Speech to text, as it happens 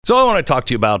So I want to talk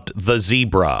to you about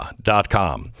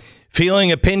thezebra.com.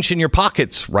 Feeling a pinch in your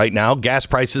pockets right now, gas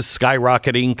prices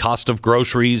skyrocketing, cost of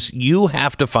groceries, you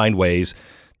have to find ways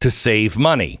to save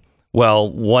money.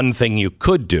 Well, one thing you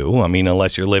could do, I mean,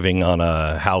 unless you're living on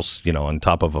a house, on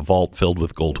top of a vault filled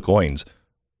with gold coins.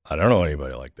 I don't know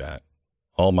anybody like that.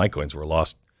 All my coins were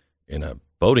lost in a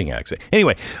boating accident.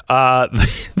 Anyway,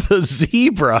 the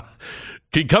Zebra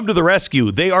can come to the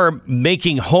rescue. They are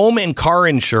making home and car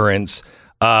insurance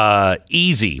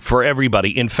easy for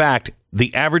everybody. In fact,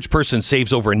 the average person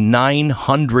saves over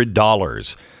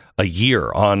 $900 a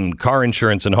year on car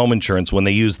insurance and home insurance when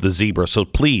they use the Zebra. So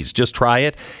please just try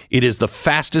it. It is the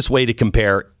fastest way to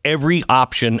compare every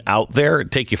option out there. It'll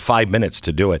take you 5 minutes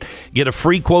to do it. Get a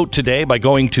free quote today by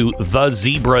going to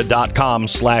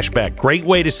thezebra.com/Beck. Great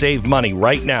way to save money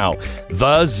right now.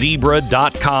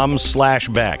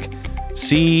 Thezebra.com/Beck.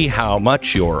 See how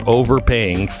much you're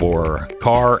overpaying for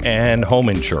car and home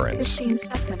insurance,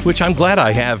 which I'm glad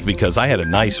I have because I had a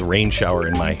nice rain shower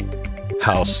in my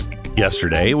house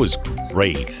yesterday. It was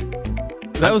great.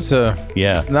 That was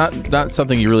not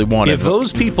something you really wanted. If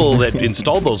those people that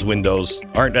installed those windows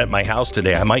aren't at my house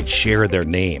today, I might share their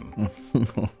name.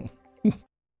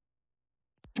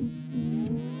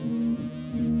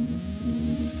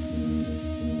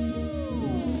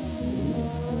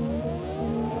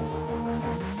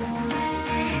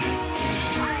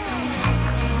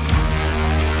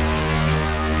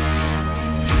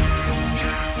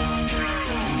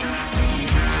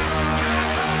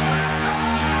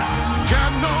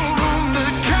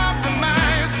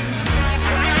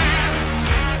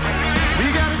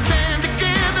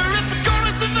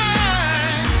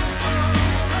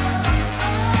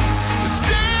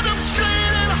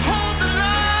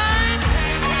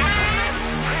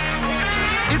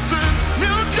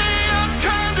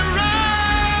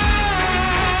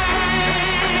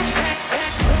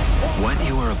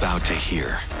 To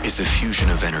hear is the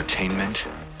fusion of entertainment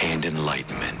and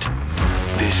enlightenment.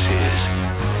 This is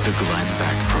the Glenn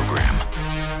Beck Program.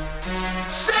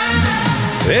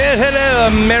 Well, hello,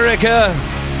 America.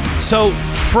 So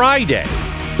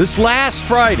this last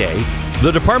Friday,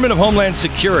 the Department of Homeland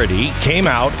Security came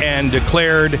out and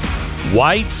declared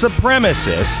white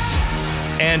supremacists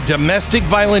and domestic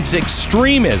violence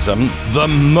extremism the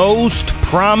most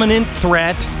prominent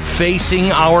threat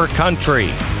facing our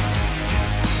country.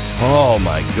 Oh,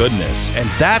 my goodness. And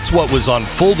that's what was on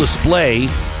full display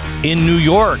in New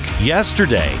York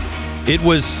yesterday. It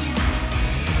was,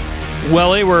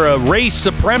 well, they were a race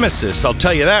supremacist, I'll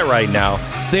tell you that right now.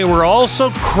 They were also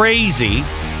crazy,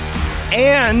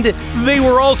 and they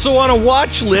were also on a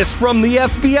watch list from the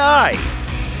FBI.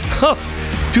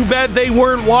 Too bad they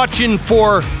weren't watching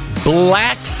for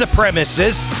black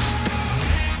supremacists.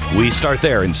 We start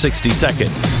there in 60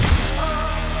 seconds.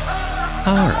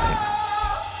 All right.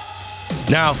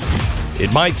 Now,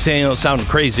 it might sound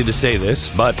crazy to say this,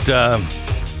 but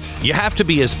you have to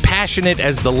be as passionate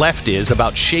as the left is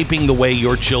about shaping the way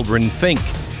your children think.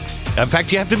 In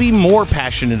fact, you have to be more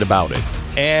passionate about it.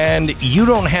 And you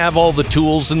don't have all the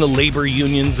tools and the labor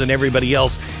unions and everybody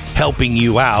else helping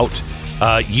you out.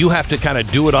 You have to kind of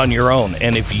do it on your own.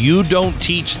 And if you don't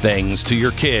teach things to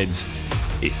your kids,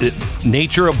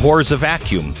 nature abhors a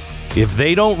vacuum. If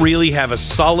they don't really have a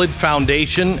solid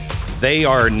foundation, they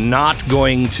are not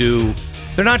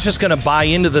they're not just going to buy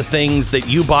into the things that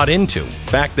you bought into. In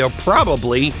fact, they'll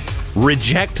probably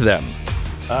reject them.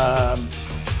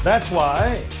 That's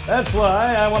why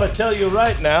I want to tell you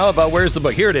right now about where's the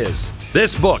book. Here it is.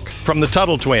 This book from the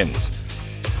Tuttle Twins.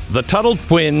 The Tuttle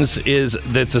Twins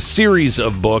that's a series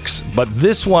of books, but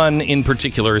this one in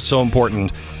particular is so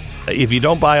important. If you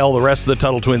don't buy all the rest of the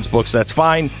Tuttle Twins books, that's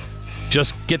fine.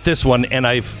 Just get this one, and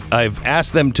I've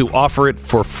asked them to offer it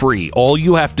for free. All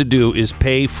you have to do is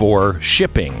pay for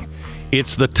shipping.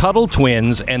 It's the Tuttle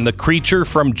Twins and the Creature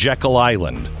from Jekyll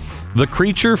Island. The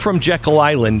Creature from Jekyll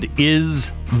Island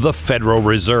is the Federal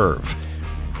Reserve.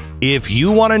 If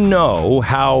you want to know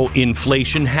how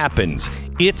inflation happens,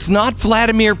 it's not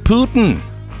Vladimir Putin.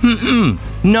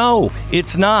 No,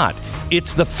 it's not.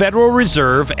 It's the Federal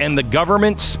Reserve and the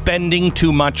government spending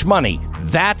too much money.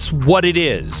 That's what it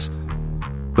is.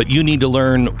 But you need to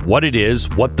learn what it is,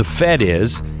 what the Fed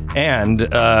is, and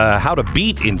how to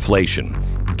beat inflation.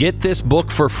 Get this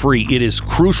book for free. It is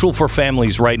crucial for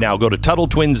families right now. Go to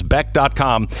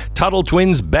TuttleTwinsBeck.com,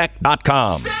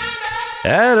 TuttleTwinsBeck.com.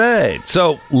 All right.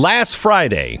 So last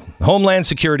Friday, Homeland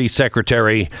Security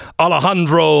Secretary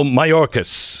Alejandro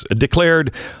Mayorkas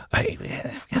declared,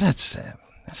 that's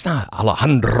not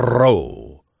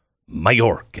Alejandro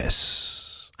Mayorkas.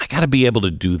 I got to be able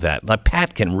to do that. Like,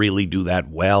 Pat can really do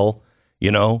that well,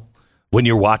 when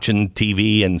you're watching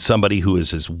TV and somebody who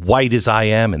is as white as I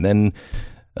am, and then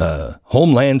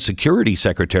Homeland Security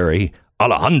Secretary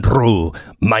Alejandro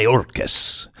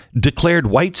Mayorkas declared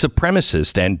white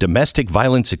supremacist and domestic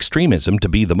violence extremism to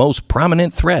be the most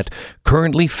prominent threat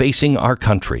currently facing our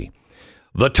country.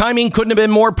 The timing couldn't have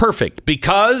been more perfect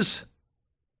because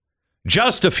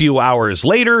just a few hours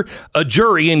later, a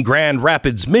jury in Grand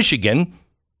Rapids, Michigan,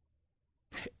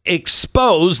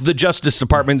 exposed the Justice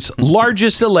Department's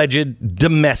largest alleged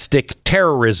domestic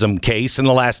terrorism case in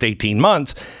the last 18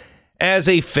 months as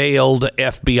a failed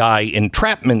FBI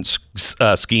entrapment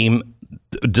scheme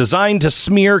designed to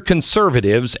smear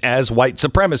conservatives as white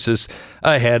supremacists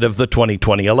ahead of the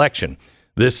 2020 election.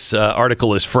 This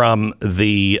article is from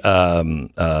the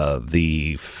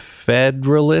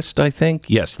Federalist, I think.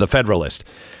 Yes, the Federalist.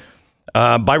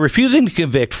 By refusing to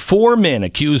convict 4 men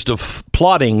accused of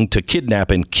plotting to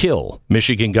kidnap and kill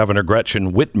Michigan Governor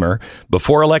Gretchen Whitmer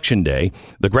before Election Day,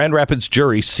 the Grand Rapids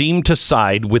jury seemed to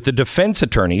side with the defense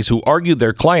attorneys who argued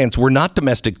their clients were not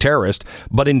domestic terrorists,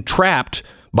 but entrapped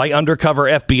by undercover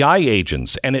FBI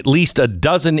agents and at least a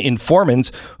dozen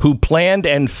informants who planned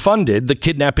and funded the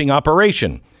kidnapping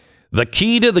operation. The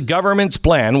key to the government's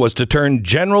plan was to turn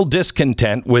general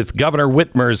discontent with Governor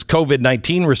Whitmer's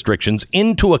COVID-19 restrictions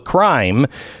into a crime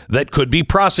that could be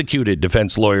prosecuted,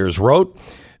 defense lawyers wrote.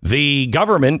 The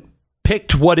government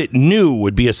picked what it knew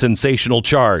would be a sensational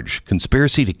charge,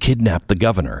 conspiracy to kidnap the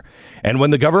governor. And when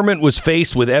the government was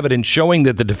faced with evidence showing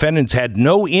that the defendants had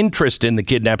no interest in the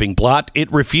kidnapping plot,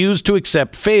 it refused to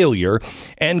accept failure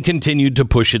and continued to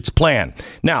push its plan.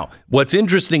 Now, what's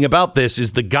interesting about this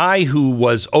is the guy who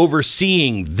was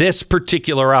overseeing this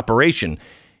particular operation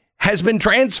has been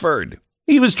transferred.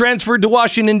 He was transferred to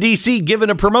Washington, D.C.,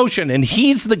 given a promotion, and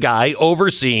he's the guy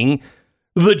overseeing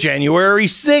the January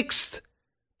 6th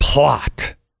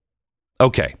plot.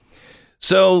 Okay,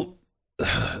 so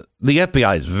the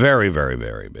FBI is very, very,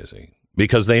 very busy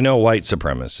because they know white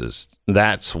supremacists.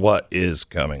 That's what is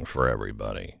coming for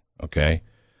everybody. Okay,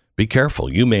 be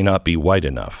careful. You may not be white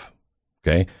enough.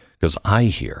 Okay, because I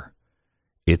hear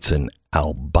it's an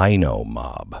albino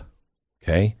mob.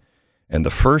 Okay, and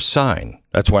the first sign,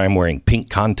 that's why I'm wearing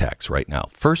pink contacts right now.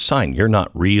 First sign you're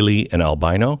not really an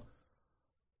albino.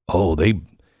 Oh,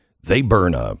 they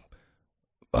burn a.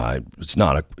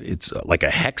 It's like a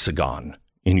hexagon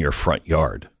in your front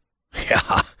yard.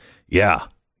 Yeah.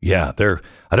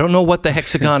 I don't know what the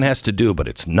hexagon has to do, but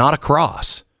it's not a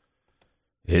cross.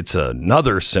 It's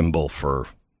another symbol for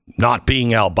not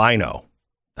being albino.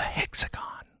 The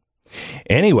hexagon.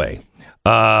 Anyway,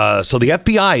 so the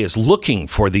FBI is looking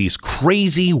for these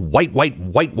crazy white,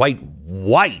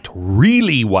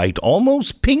 really white,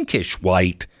 almost pinkish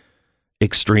white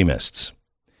extremists.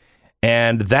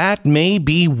 And that may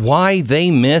be why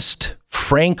they missed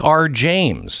Frank R.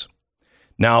 James.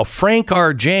 Now, Frank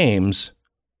R. James,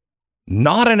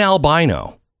 not an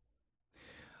albino.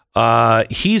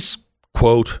 He's,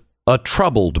 quote, a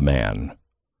troubled man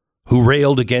who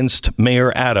railed against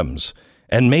Mayor Adams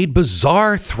and made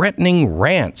bizarre, threatening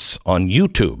rants on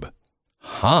YouTube.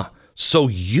 So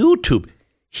YouTube,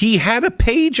 he had a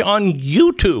page on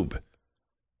YouTube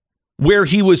where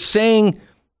he was saying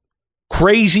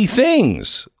crazy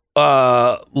things,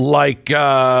 like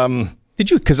did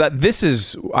you? Because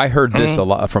I heard this a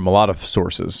lot from a lot of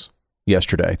sources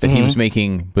yesterday that he was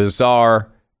making bizarre,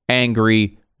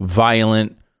 angry,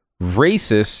 violent,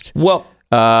 racist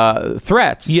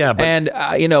threats. Yeah, but,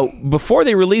 and before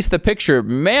they released the picture,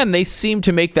 man, they seem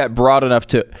to make that broad enough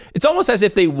to. It's almost as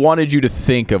if they wanted you to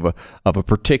think of a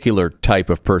particular type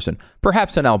of person,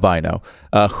 perhaps an albino,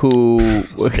 who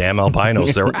damn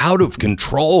albinos, they're out of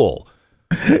control.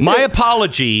 My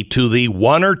apology to the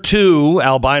 1 or 2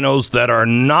 albinos that are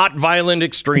not violent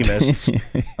extremists.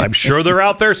 I'm sure they're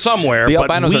out there somewhere. The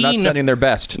albinos are not sending their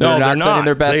best. They're not sending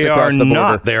their best across the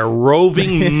border. They're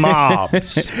roving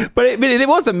mobs. But it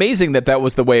was amazing that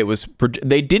was the way it was.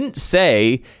 They didn't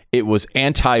say it was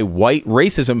anti-white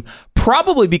racism,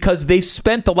 probably because they've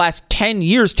spent the last 10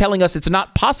 years telling us it's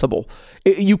not possible.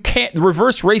 You can't,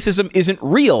 reverse racism isn't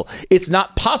real. It's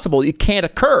not possible. It can't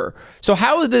occur. So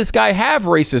how did this guy have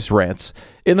racist rants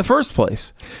in the first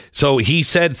place? So he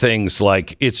said things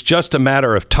like, it's just a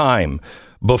matter of time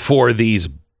before these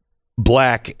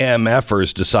black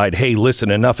MFers decide, hey, listen,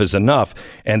 enough is enough,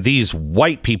 and these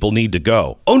white people need to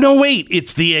go. Oh, no, wait,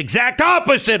 it's the exact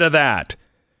opposite of that.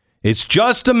 It's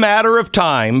just a matter of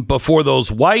time before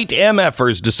those white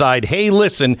MFers decide, hey,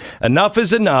 listen, enough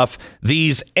is enough.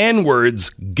 These N-words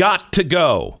got to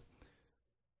go.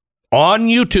 On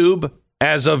YouTube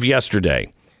as of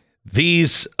yesterday.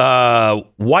 These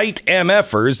white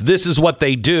MFers, this is what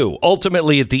they do.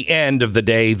 Ultimately, at the end of the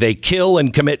day, they kill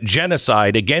and commit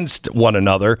genocide against one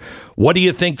another. What do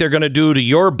you think they're going to do to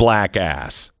your black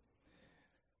ass?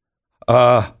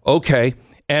 Okay.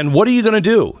 And what are you going to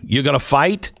do? You're going to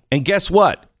fight? And guess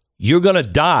what? You're going to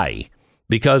die.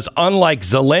 Because unlike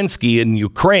Zelensky in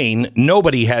Ukraine,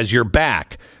 nobody has your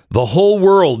back. The whole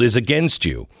world is against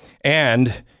you.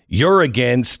 And you're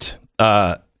against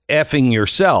effing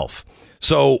yourself.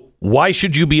 So why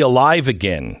should you be alive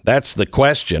again? That's the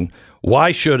question.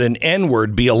 Why should an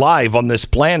N-word be alive on this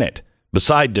planet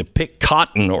beside to pick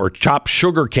cotton or chop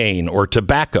sugarcane or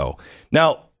tobacco?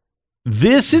 Now,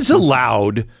 this is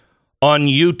allowed on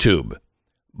YouTube,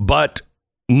 but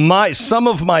some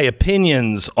of my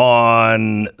opinions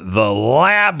on the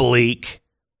lab leak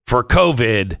for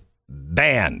COVID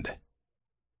banned.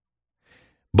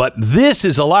 But this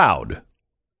is allowed.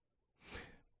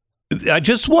 I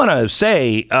just want to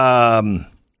say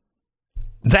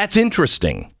that's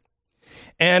interesting.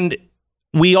 And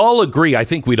we all agree, I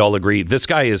think we'd all agree, this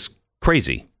guy is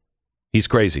crazy. He's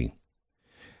crazy.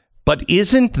 But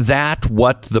isn't that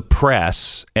what the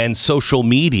press and social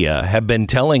media have been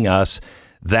telling us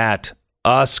that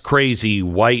us crazy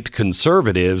white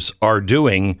conservatives are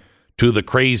doing to the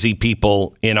crazy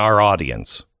people in our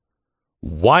audience?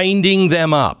 Winding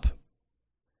them up.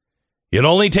 It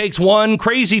only takes one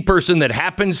crazy person that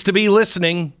happens to be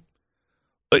listening.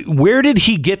 Where did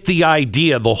he get the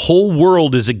idea the whole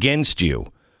world is against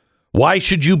you? Why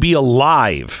should you be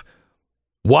alive?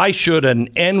 Why should an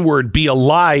N-word be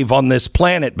alive on this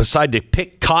planet beside to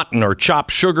pick cotton or chop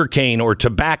sugarcane or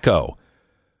tobacco?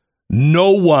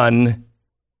 No one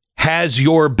has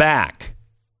your back.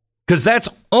 Because that's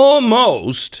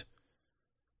almost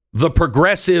the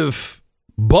progressive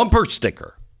bumper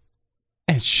sticker.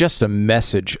 It's just a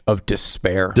message of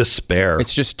despair. Despair.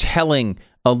 It's just telling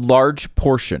a large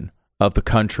portion of the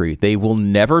country they will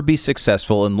never be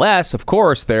successful unless, of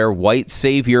course, their white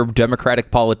savior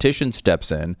Democratic politician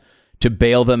steps in to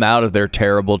bail them out of their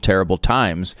terrible, terrible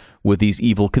times with these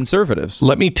evil conservatives.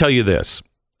 Let me tell you this.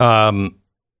 I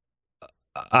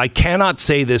cannot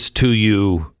say this to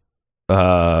you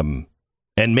and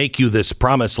make you this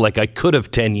promise like I could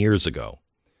have 10 years ago.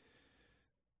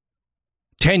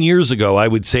 10 years ago, I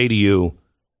would say to you,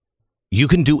 you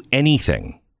can do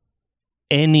anything.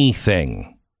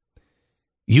 Anything.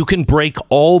 You can break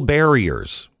all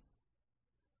barriers.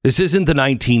 This isn't the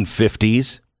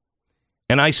 1950s.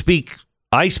 And I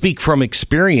speak from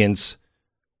experience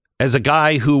as a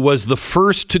guy who was the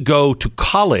first to go to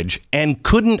college and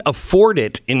couldn't afford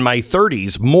it in my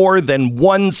 30s more than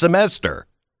one semester.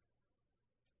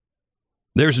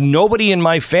 There's nobody in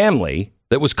my family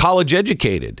that was college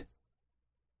educated.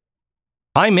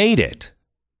 I made it.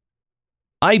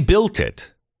 I built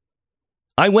it.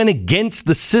 I went against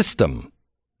the system.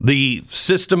 The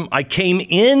system, I came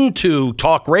into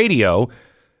talk radio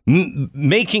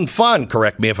making fun,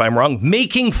 correct me if I'm wrong,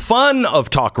 making fun of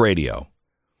talk radio.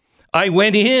 I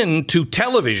went into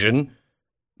television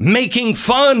making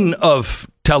fun of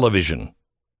television,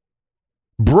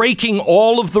 breaking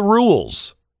all of the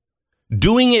rules,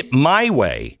 doing it my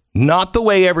way, not the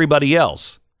way everybody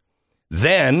else.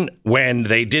 Then, when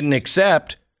they didn't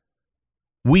accept,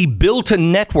 we built a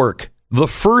network, the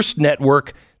first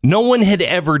network. No one had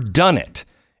ever done it.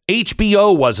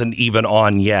 HBO wasn't even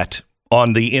on yet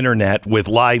on the internet with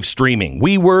live streaming.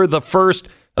 We were the first.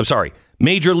 I'm sorry.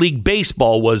 Major League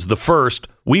Baseball was the first.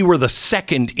 We were the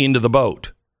second into the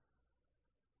boat.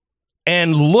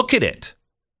 And look at it.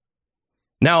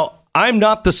 Now, I'm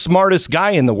not the smartest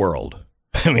guy in the world.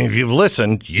 I mean, if you've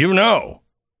listened, you know.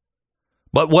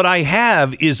 But what I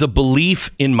have is a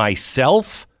belief in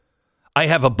myself. I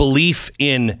have a belief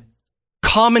in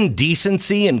common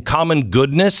decency and common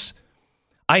goodness.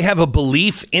 I have a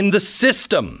belief in the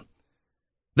system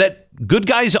that good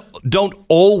guys don't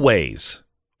always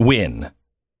win.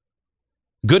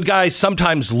 Good guys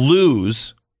sometimes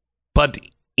lose, but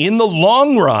in the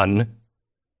long run,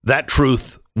 that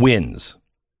truth wins.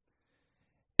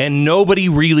 And nobody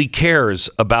really cares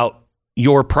about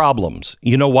your problems.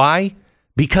 You know why?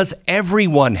 Because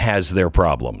everyone has their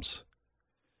problems.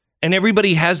 And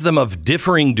everybody has them of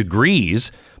differing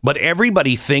degrees, but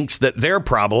everybody thinks that their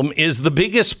problem is the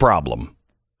biggest problem.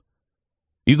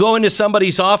 You go into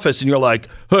somebody's office and you're like,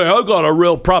 hey, I got a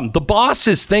real problem. The boss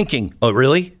is thinking, oh,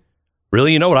 really?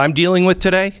 Really? You know what I'm dealing with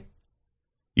today?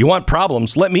 You want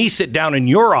problems? Let me sit down in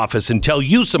your office and tell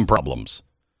you some problems.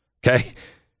 Okay?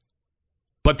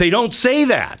 But they don't say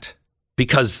that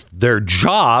because their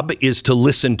job is to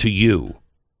listen to you,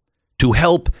 to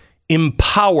help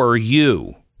empower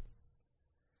you.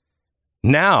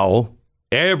 Now,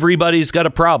 everybody's got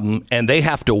a problem, and they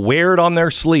have to wear it on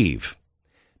their sleeve.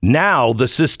 Now, the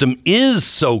system is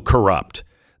so corrupt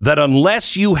that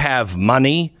unless you have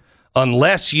money,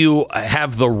 unless you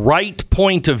have the right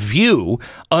point of view,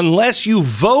 unless you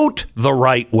vote the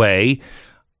right way,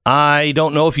 I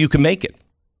don't know if you can make it.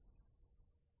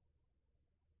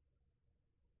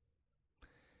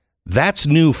 That's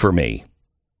new for me.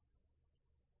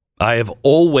 I have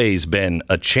always been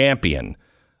a champion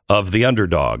of the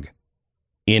underdog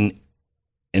in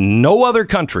no other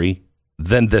country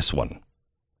than this one.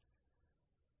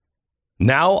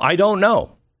 Now, I don't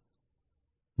know.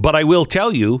 But I will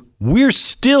tell you, we're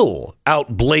still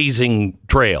out blazing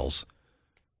trails.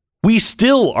 We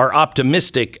still are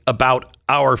optimistic about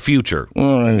our future,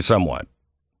 somewhat.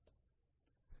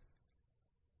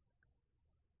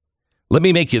 Let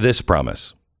me make you this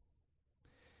promise.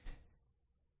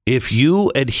 If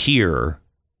you adhere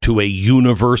to a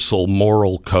universal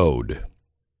moral code,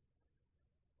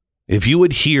 if you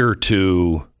adhere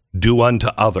to do unto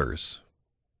others,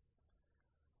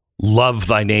 love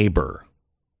thy neighbor,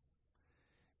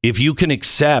 if you can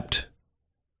accept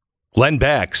Glenn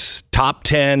Beck's top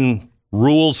 10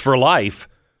 rules for life,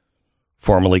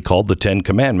 formerly called the 10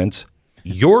 Commandments,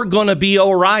 you're going to be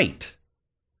all right.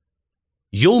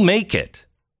 You'll make it.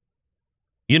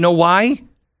 You know why?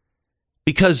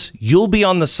 Because you'll be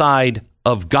on the side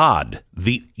of God,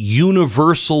 the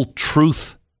universal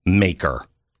truth maker.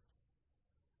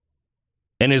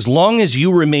 And as long as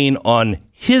you remain on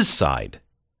his side,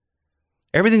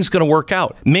 everything's going to work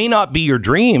out. May not be your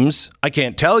dreams. I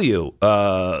can't tell you.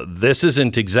 This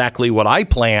isn't exactly what I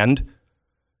planned.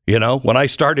 You know, when I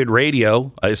started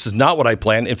radio, this is not what I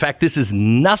planned. In fact, this is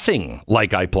nothing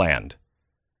like I planned.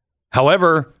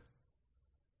 However,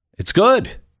 it's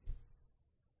good.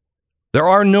 There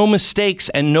are no mistakes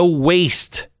and no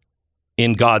waste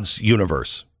in God's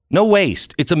universe. No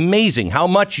waste. It's amazing how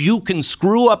much you can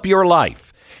screw up your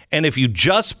life. And if you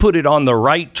just put it on the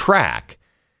right track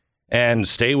and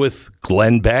stay with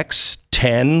Glenn Beck's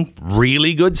 10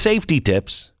 really good safety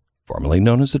tips, formerly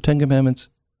known as the 10 Commandments,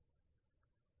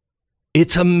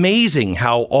 it's amazing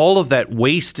how all of that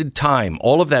wasted time,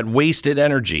 all of that wasted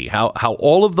energy, how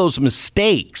all of those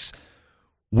mistakes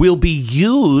will be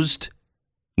used,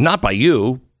 not by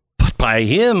you, but by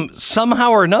him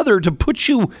somehow or another to put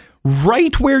you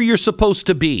right where you're supposed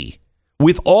to be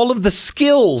with all of the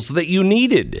skills that you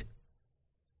needed.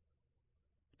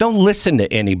 Don't listen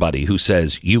to anybody who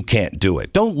says you can't do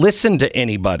it. Don't listen to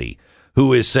anybody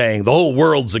who is saying the whole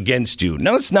world's against you.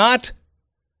 No, it's not.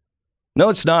 No,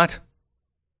 it's not.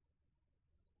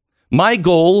 My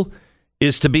goal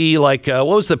is to be like, what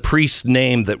was the priest's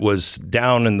name that was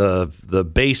down in the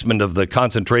basement of the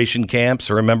concentration camps,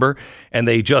 remember? And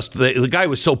they just, the guy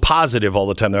was so positive all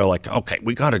the time. They're like, okay,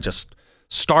 we got to just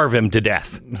starve him to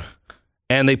death.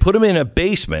 And they put him in a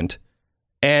basement,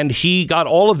 and he got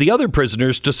all of the other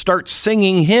prisoners to start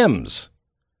singing hymns.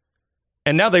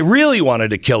 And now they really wanted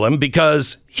to kill him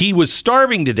because he was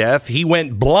starving to death. He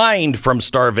went blind from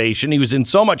starvation. He was in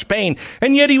so much pain,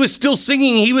 and yet he was still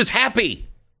singing. He was happy.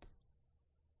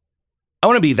 I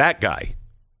want to be that guy,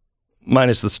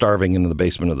 minus the starving in the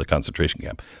basement of the concentration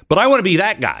camp. But I want to be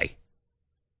that guy.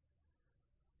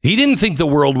 He didn't think the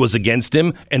world was against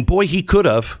him, and boy, he could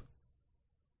have.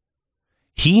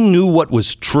 He knew what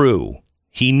was true.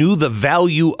 He knew the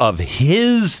value of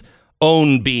his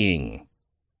own being.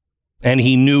 And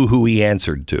he knew who he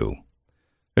answered to.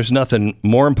 There's nothing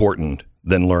more important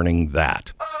than learning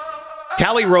that.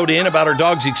 Callie wrote in about her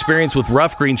dog's experience with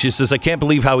rough greens. She says, I can't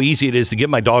believe how easy it is to give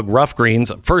my dog rough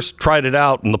greens. First tried it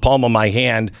out in the palm of my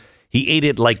hand. He ate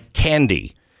it like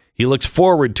candy. He looks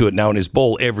forward to it now in his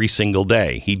bowl every single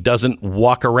day. He doesn't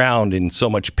walk around in so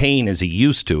much pain as he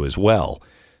used to as well.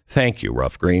 Thank you,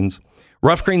 Rough Greens.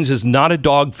 Rough Greens is not a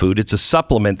dog food. It's a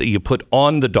supplement that you put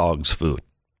on the dog's food.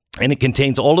 And it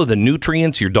contains all of the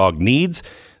nutrients your dog needs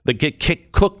that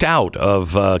get cooked out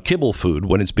of kibble food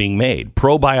when it's being made.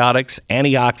 Probiotics,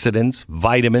 antioxidants,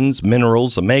 vitamins,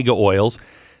 minerals, omega oils.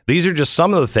 These are just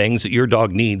some of the things that your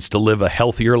dog needs to live a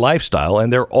healthier lifestyle,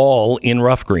 and they're all in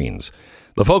Rough Greens.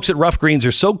 The folks at Rough Greens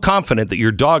are so confident that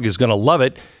your dog is going to love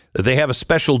it that they have a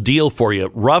special deal for you.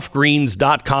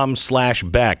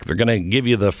 roughgreens.com/Beck. They're going to give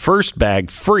you the first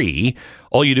bag free.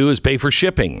 All you do is pay for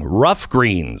shipping. Rough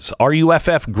Greens,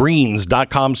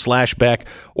 ruffgreens.com/Beck,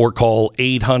 or call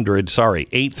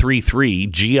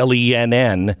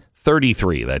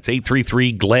 833-GLENN-33. That's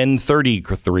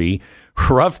 833-GLEN-33.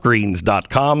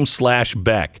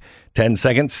 roughgreens.com/Beck. 10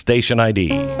 seconds, station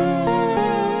ID.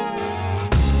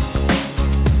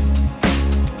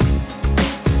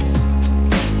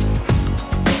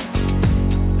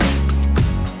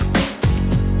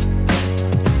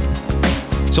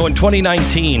 So in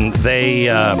 2019, the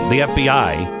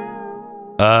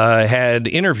FBI had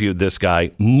interviewed this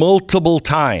guy multiple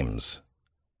times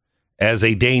as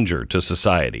a danger to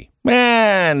society.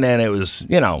 And then it was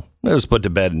put to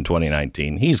bed in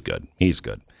 2019. He's good.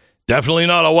 Definitely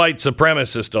not a white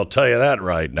supremacist, I'll tell you that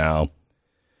right now.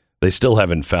 They still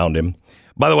haven't found him.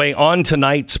 By the way, on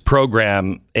tonight's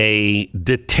program, a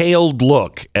detailed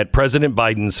look at President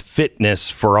Biden's fitness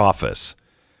for office.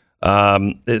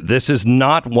 This is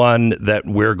not one that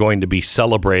we're going to be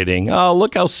celebrating. Oh,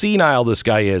 look how senile this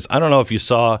guy is. I don't know if you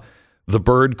saw the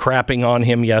bird crapping on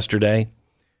him yesterday.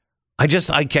 I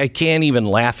can't even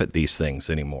laugh at these things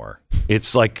anymore.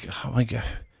 It's like, oh my God.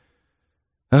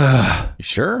 You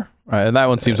sure? That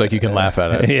one seems like you can laugh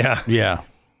at it. Yeah.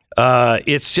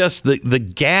 It's just the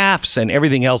gaffes and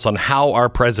everything else on how our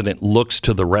president looks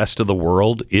to the rest of the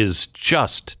world is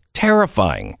just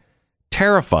terrifying.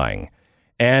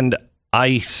 And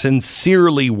I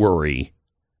sincerely worry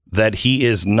that he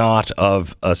is not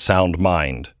of a sound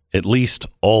mind, at least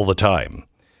all the time.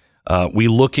 We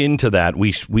look into that.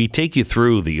 We take you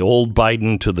through the old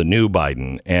Biden to the new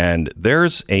Biden, and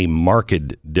there's a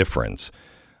marked difference.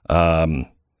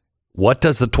 What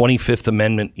does the 25th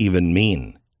Amendment even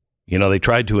mean? They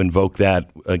tried to invoke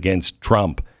that against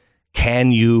Trump.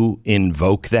 Can you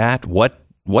invoke that?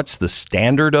 What's the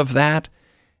standard of that?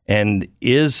 And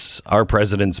is our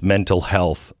president's mental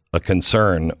health a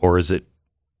concern, or is it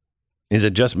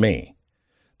just me?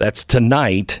 That's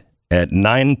tonight at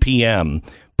 9 p.m.,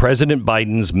 President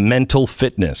Biden's mental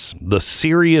fitness, the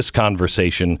serious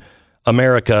conversation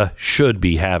America should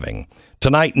be having.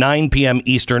 Tonight, 9 p.m.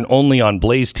 Eastern, only on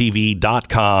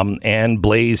BlazeTV.com and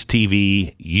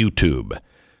BlazeTV YouTube.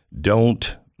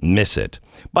 Don't miss it.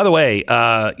 By the way,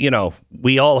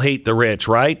 we all hate the rich,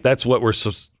 right? That's what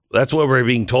we're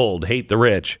being told. Hate the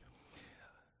rich.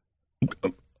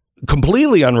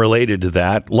 Completely unrelated to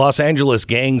that, Los Angeles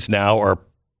gangs now are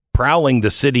prowling the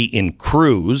city in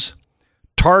crews,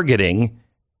 targeting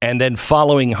and then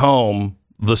following home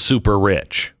the super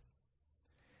rich.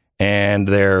 And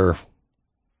they're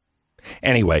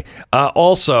anyway.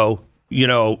 Also,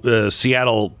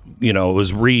 Seattle,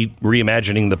 was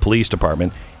reimagining the police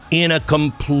department. In a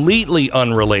completely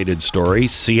unrelated story,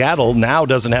 Seattle now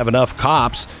doesn't have enough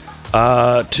cops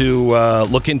to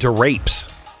look into rapes.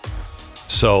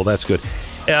 So that's good.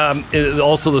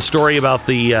 Also, the story about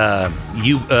the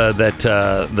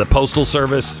Postal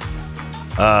Service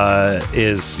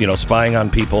is spying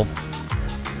on people.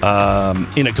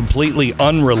 In a completely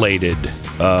unrelated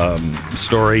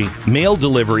story, mail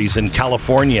deliveries in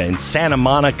California, in Santa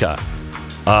Monica,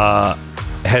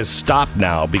 has stopped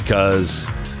now because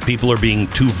people are being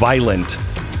too violent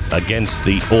against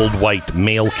the old white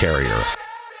mail carrier.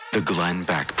 The Glenn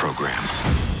Beck Program.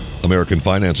 American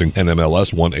Financing,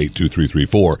 NMLS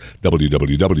 182334,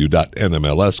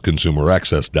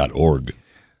 www.nmlsconsumeraccess.org.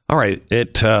 All right,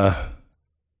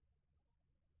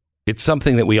 it's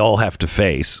something that we all have to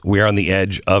face. We are on the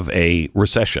edge of a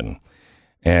recession,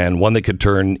 and one that could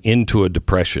turn into a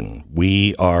depression.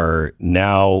 We're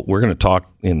going to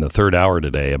talk in the third hour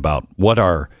today about what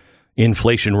our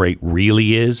inflation rate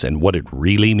really is and what it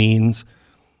really means.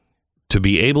 To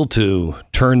be able to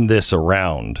turn this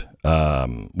around,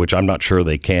 which I'm not sure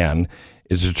they can,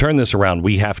 is to turn this around,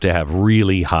 we have to have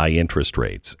really high interest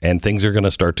rates, and things are going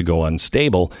to start to go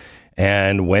unstable.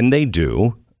 And when they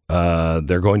do,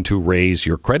 they're going to raise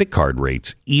your credit card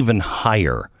rates even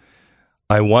higher.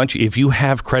 I want you, if you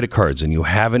have credit cards and you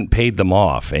haven't paid them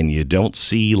off and you don't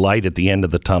see light at the end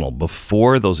of the tunnel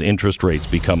before those interest rates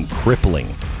become crippling,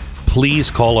 please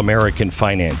call American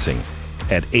Financing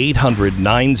at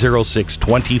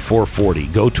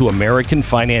 800-906-2440. Go to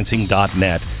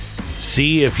AmericanFinancing.net.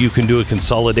 See if you can do a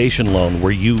consolidation loan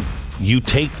where you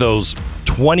take those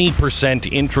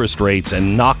 20% interest rates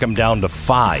and knock them down to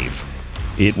 5%.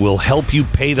 It will help you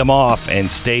pay them off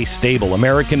and stay stable.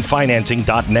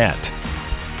 AmericanFinancing.net.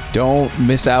 Don't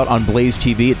miss out on Blaze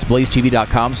TV. It's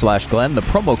blazetv.com/Glenn. The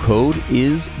promo code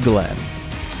is Glenn.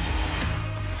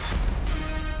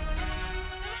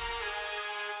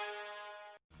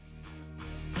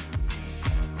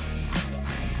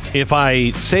 If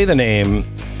I say the name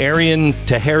Arian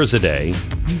Taherzadeh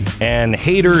and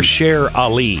Haider Sher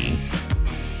Ali,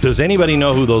 does anybody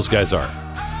know who those guys are?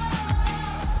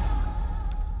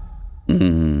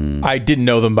 I didn't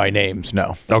know them by names,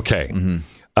 no. Okay.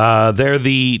 Mm-hmm. They're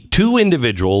the two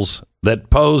individuals that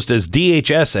posed as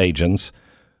DHS agents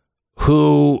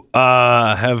who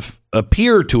have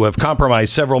appeared to have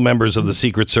compromised several members of the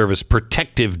Secret Service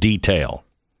protective detail.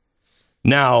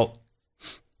 Now,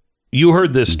 you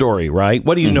heard this story, right?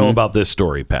 What do you know about this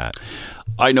story, Pat?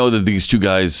 I know that these two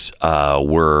guys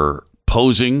were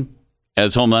posing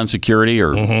as Homeland Security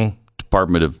or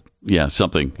Department of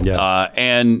something. Yeah.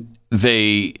 And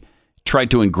they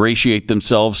tried to ingratiate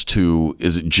themselves to,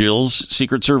 is it Jill's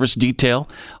Secret Service detail?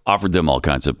 Offered them all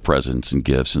kinds of presents and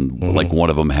gifts. And like one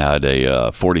of them had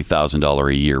a $40,000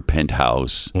 a year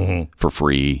penthouse for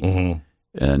free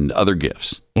and other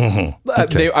gifts.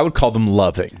 I would call them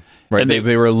loving. Right. And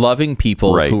they were loving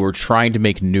people Right. who were trying to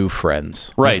make new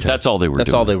friends. Right. Okay. That's all they were doing.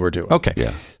 That's all they were doing. Okay.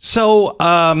 Yeah. So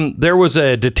there was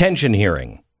a detention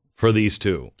hearing for these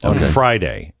two on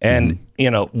Friday. And,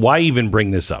 why even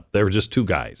bring this up? There were just two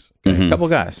guys. Okay. Couple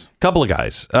of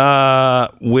guys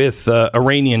With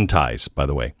Iranian ties, by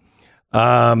the way.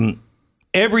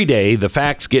 Every day, the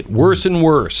facts get worse and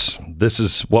worse. This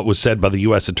is what was said by the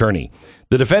U.S. attorney.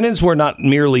 The defendants were not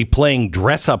merely playing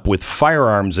dress up with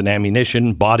firearms and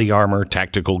ammunition, body armor,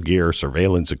 tactical gear,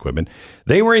 surveillance equipment.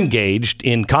 They were engaged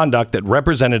in conduct that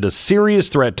represented a serious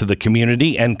threat to the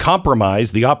community and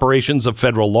compromised the operations of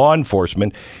federal law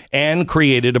enforcement and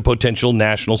created a potential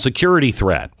national security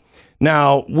threat.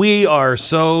 Now, we are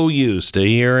so used to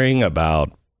hearing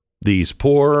about these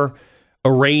poor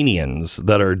Iranians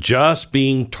that are just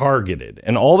being targeted,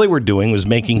 and all they were doing was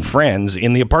making friends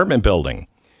in the apartment building.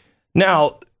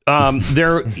 Now,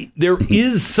 there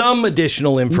is some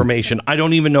additional information. I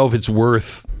don't even know if it's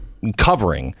worth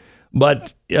covering,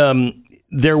 but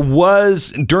there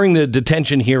was, during the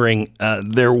detention hearing,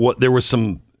 there was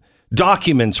some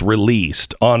documents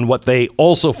released on what they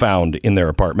also found in their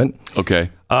apartment. Okay.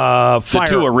 The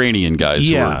two Iranian guys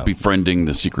who were befriending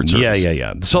the Secret Service.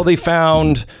 Yeah. So they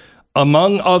found,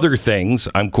 among other things,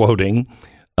 I'm quoting,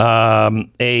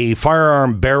 a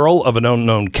firearm barrel of an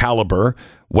unknown caliber,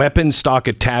 weapon stock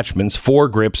attachments,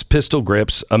 foregrips, pistol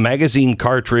grips, a magazine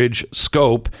cartridge,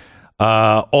 scope.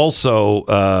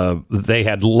 Also, they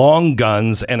had long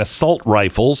guns and assault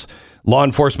rifles. Law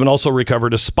enforcement also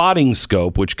recovered a spotting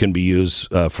scope, which can be used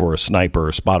for a sniper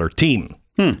or spotter team.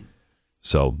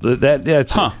 So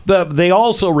they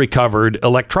also recovered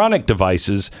electronic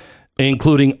devices,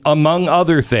 including, among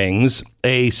other things,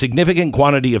 a significant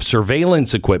quantity of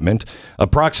surveillance equipment,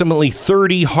 approximately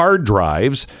 30 hard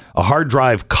drives, a hard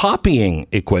drive copying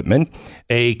equipment,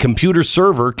 a computer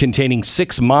server containing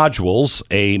 6 modules,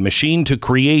 a machine to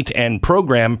create and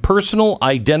program personal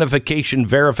identification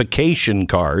verification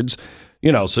cards,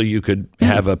 so you could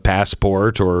have a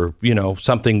passport or,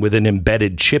 something with an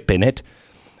embedded chip in it,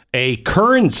 a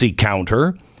currency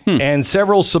counter, and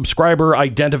several subscriber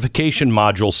identification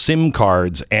module SIM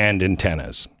cards and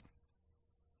antennas.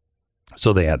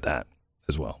 So they had that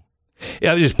as well.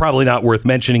 Yeah, it's probably not worth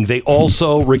mentioning. They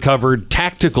also recovered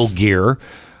tactical gear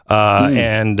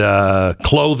and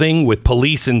clothing with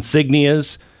police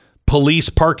insignias, police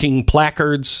parking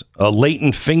placards, a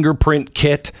latent fingerprint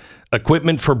kit,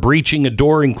 equipment for breaching a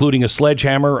door, including a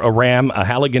sledgehammer, a ram, a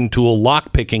Halligan tool,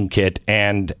 lock-picking kit,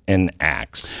 and an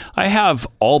axe. I have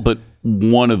all but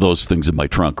one of those things in my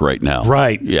trunk right now.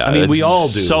 Right. Yeah. I mean, we all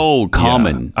do. So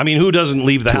common. Yeah. I mean, who doesn't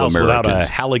leave the house Americans without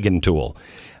a Halligan tool?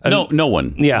 No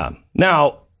one. Yeah.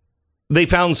 Now, they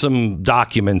found some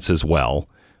documents as well,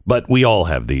 but we all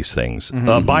have these things.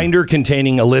 A binder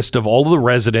containing a list of all of the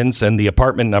residents and the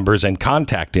apartment numbers and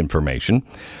contact information,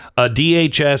 a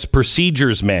DHS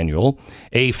procedures manual,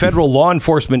 a federal law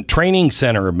enforcement training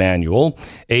center manual,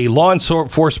 a law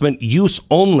enforcement use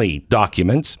only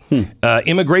documents,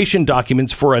 immigration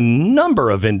documents for a number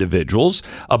of individuals,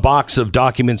 a box of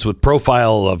documents with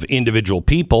profile of individual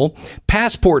people,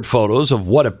 passport photos of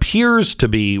what appears to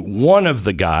be one of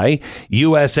the guy,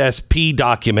 USSP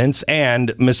documents,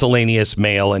 and miscellaneous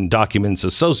mail and documents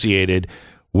associated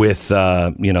with,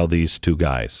 these two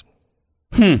guys.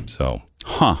 So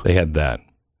they had that.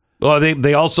 Well,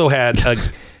 they also had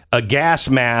a gas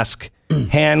mask,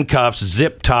 handcuffs,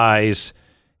 zip ties,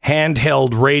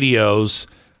 handheld radios,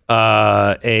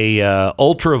 a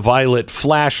ultraviolet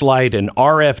flashlight, an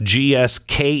RFGS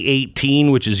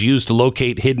K18, which is used to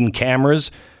locate hidden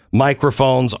cameras,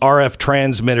 microphones, RF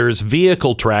transmitters,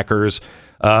 vehicle trackers,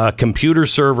 computer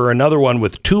server, another one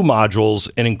with 2 modules,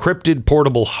 an encrypted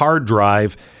portable hard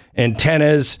drive,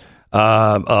 antennas,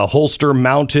 a holster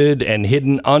mounted and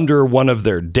hidden under one of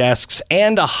their desks,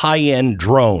 and a high-end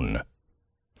drone.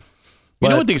 You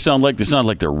know what they sound like? They sound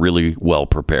like they're really well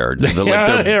prepared.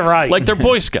 They're right. Like they're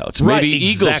Boy Scouts, maybe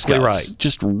Eagle Scouts. Right.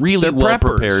 Just really well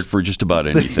prepared for just about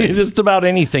anything. Just about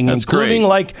anything, That's including great.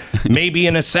 like maybe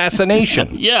an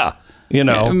assassination. Yeah.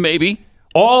 Maybe.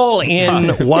 All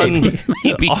in one.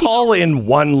 Maybe. All in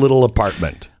one little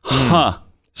apartment. Huh.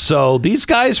 So these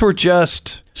guys were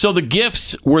just... So the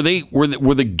gifts, were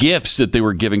the gifts that they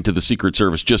were giving to the Secret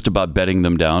Service just about betting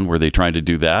them down? Were they trying to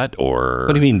do that? Or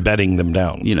What do you mean betting them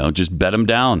down? Just bet them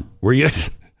down. Were you...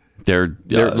 They're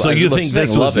so you think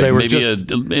this was they were maybe just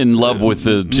in love with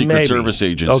the Secret Service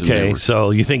agents? Okay,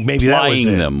 so you think maybe that was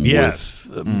it. them yes.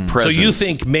 with presents. So you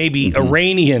think maybe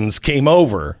Iranians came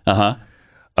over?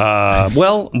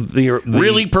 Well, the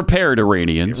really prepared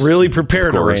Iranians,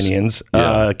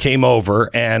 came over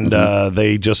and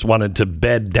they just wanted to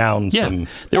bed down some.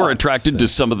 They were attracted to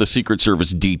some of the Secret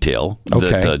Service detail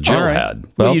that Jill had.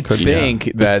 Well, you'd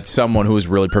think that someone who was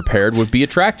really prepared would be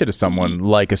attracted to someone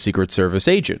like a Secret Service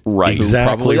agent, right? Who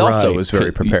exactly probably also was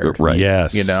very prepared, right?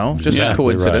 Yes, just exactly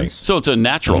coincidence. Right. So it's a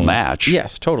natural match.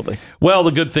 Yes, totally. Well,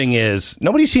 the good thing is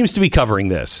nobody seems to be covering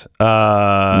this.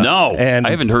 No, and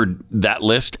I haven't heard that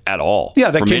list at all.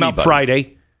 Yeah, that from came anybody.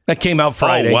 out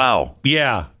Friday. Oh, wow.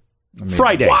 Yeah. Amazing.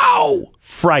 Friday. Wow.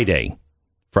 Friday.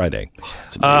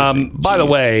 That's amazing. By the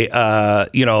way,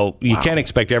 you can't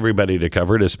expect everybody to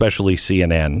cover it, especially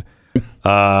CNN.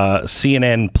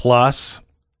 CNN Plus,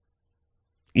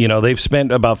 they've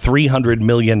spent about $300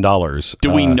 million.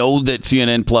 Do we know that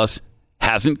CNN Plus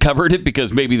hasn't covered it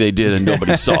because maybe they did and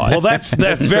nobody saw it? Well, that's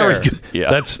very good.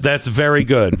 Yeah. That's very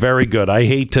good. Very good. I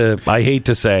hate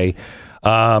to say,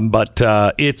 but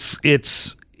it's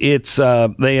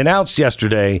they announced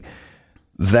yesterday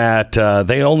that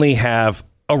they only have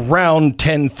around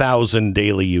 10,000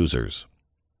 daily users.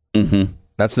 Mm-hmm.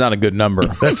 That's not a good number.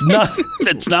 That's not.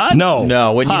 It's not.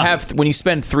 No. When you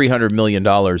spend $300 million,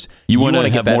 you want to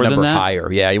get that more number than that?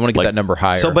 higher. Yeah, you want to get that number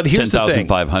higher. So, but here's the thing: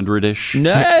 10,500-ish.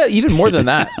 No, even more than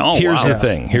that. Here's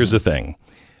the thing.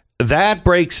 That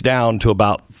breaks down to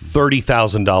about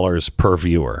 $30,000 per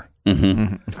viewer.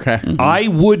 Mm-hmm. Okay. Mm-hmm. I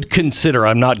would consider,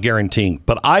 I'm not guaranteeing,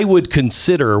 but I would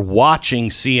consider watching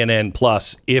CNN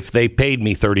Plus if they paid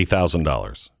me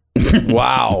 $30,000.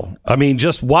 Wow. I mean,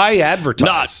 just why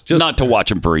advertise? Not to watch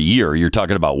them for a year. You're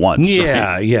talking about once.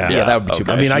 Yeah, right? yeah. That would be too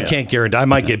much. I mean, I can't guarantee. I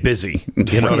might get busy.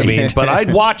 You know what I mean? But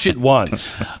I'd watch it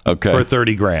once for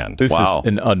 $30,000. This is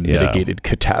an unmitigated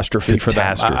catastrophe for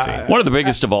them. One of the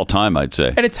biggest of all time, I'd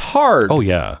say. And it's hard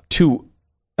to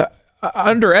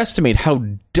underestimate how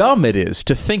dumb it is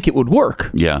to think it would work.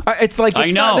 Yeah. It's like,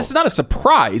 this is not a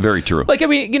surprise. Very true. Like, I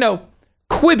mean,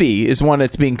 Quibi is one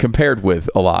that's being compared with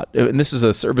a lot. And this is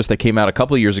a service that came out a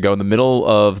couple of years ago in the middle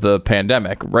of the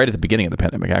pandemic, right at the beginning of the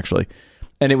pandemic, actually.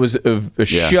 And it was a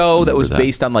show that was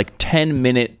based on like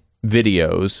 10-minute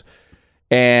videos.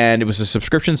 And it was a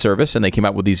subscription service, and they came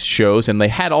out with these shows, and they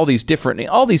had all these different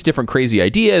crazy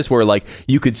ideas where like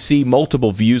you could see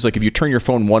multiple views. Like if you turn your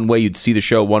phone one way, you'd see the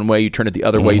show one way. You turn it the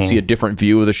other way, you'd see a different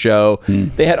view of the show.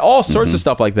 They had all sorts of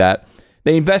stuff like that.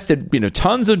 They invested,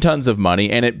 tons and tons of money,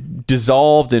 and it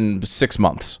dissolved in 6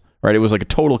 months. Right? It was like a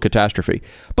total catastrophe.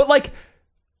 But like,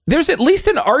 there's at least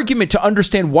an argument to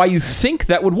understand why you think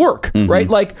that would work, right?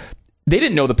 Like, they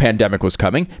didn't know the pandemic was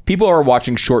coming. People are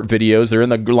watching short videos. They're in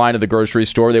the line of the grocery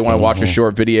store. They want to watch a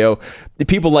short video.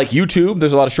 People like YouTube.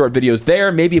 There's a lot of short videos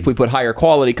there. Maybe if we put higher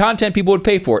quality content, people would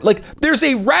pay for it. Like, there's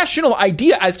a rational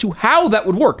idea as to how that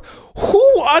would work. Who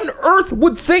on earth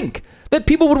would think that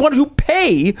people would want to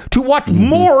pay to watch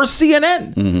more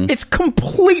CNN? It's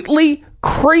completely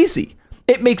crazy.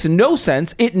 It makes no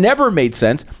sense. It never made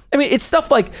sense. I mean, it's stuff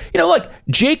like, like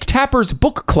Jake Tapper's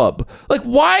book club. Like,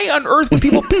 why on earth would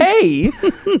people pay?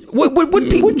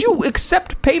 Would you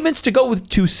accept payments to go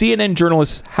to CNN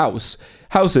journalists'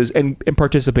 houses and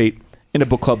participate in a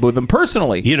book club with them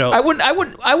personally? I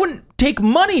wouldn't take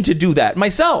money to do that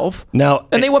myself. Now,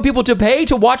 and they want people to pay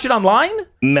to watch it online?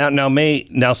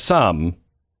 Now some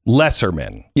lesser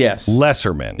men. Yes.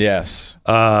 Lesser men. Yes.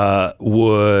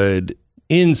 Would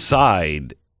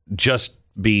inside just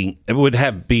be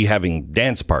having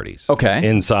dance parties. Okay.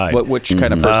 Inside. Which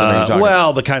kind of person are you talking about?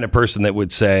 Well, the kind of person that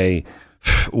would say,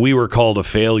 we were called a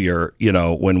failure,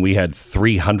 when we had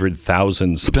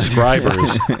 300,000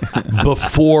 subscribers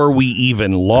before we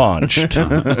even launched.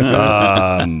 But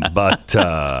I'm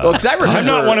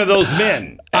not one of those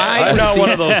men. I'm not one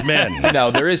of those men. No,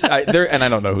 there is, and I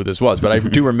don't know who this was, but I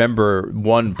do remember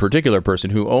one particular person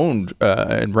who owned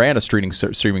and ran a streaming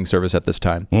service at this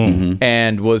time,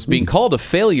 and was being called a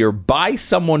failure by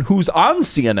someone who's on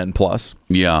CNN Plus.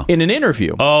 Yeah. In an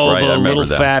interview. Oh, right, the little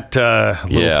fat troll.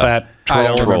 I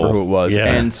don't remember who it was.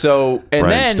 Yeah. And so,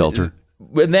 Brian Stelter.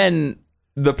 And then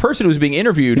the person who was being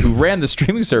interviewed, who ran the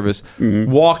streaming service,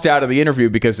 walked out of the interview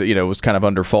because it was kind of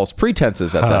under false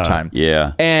pretenses at that time.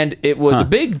 Yeah. And it was a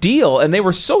big deal, and they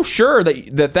were so sure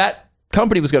that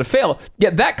company was going to fail.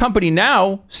 Yet that company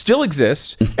now still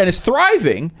exists and is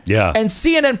thriving. Yeah. And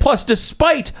CNN Plus,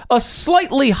 despite a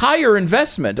slightly higher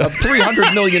investment of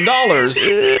 $300 million,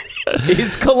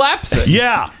 is collapsing.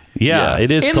 Yeah,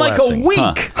 it is in collapsing. like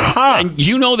a week. And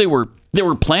they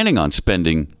were planning on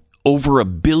spending over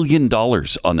 $1 billion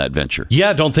on that venture.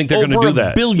 Yeah, don't think they're going to do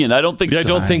that. $1 billion. I don't think so. I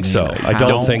don't think so. I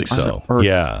don't think so.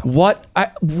 Yeah. What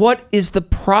is the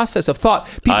process of thought?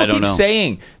 People keep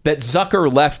saying that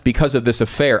Zucker left because of this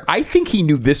affair. I think he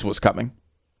knew this was coming.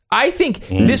 I think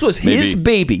this was his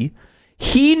baby.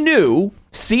 He knew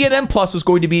CNN Plus was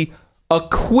going to be a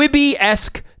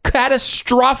Quibi-esque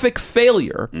catastrophic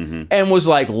failure and was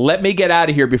like, let me get out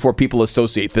of here before people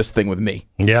associate this thing with me.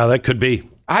 Yeah, that could be.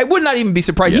 I would not even be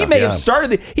surprised. He may have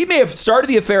started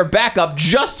the affair back up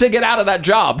just to get out of that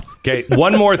job. Okay,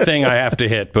 one more thing I have to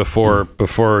hit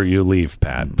before you leave,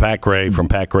 Pat. Pat Gray from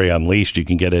Pat Gray Unleashed. You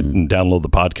can get it and download the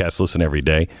podcast. Listen every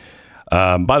day.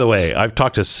 By the way, I've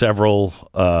talked to several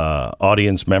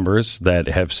audience members that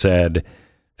have said,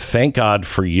 "Thank God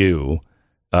for you."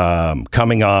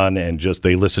 Coming on and just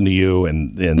they listen to you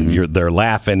and they're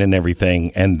laughing and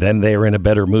everything, and then they're in a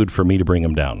better mood for me to bring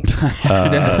them down. So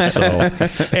anyway,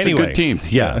 it's a good team.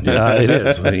 Yeah, it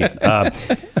is.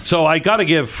 So I got to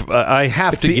give. I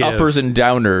have it's to the give uppers and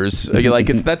downers. Like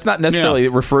that's not necessarily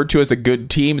referred to as a good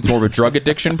team. It's more of a drug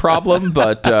addiction problem.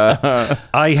 But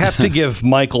I have to give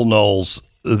Michael Knowles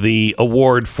the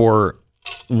award for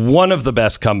one of the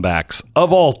best comebacks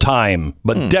of all time,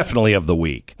 but definitely of the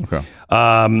week. Okay.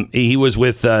 He was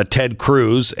with Ted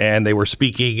Cruz, and they were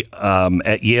speaking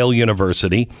at Yale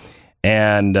University,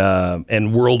 and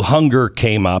world hunger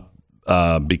came up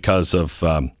because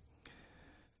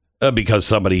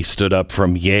somebody stood up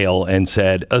from Yale and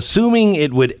said, assuming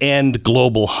it would end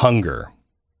global hunger,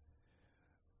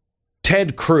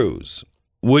 Ted Cruz,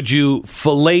 would you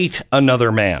fillet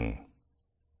another man?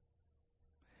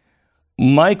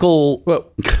 Michael,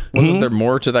 wasn't there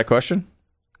more to that question?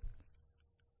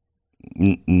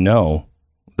 No,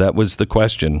 that was the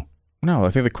question. No, I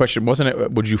think the question wasn't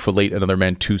it. Would you fillet another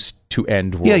man to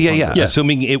end world hunger? Yeah.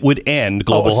 Assuming it would end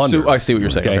global hunger. I see what you're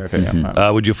saying.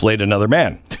 Okay, would you fillet another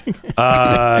man?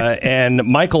 And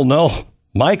Michael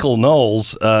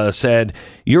Knowles said,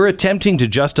 "You're attempting to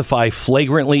justify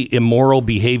flagrantly immoral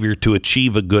behavior to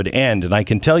achieve a good end, and I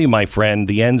can tell you, my friend,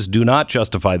 the ends do not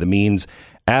justify the means."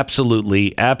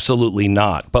 Absolutely, absolutely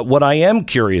not. But what I am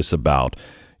curious about,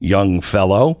 young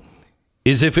fellow,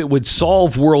 is if it would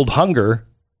solve world hunger,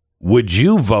 would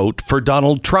you vote for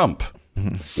Donald Trump?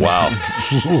 Wow.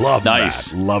 Nice.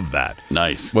 That. Love that.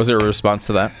 Nice. Was there a response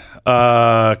to that?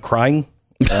 Crying.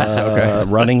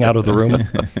 Running out of the room.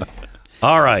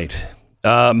 All right.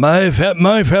 My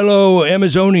fellow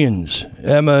Amazonians.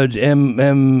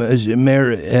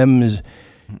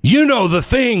 You know the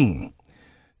thing.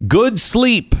 Good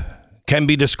sleep can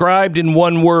be described in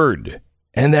one word,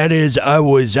 and that is I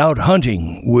was out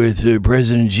hunting with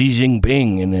President Xi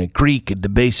Jinping in a creek at the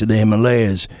base of the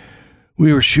Himalayas.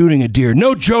 We were shooting a deer.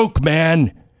 No joke,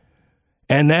 man.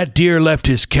 And that deer left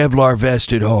his Kevlar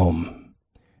vest at home.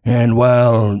 And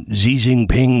while Xi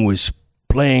Jinping was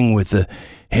playing with the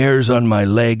hairs on my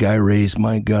leg, I raised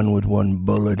my gun with one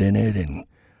bullet in it, and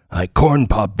I corn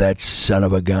popped that son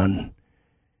of a gun.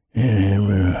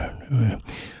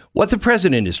 What the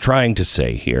president is trying to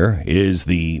say here is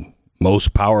the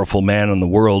most powerful man in the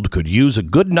world could use a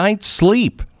good night's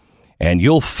sleep. And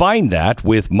you'll find that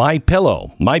with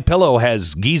MyPillow. MyPillow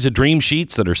has Giza Dream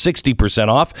Sheets that are 60%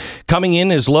 off, coming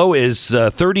in as low as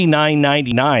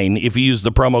 $39.99 if you use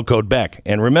the promo code BECK.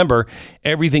 And remember,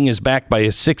 everything is backed by a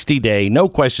 60-day, no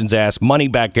questions asked,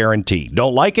 money-back guarantee.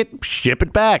 Don't like it? Ship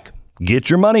it back. Get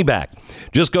your money back.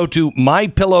 Just go to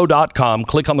mypillow.com,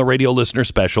 click on the radio listener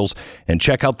specials, and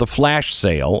check out the flash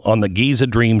sale on the Giza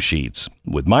Dream Sheets.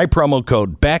 With my promo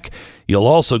code BECK, you'll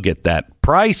also get that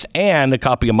price and a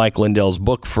copy of Mike Lindell's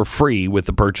book for free with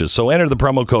the purchase. So enter the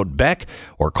promo code BECK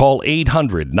or call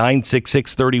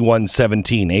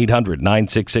 800-966-3117.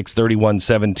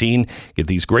 800-966-3117. Get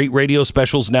these great radio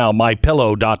specials now,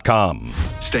 mypillow.com.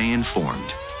 Stay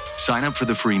informed. Sign up for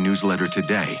the free newsletter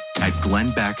today at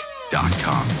glennbeck.com.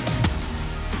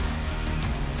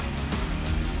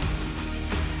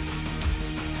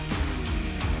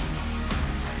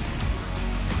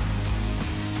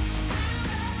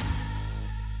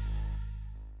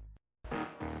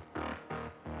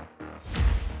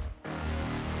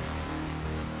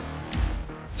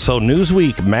 So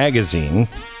Newsweek magazine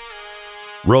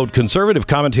wrote, conservative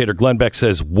commentator Glenn Beck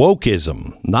says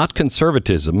wokeism, not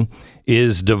conservatism,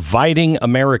 is dividing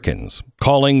Americans,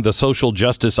 calling the social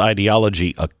justice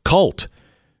ideology a cult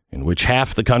in which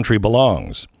half the country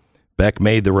belongs. Beck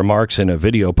made the remarks in a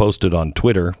video posted on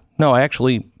Twitter. No, I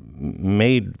actually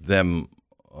made them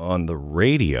on the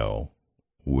radio,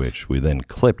 which we then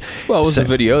clipped. Well, it was a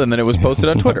video, and then it was posted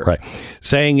on Twitter. Right.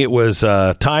 Saying it was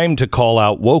time to call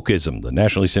out wokeism. The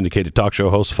nationally syndicated talk show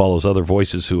host follows other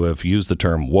voices who have used the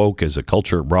term woke as a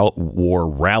culture war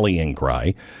rallying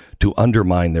cry to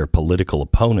undermine their political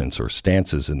opponents or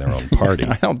stances in their own party.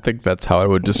 I don't think that's how I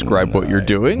would describe what you're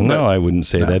doing. No, I wouldn't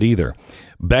say that either.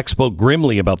 Beck spoke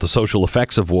grimly about the social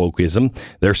effects of wokeism.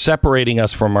 They're separating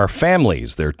us from our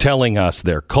families. They're telling us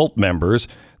they're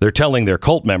telling their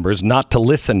cult members not to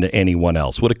listen to anyone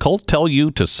else. Would a cult tell you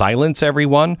to silence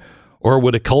everyone? Or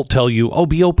would a cult tell you, oh,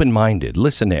 be open-minded,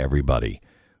 listen to everybody?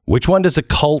 Which one does a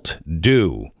cult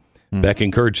do? Beck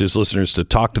encourages listeners to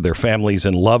talk to their families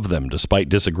and love them despite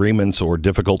disagreements or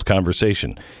difficult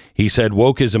conversation. He said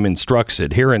wokeism instructs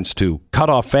adherents to cut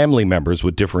off family members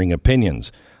with differing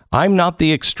opinions. I'm not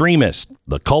the extremist,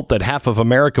 the cult that half of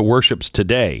America worships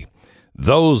today.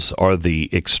 Those are the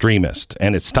extremists,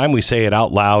 and it's time we say it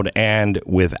out loud and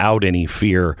without any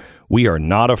fear. We are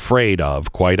not afraid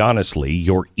of, quite honestly,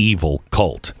 your evil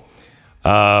cult.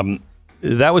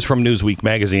 That was from Newsweek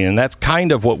magazine, and that's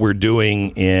kind of what we're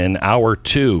doing in hour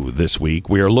 2 this week.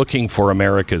 We are looking for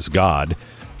America's God.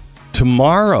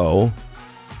 Tomorrow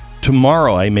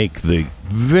I make the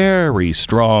very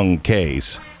strong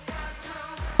case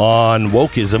on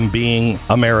wokeism being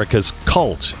America's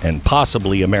cult and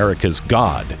possibly America's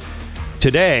God.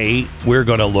 Today, we're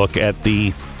going to look at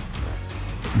the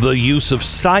use of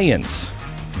science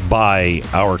by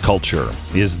our culture.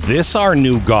 Is this our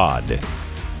new God?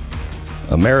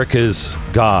 America's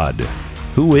God.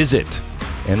 Who is it?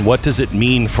 And what does it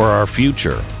mean for our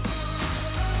future?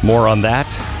 More on that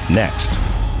next.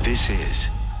 This is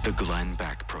the Glenn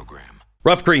Beck Program.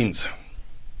 Rough greens.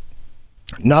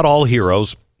 Not all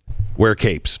heroes wear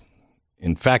capes.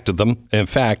 In fact,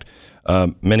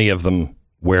 many of them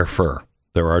wear fur.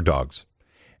 There are dogs.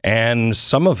 And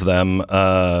some of them,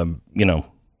 some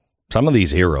of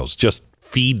these heroes just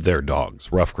feed their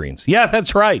dogs rough greens. Yeah,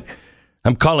 that's right.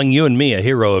 I'm calling you and me a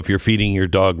hero if you're feeding your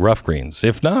dog rough greens.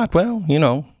 If not, well,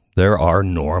 there are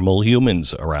normal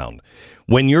humans around.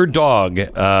 When your dog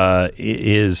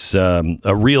is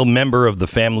a real member of the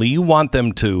family, you want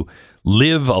them to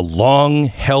live a long,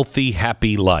 healthy,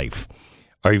 happy life.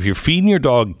 Or if you're feeding your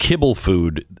dog kibble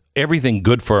food, everything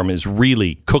good for him is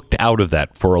really cooked out of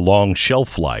that for a long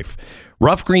shelf life.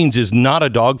 Rough greens is not a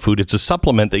dog food. It's a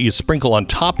supplement that you sprinkle on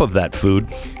top of that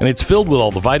food, and it's filled with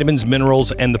all the vitamins,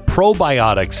 minerals, and the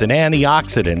probiotics and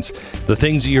antioxidants, the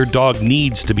things that your dog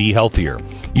needs to be healthier.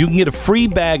 You can get a free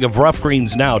bag of rough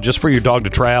greens now just for your dog to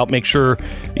try out. Make sure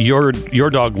your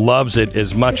dog loves it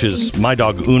as much as my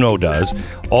dog Uno does.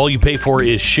 All you pay for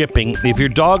is shipping. If your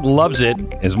dog loves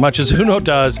it as much as Uno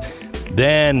does,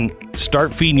 then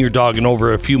start feeding your dog, and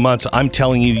over a few months, I'm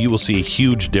telling you, you will see a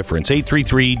huge difference.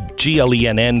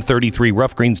 833-GLENN33,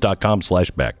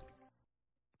 roughgreens.com/Beck.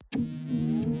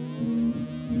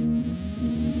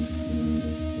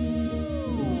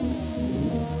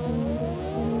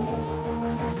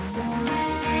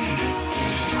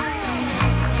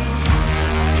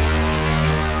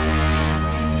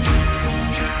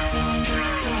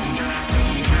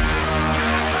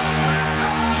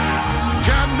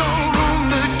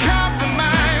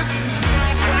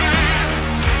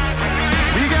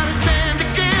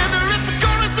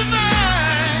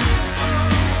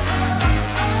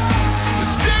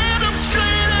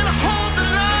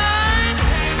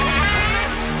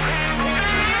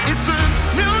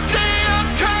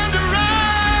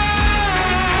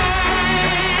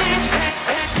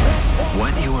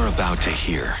 To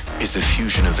hear is the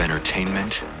fusion of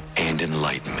entertainment and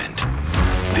enlightenment.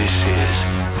 This is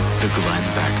the Glenn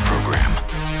Beck Program.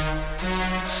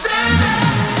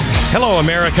 Hello,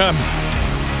 America.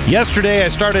 Yesterday, I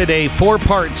started a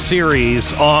 4-part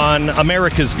series on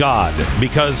America's God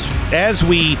because as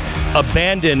we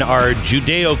abandon our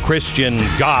Judeo-Christian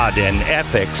God and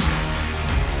ethics,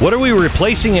 what are we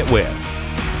replacing it with?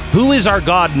 Who is our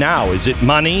God now? Is it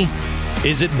money?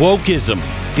 Is it wokeism?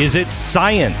 Is it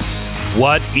science?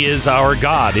 What is our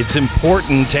God? It's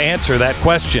important to answer that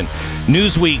question.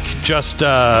 Newsweek just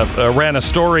ran a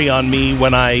story on me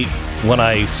when I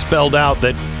spelled out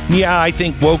that, yeah, I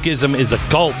think wokeism is a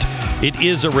cult. It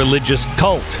is a religious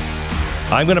cult.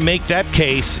 I'm going to make that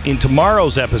case in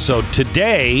tomorrow's episode.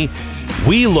 Today,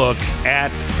 we look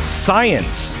at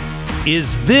science.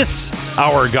 Is this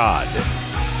our God?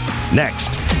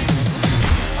 Next.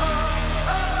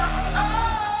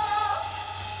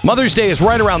 Mother's Day is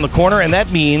right around the corner, and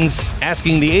that means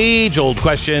asking the age-old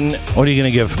question, what are you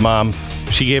going to give Mom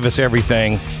She gave us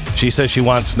everything. She says she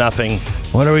wants nothing.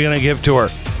 What are we going to give to her?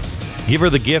 Give her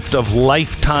the gift of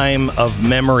lifetime of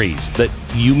memories that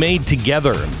you made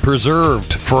together and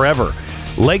preserved forever.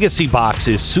 Legacy Box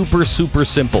is super, super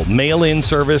simple. Mail-in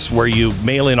service where you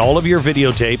mail in all of your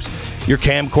videotapes, your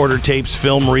camcorder tapes,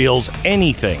 film reels,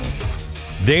 anything.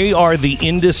 They are the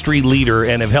industry leader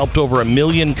and have helped over 1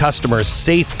 million customers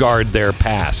safeguard their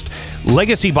past.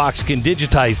 Legacy Box can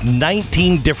digitize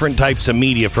 19 different types of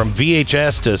media from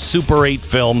VHS to Super 8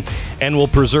 film and will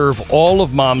preserve all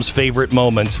of Mom's favorite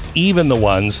moments, even the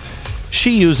ones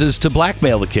she uses to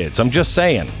blackmail the kids. I'm just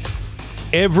saying.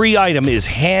 Every item is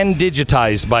hand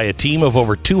digitized by a team of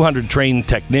over 200 trained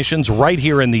technicians right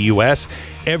here in the U.S.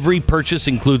 Every purchase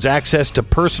includes access to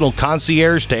personal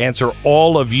concierge to answer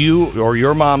all of you or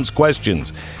your mom's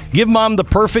questions. Give Mom the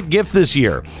perfect gift this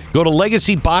year. Go to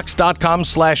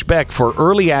legacybox.com/Beck for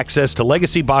early access to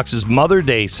Legacy Box's Mother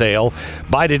Day sale.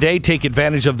 Buy today, take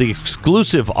advantage of the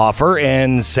exclusive offer,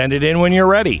 and send it in when you're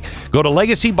ready. Go to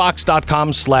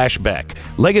legacybox.com/Beck.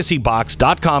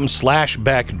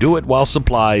 Legacybox.com/Beck. Do it while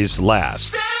supplies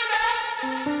last.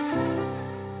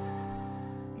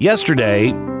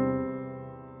 Yesterday,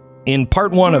 in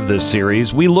part one of this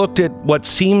series, we looked at what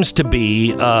seems to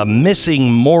be a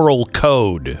missing moral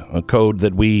code, a code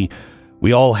that we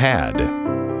all had.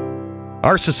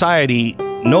 Our society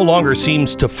no longer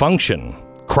seems to function.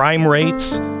 Crime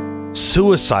rates,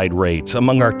 suicide rates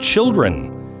among our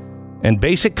children, and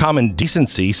basic common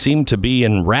decency seem to be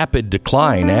in rapid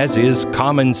decline, as is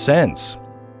common sense.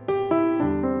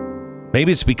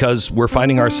 Maybe it's because we're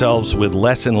finding ourselves with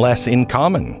less and less in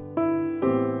common.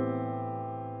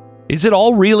 Is it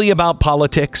all really about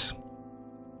politics?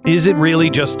 Is it really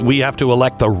just we have to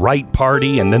elect the right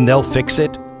party and then they'll fix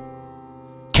it?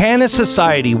 Can a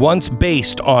society once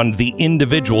based on the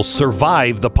individual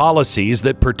survive the policies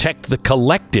that protect the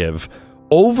collective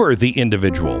over the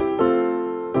individual?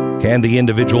 Can the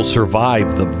individual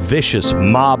survive the vicious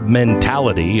mob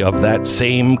mentality of that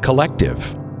same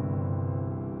collective?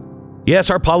 Yes,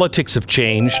 our politics have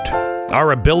changed.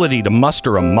 Our ability to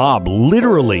muster a mob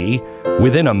literally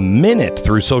within a minute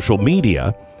through social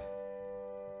media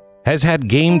has had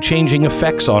game-changing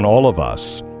effects on all of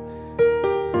us.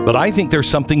 But I think there's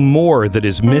something more that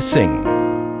is missing.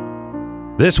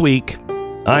 This week,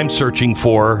 I'm searching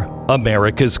for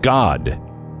America's God.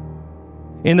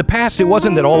 In the past, it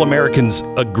wasn't that all Americans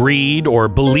agreed or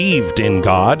believed in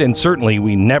God, and certainly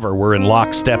we never were in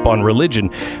lockstep on religion.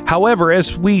 However,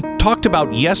 as we talked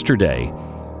about yesterday,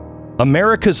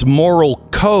 America's moral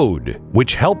code,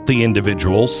 which helped the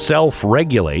individual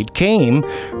self-regulate, came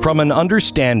from an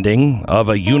understanding of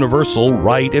a universal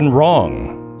right and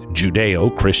wrong,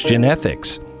 Judeo-Christian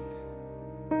ethics.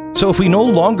 So if we no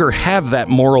longer have that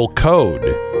moral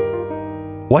code,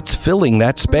 what's filling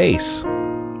that space?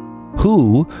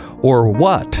 Who or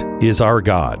what is our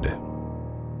God?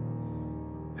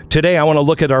 Today, I want to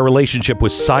look at our relationship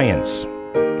with science.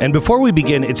 And before we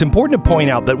begin, it's important to point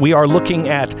out that we are looking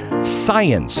at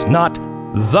science, not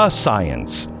the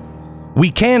science.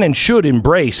 We can and should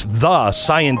embrace the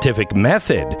scientific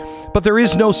method, but there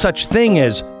is no such thing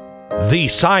as the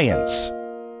science,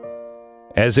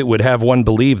 as it would have one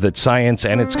believe that science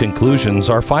and its conclusions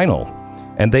are final,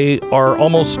 and they are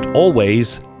almost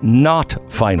always not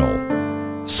final.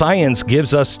 Science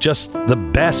gives us just the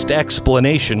best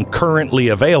explanation currently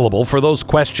available for those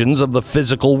questions of the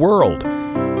physical world.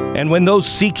 And when those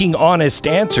seeking honest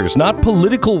answers, not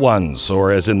political ones,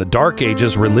 or as in the Dark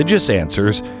Ages, religious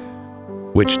answers,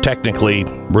 which technically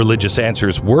religious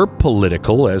answers were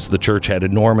political as the church had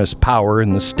enormous power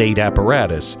in the state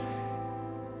apparatus.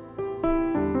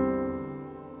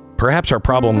 Perhaps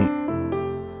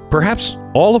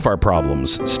all of our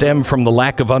problems stem from the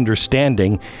lack of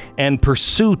understanding and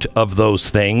pursuit of those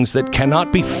things that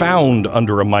cannot be found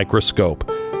under a microscope,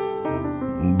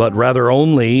 but rather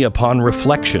only upon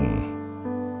reflection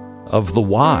of the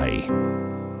why,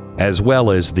 as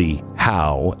well as the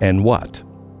how and what.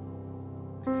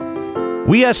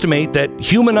 We estimate that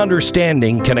human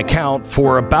understanding can account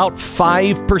for about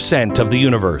 5% of the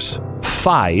universe.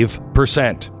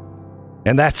 5%.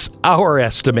 And that's our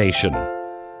estimation.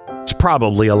 It's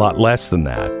probably a lot less than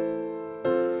that.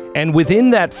 And within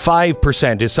that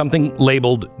 5% is something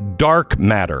labeled dark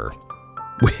matter,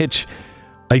 which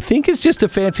I think is just a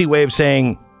fancy way of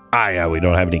saying, we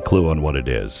don't have any clue on what it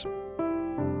is.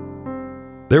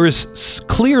 There is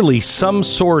clearly some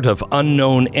sort of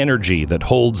unknown energy that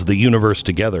holds the universe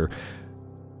together,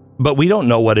 but we don't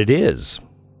know what it is.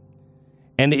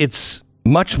 And it's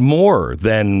much more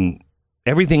than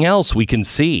everything else we can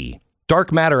see.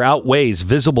 Dark matter outweighs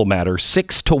visible matter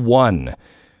 6 to 1,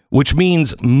 which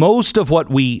means most of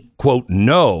what we, quote,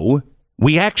 know,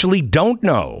 we actually don't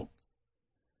know.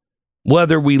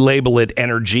 Whether we label it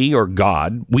energy or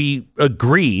God, we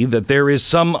agree that there is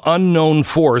some unknown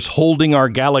force holding our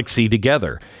galaxy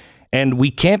together, and we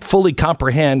can't fully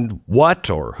comprehend what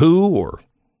or who or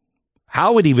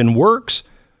how it even works.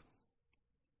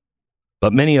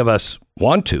 But many of us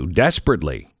want to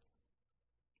desperately.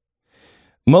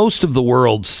 Most of the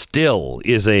world still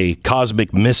is a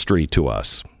cosmic mystery to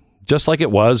us, just like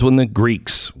it was when the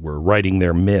Greeks were writing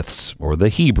their myths, or the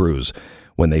Hebrews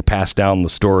when they passed down the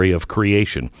story of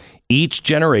creation. Each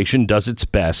generation does its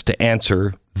best to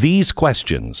answer these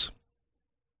questions.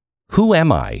 Who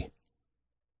am I?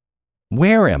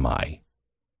 Where am I?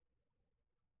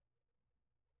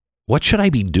 What should I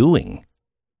be doing?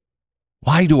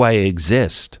 Why do I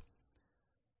exist?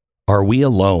 Are we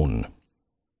alone?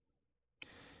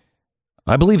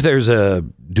 I believe there's a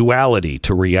duality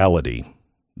to reality,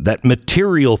 that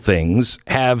material things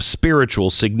have spiritual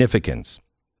significance.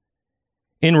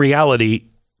 In reality,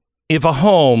 if a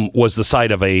home was the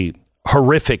site of a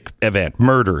horrific event,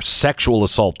 murder, sexual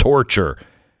assault, torture,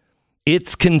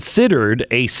 it's considered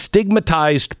a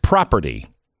stigmatized property.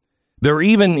 There are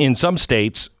even, in some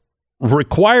states,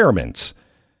 requirements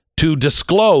to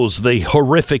disclose the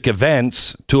horrific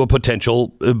events to a potential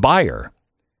buyer.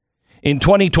 In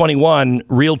 2021,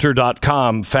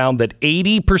 Realtor.com found that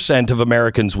 80% of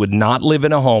Americans would not live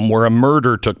in a home where a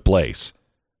murder took place.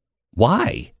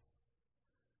 Why?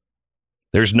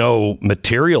 There's no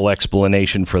material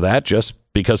explanation for that. Just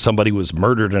because somebody was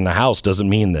murdered in a house doesn't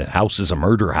mean the house is a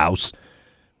murder house.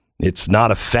 It's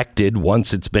not affected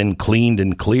once it's been cleaned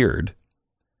and cleared.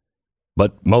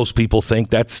 But most people think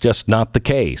that's just not the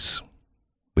case.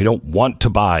 We don't want to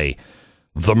buy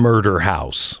the murder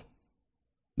house.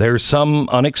 There's some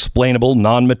unexplainable,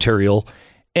 non-material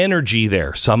energy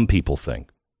there, some people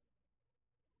think.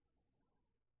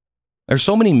 There's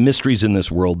so many mysteries in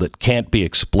this world that can't be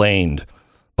explained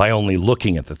by only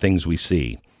looking at the things we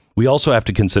see. We also have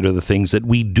to consider the things that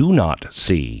we do not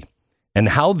see and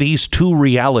how these two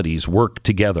realities work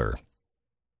together.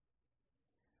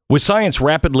 With science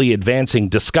rapidly advancing,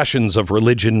 discussions of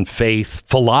religion, faith,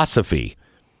 philosophy,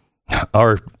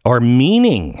 our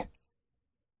meaning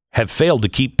have failed to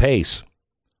keep pace.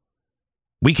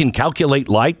 We can calculate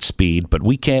light speed, but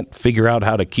we can't figure out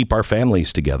how to keep our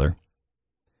families together.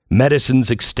 Medicines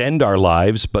extend our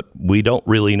lives, but we don't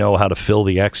really know how to fill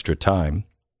the extra time.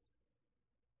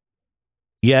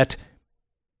 Yet,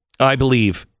 I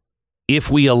believe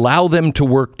if we allow them to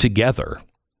work together,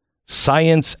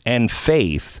 science and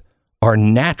faith are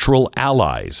natural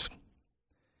allies.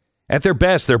 At their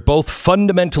best, they're both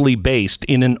fundamentally based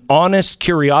in an honest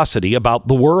curiosity about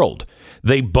the world.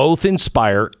 They both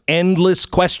inspire endless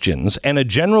questions and a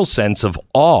general sense of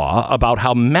awe about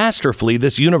how masterfully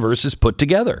this universe is put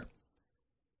together.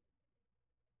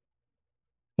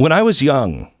 When I was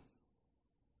young,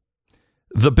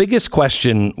 the biggest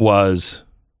question was,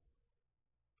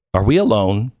 are we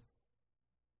alone?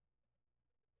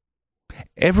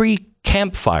 Every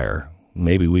campfire,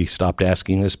 maybe we stopped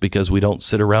asking this because we don't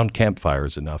sit around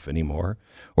campfires enough anymore,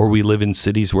 or we live in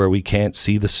cities where we can't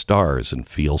see the stars and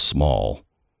feel small.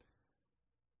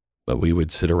 But we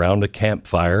would sit around a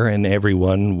campfire and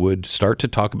everyone would start to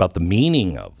talk about the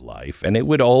meaning of life, and it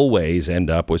would always end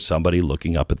up with somebody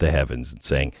looking up at the heavens and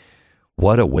saying,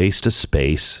 what a waste of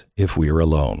space if we were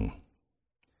alone.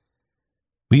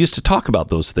 We used to talk about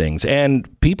those things,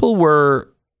 and people were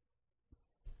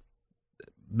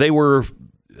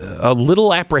a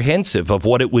little apprehensive of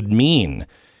what it would mean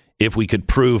if we could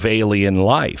prove alien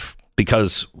life,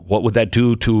 because what would that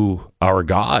do to our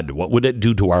God? What would it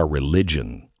do to our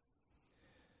religion?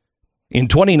 In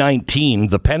 2019,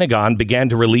 the Pentagon began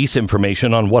to release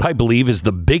information on what I believe is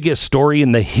the biggest story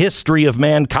in the history of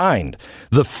mankind,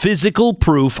 the physical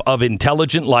proof of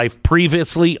intelligent life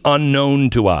previously unknown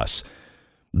to us.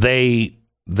 They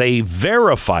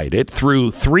verified it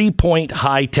through 3-point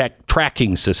high-tech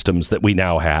tracking systems that we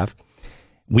now have.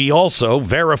 We also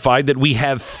verified that we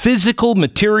have physical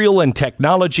material and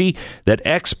technology that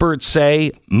experts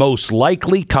say most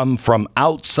likely come from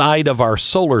outside of our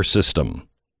solar system.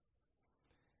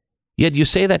 Yet you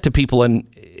say that to people and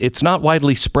it's not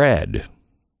widely spread.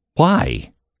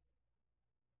 Why?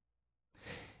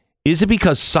 Is it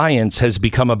because science has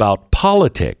become about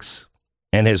politics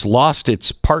and has lost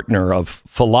its partner of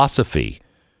philosophy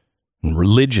and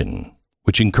religion,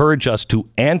 which encourage us to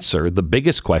answer the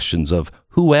biggest questions of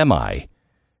who am I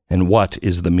and what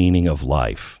is the meaning of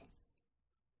life?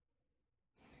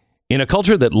 In a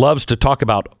culture that loves to talk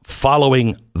about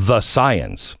following the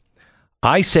science,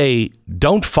 I say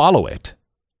don't follow it.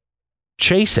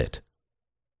 chase it.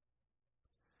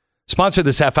 Sponsor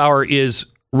this half hour is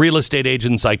Real Estate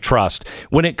Agents I Trust.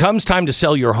 When it comes time to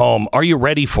sell your home, are you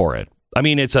ready for it? I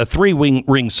mean, it's a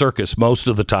three-ring circus most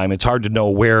of the time. It's hard to know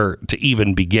where to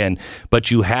even begin,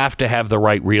 but you have to have the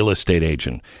right real estate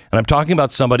agent. And I'm talking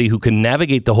about somebody who can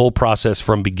navigate the whole process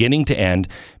from beginning to end,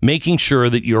 making sure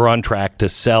that you're on track to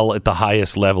sell at the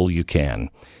highest level you can.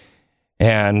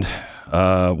 And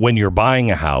when you're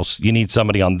buying a house, you need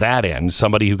somebody on that end,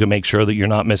 somebody who can make sure that you're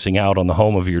not missing out on the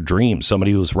home of your dreams,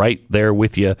 somebody who's right there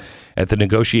with you at the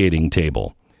negotiating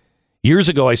table. Years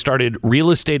ago, I started Real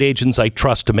Estate Agents I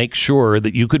Trust to make sure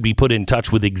that you could be put in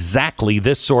touch with exactly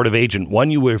this sort of agent,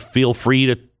 one you would feel free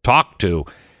to talk to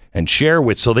and share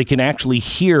with so they can actually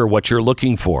hear what you're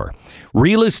looking for.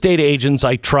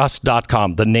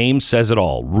 RealestateAgentsITrust.com. The name says it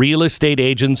all.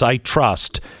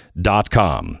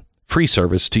 RealestateAgentsITrust.com. Free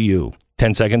service to you.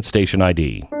 10-second station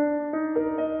ID.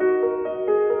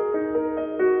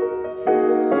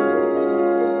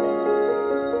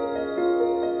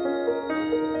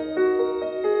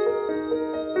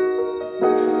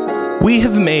 We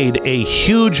have made a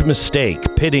huge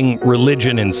mistake pitting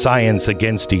religion and science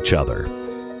against each other,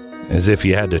 as if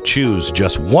you had to choose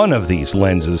just one of these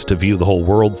lenses to view the whole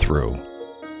world through.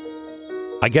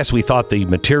 I guess we thought the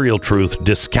material truth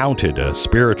discounted a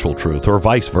spiritual truth, or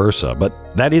vice versa,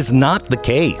 but that is not the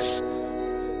case.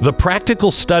 The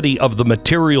practical study of the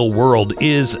material world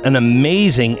is an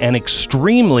amazing and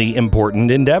extremely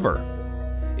important endeavor.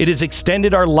 It has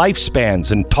extended our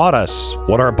lifespans and taught us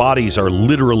what our bodies are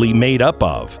literally made up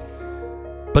of.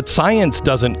 But science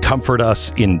doesn't comfort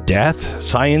us in death.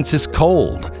 Science is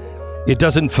cold. It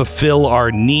doesn't fulfill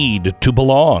our need to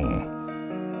belong.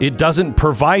 It doesn't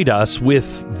provide us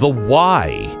with the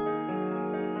why,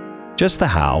 just the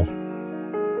how.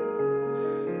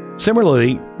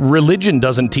 Similarly, religion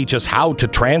doesn't teach us how to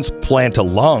transplant a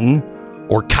lung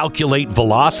or calculate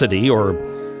velocity or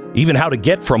even how to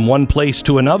get from one place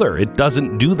to another. It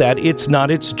doesn't do that. It's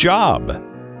not its job.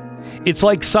 It's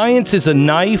like science is a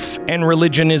knife and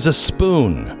religion is a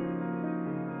spoon.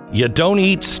 You don't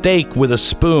eat steak with a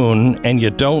spoon and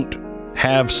you don't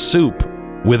have soup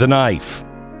with a knife.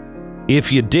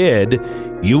 If you did,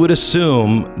 you would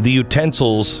assume the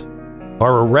utensils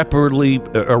are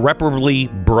irreparably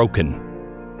broken.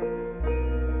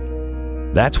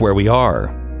 That's where we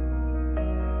are.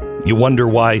 You wonder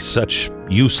why such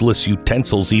useless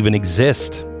utensils even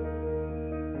exist.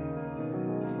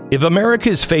 If America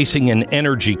is facing an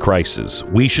energy crisis,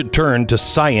 we should turn to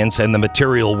science and the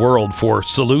material world for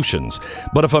solutions.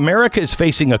 But if America is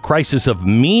facing a crisis of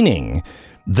meaning,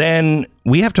 then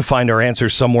we have to find our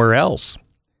answers somewhere else.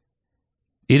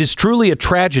 It is truly a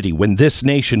tragedy when this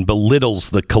nation belittles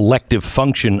the collective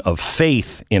function of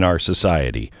faith in our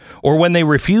society, or when they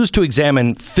refuse to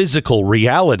examine physical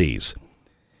realities.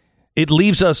 It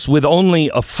leaves us with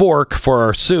only a fork for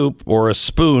our soup or a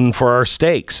spoon for our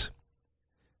steaks.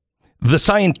 The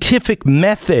scientific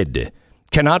method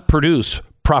cannot produce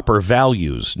proper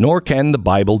values, nor can the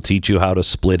Bible teach you how to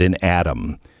split an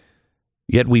atom.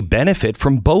 Yet we benefit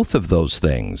from both of those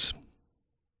things.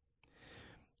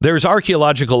 There's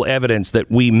archaeological evidence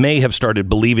that we may have started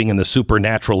believing in the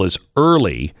supernatural as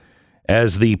early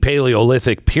as the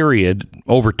Paleolithic period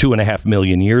over 2.5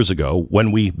 million years ago,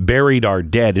 when we buried our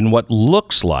dead in what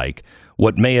looks like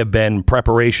what may have been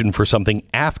preparation for something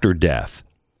after death.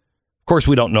 Of course,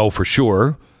 we don't know for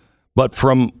sure, but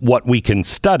from what we can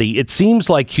study, it seems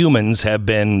like humans have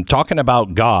been talking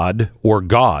about God or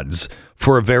gods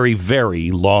for a very,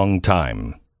 very long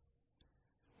time.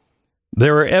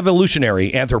 There are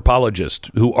evolutionary anthropologists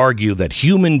who argue that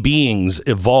human beings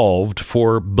evolved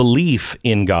for belief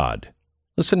in God.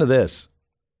 Listen to this.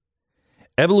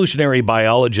 Evolutionary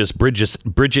biologist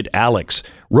Bridget Alex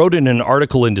wrote in an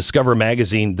article in Discover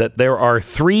magazine that there are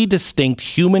 3 distinct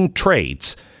human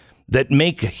traits that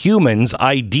make humans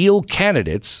ideal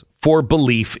candidates for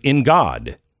belief in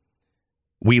God.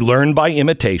 We learn by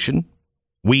imitation,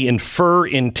 we infer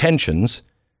intentions,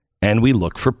 and we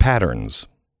look for patterns.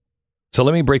 So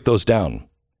let me break those down.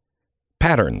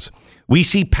 Patterns. We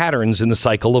see patterns in the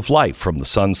cycle of life, from the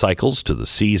sun cycles to the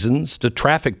seasons to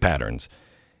traffic patterns.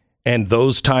 And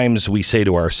those times we say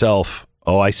to ourselves,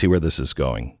 oh, I see where this is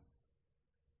going.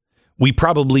 We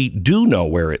probably do know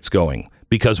where it's going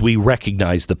because we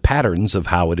recognize the patterns of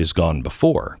how it has gone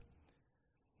before.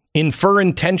 Infer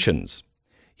intentions.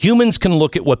 Humans can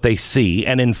look at what they see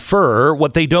and infer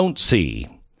what they don't see.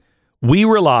 We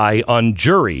rely on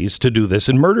juries to do this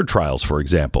in murder trials, for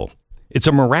example. It's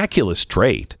a miraculous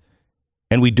trait,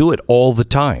 and we do it all the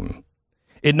time.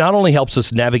 It not only helps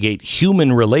us navigate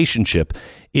human relationship,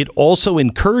 it also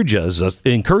encourages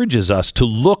us to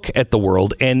look at the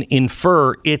world and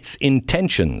infer its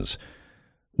intentions,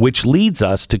 which leads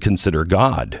us to consider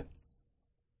God.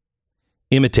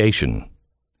 Imitation.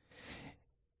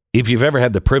 If you've ever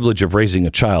had the privilege of raising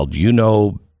a child, you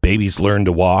know babies learn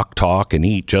to walk, talk, and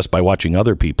eat just by watching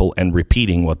other people and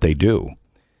repeating what they do.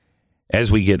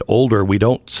 As we get older, we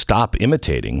don't stop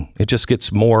imitating. It just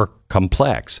gets more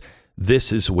complex.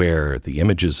 This is where the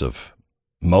images of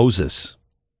Moses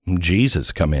and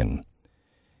Jesus come in.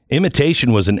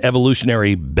 Imitation was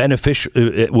evolutionarily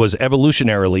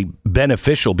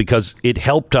beneficial because it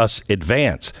helped us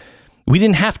advance. We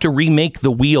didn't have to remake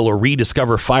the wheel or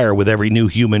rediscover fire with every new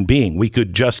human being. We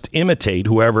could just imitate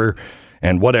whoever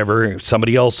and whatever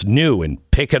somebody else knew and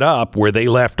pick it up where they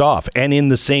left off. And in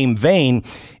the same vein,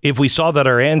 if we saw that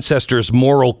our ancestors'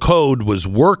 moral code was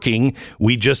working,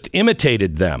 we just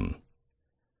imitated them.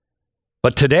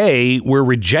 But today, we're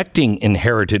rejecting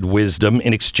inherited wisdom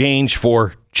in exchange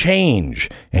for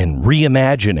change and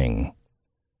reimagining.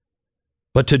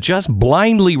 But to just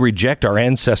blindly reject our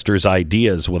ancestors'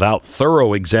 ideas without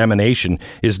thorough examination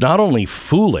is not only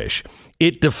foolish,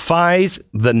 it defies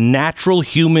the natural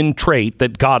human trait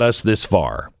that got us this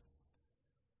far.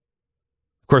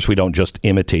 Of course, we don't just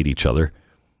imitate each other.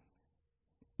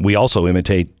 We also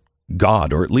imitate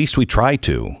God, or at least we try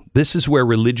to. This is where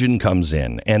religion comes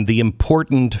in and the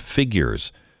important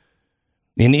figures.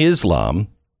 In Islam,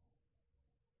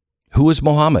 who is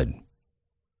Muhammad?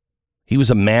 He was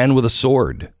a man with a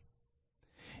sword.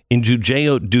 In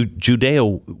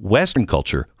Judeo-Western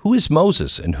culture, who is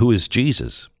Moses and who is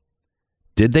Jesus?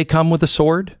 Did they come with a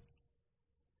sword?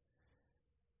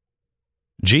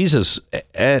 Jesus,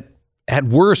 at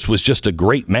worst, was just a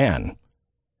great man.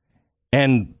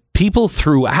 And people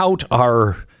throughout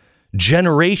our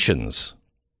generations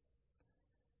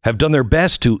have done their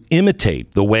best to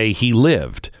imitate the way he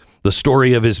lived. The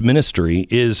story of his ministry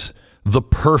is the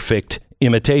perfect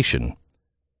imitation.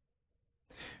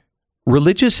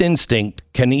 Religious instinct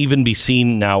can even be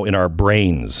seen now in our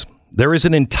brains. There is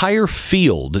an entire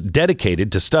field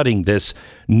dedicated to studying this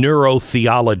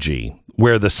neurotheology,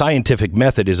 where the scientific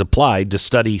method is applied to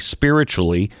study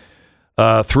spiritually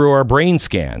through our brain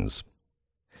scans.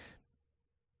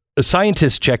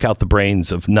 Scientists check out the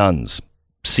brains of nuns,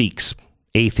 Sikhs,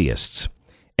 atheists,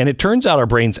 and it turns out our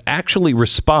brains actually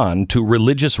respond to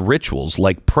religious rituals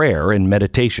like prayer and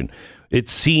meditation. It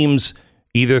seems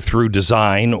either through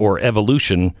design or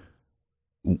evolution,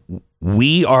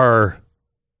 we are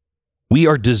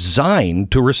designed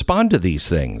to respond to these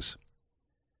things.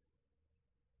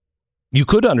 You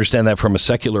could understand that from a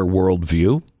secular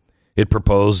worldview. It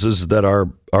proposes that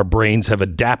our brains have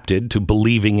adapted to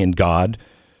believing in God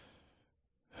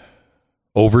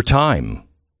over time.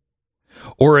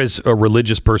 Or as a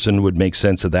religious person would make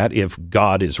sense of that, if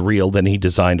God is real, then he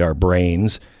designed our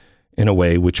brains in a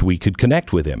way which we could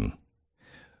connect with him.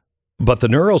 But the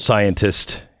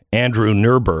neuroscientist Andrew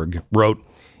Nuremberg wrote,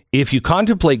 if you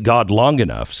contemplate God long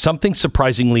enough, something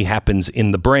surprisingly happens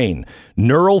in the brain.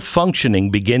 Neural functioning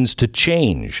begins to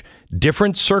change.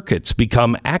 Different circuits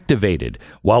become activated,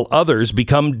 while others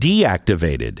become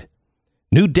deactivated.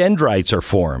 New dendrites are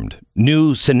formed,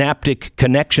 new synaptic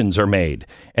connections are made,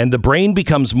 and the brain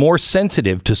becomes more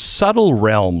sensitive to subtle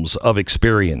realms of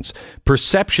experience.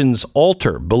 Perceptions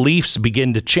alter, beliefs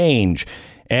begin to change,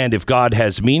 and if God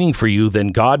has meaning for you, then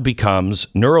God becomes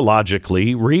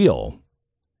neurologically real.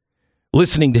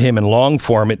 Listening to him in long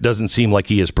form, it doesn't seem like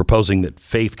he is proposing that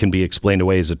faith can be explained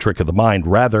away as a trick of the mind.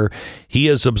 Rather, he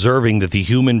is observing that the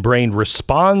human brain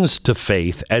responds to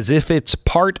faith as if it's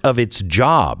part of its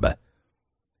job.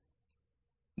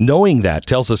 Knowing that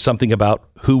tells us something about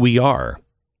who we are.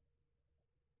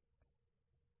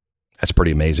 That's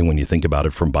pretty amazing when you think about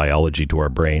it, from biology to our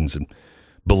brains. And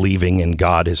believing in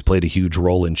God has played a huge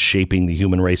role in shaping the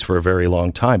human race for a very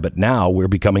long time. But now we're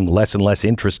becoming less and less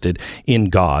interested in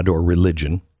God or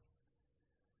religion.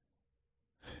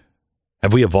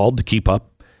 Have we evolved to keep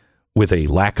up with a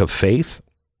lack of faith?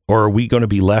 Or are we going to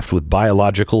be left with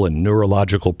biological and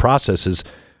neurological processes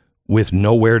with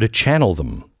nowhere to channel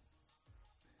them?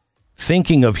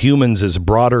 Thinking of humans as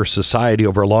broader society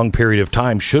over a long period of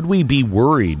time, should we be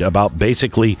worried about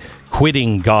basically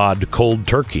quitting God cold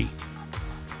turkey?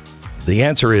 The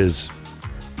answer is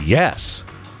yes.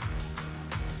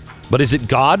 But is it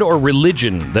God or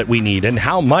religion that we need? And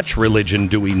how much religion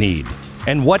do we need?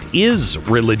 And what is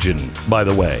religion, by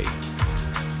the way?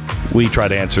 We try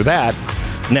to answer that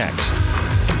next.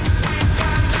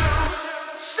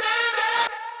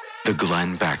 the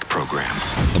Glenn Beck Program.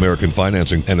 American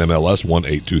Financing, NMLS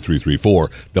 182334,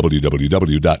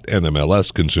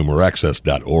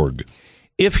 www.nmlsconsumeraccess.org.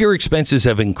 If your expenses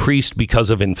have increased because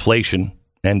of inflation,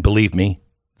 and believe me,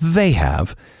 they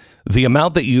have, the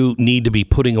amount that you need to be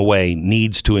putting away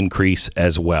needs to increase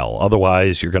as well.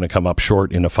 Otherwise, you're going to come up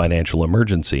short in a financial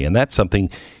emergency. And that's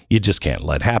something you just can't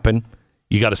let happen.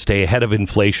 You got to stay ahead of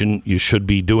inflation. You should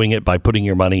be doing it by putting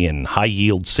your money in high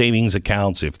yield savings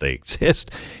accounts if they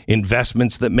exist,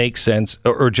 investments that make sense,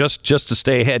 or just to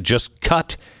stay ahead, just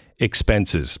cut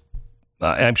expenses.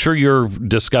 I'm sure you're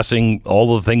discussing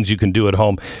all the things you can do at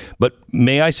home, but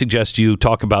may I suggest you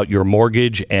talk about your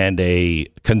mortgage and a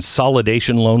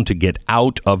consolidation loan to get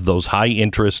out of those high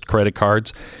interest credit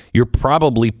cards? You're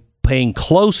probably paying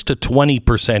close to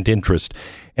 20% interest,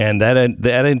 and that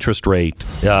interest rate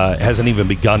hasn't even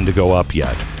begun to go up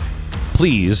yet.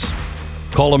 Please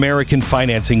call American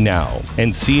Financing now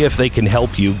and see if they can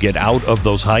help you get out of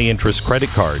those high interest credit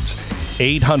cards.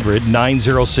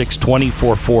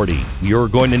 800-906-2440. You're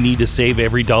going to need to save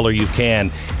every dollar you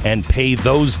can and pay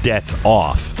those debts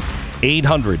off.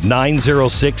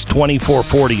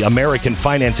 800-906-2440.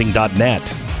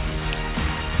 AmericanFinancing.net.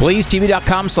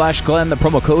 BlazeTV.com/Glenn. The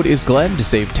promo code is Glenn to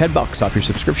save $10 off your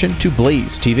subscription to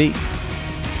Blaze TV.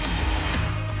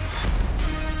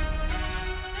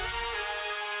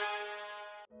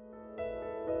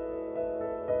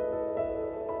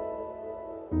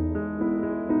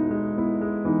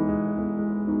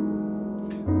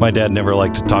 My dad never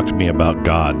liked to talk to me about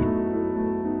God.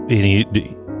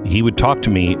 He would talk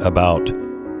to me about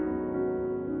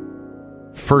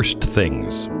first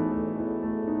things,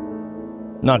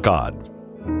 not God.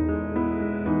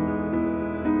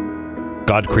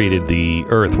 God created the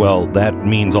earth. Well, that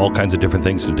means all kinds of different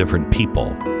things to different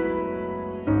people.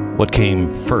 What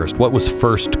came first? What was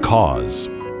first cause?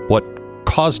 What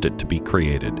caused it to be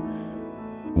created?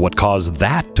 What caused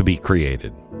that to be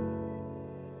created?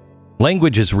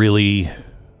 Language is really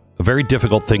a very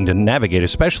difficult thing to navigate,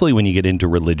 especially when you get into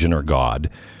religion or God.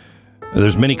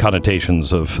 There's many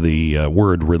connotations of the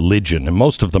word religion, and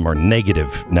most of them are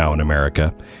negative now in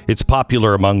America. It's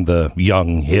popular among the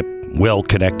young, hip,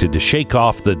 well-connected to shake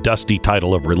off the dusty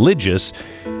title of religious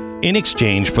in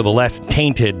exchange for the less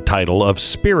tainted title of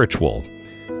spiritual.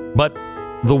 But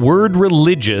the word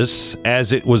religious,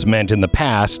 as it was meant in the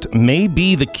past, may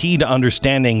be the key to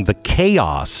understanding the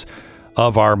chaos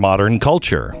of our modern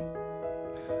culture.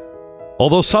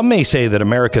 Although some may say that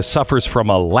America suffers from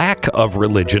a lack of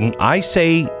religion, I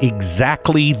say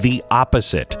exactly the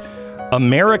opposite.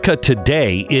 America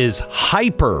today is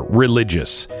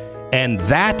hyper-religious, and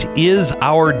that is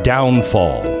our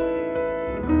downfall.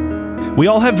 We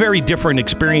all have very different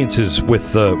experiences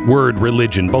with the word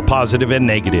religion, both positive and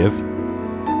negative.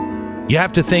 You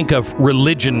have to think of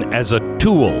religion as a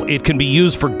tool. It can be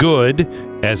used for good,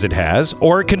 as it has,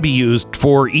 or it can be used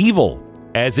for evil,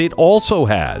 as it also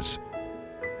has.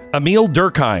 Emile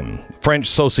Durkheim, French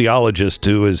sociologist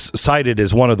who is cited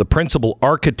as one of the principal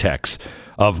architects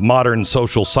of modern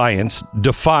social science,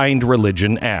 defined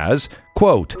religion as,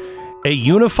 quote, a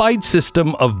unified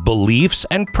system of beliefs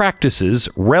and practices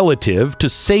relative to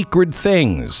sacred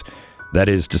things. That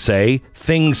is to say,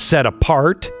 things set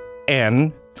apart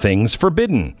and things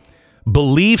forbidden.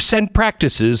 Beliefs and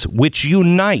practices which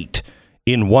unite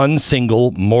in one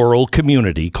single moral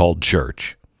community called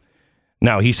church.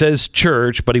 Now, he says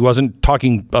church, but he wasn't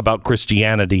talking about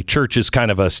Christianity. Church is kind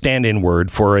of a stand-in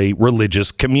word for a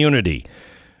religious community,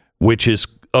 which is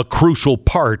a crucial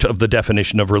part of the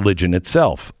definition of religion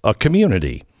itself, a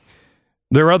community.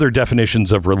 There are other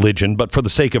definitions of religion, but for the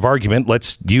sake of argument,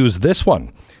 let's use this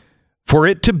one. For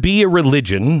it to be a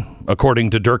religion, according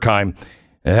to Durkheim,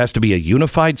 it has to be a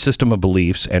unified system of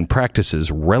beliefs and practices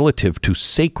relative to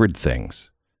sacred things,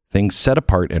 things set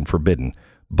apart and forbidden,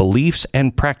 beliefs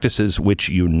and practices which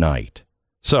unite.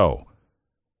 So,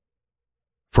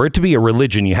 for it to be a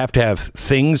religion, you have to have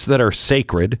things that are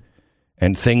sacred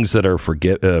and things that are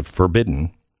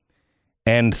forbidden,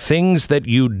 and things that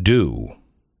you do.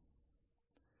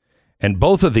 And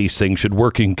both of these things should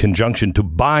work in conjunction to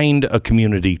bind a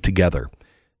community together.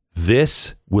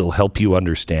 This will help you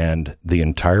understand the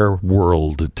entire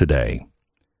world today.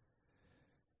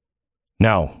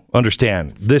 Now,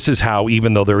 understand, this is how,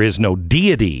 even though there is no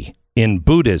deity in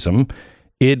Buddhism,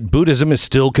 Buddhism is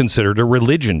still considered a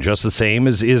religion, just the same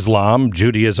as Islam,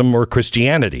 Judaism, or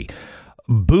Christianity.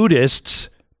 Buddhists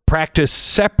practice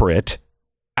separate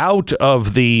out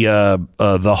of the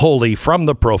holy from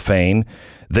the profane.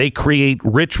 They create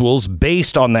rituals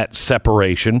based on that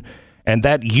separation, and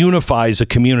that unifies a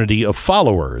community of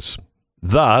followers.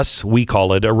 Thus, we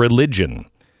call it a religion.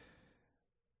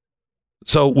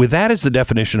 So with that as the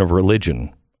definition of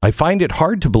religion, I find it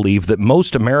hard to believe that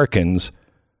most Americans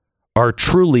are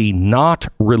truly not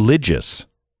religious.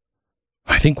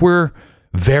 I think we're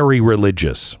very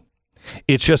religious.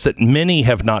 It's just that many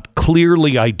have not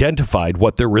clearly identified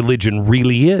what their religion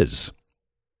really is.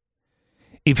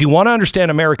 If you want to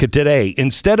understand America today,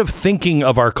 instead of thinking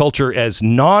of our culture as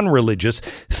non-religious,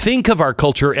 think of our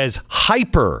culture as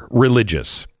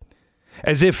hyper-religious,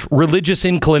 as if religious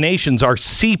inclinations are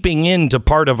seeping into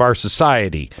part of our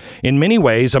society. In many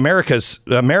ways,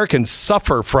 Americans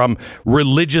suffer from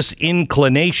religious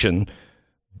inclination,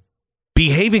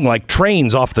 behaving like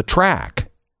trains off the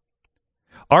track.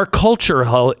 Our culture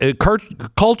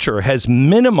has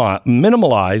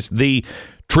minimalized the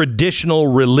traditional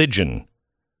religion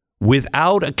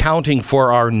without accounting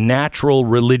for our natural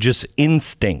religious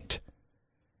instinct.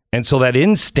 And so that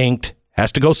instinct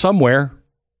has to go somewhere.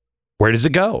 Where does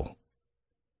it go?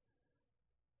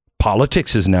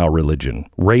 Politics is now religion.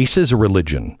 Race is a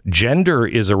religion. Gender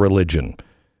is a religion.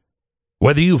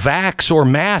 Whether you vax or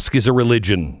mask is a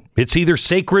religion. It's either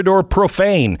sacred or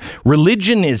profane.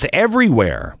 Religion is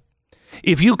everywhere.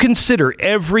 If you consider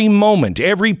every moment,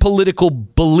 every political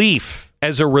belief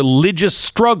as a religious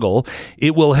struggle,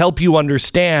 it will help you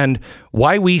understand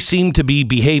why we seem to be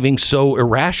behaving so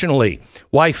irrationally,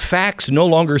 why facts no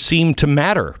longer seem to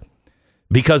matter,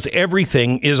 because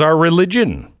everything is our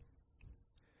religion.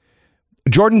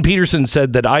 Jordan Peterson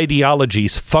said that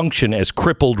ideologies function as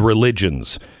crippled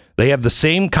religions. They have the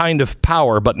same kind of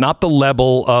power, but not the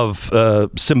level of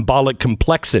symbolic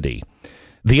complexity.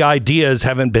 The ideas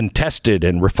haven't been tested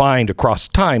and refined across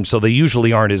time, so they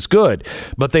usually aren't as good,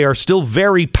 but they are still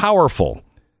very powerful.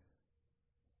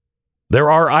 There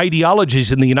are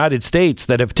ideologies in the United States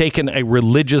that have taken a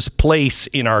religious place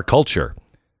in our culture.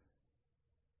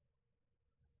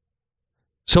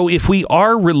 So if we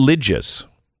are religious,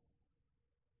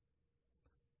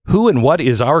 who and what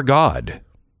is our God?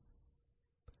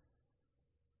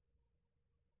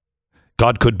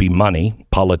 God could be money,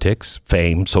 politics,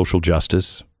 fame, social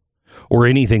justice, or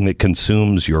anything that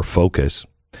consumes your focus.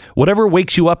 Whatever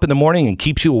wakes you up in the morning and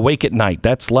keeps you awake at night,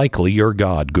 that's likely your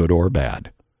God, good or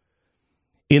bad.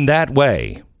 In that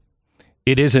way,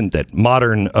 it isn't that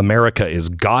modern America is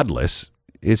godless.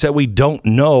 It's that we don't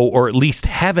know, or at least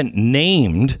haven't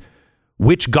named,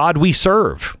 which God we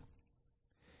serve.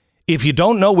 If you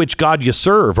don't know which God you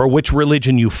serve or which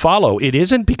religion you follow, it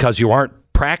isn't because you aren't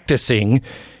practicing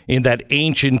in that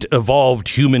ancient, evolved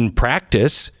human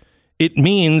practice. It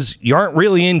means you aren't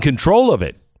really in control of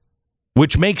it,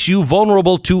 which makes you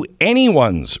vulnerable to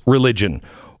anyone's religion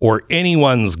or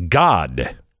anyone's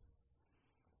God.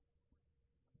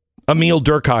 Emil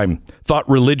Durkheim thought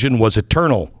religion was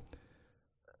eternal,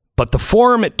 but the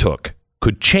form it took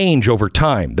could change over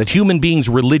time, that human beings'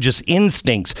 religious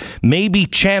instincts may be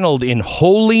channeled in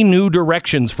wholly new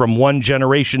directions from one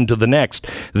generation to the next.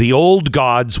 The old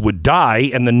gods would die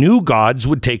and the new gods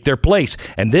would take their place.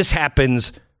 And this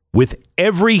happens with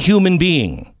every human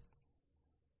being.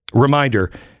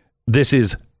 Reminder, this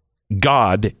is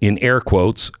God, in air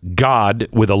quotes, God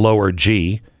with a lower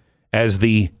G, as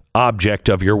the object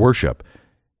of your worship.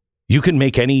 You can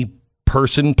make any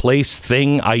person, place,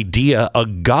 thing, idea a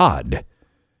god.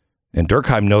 And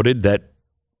Durkheim noted that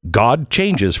God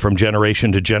changes from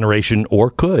generation to generation, or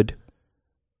could.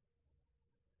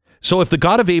 So if the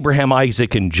God of Abraham,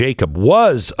 Isaac, and Jacob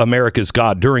was America's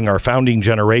God during our founding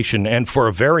generation and for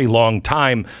a very long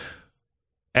time,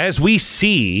 as we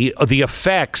see the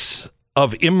effects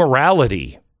of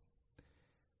immorality,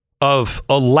 of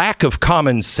a lack of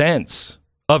common sense,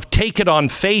 of take it on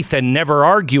faith and never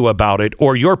argue about it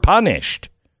or you're punished,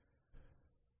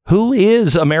 who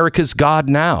is America's God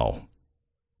now?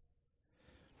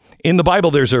 In the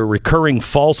Bible, there's a recurring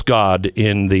false god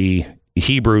in the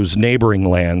Hebrews' neighboring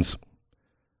lands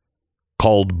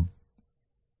called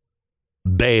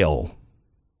Baal.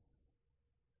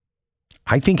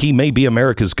 I think he may be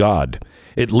America's God,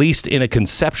 at least in a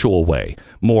conceptual way.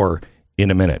 More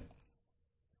in a minute.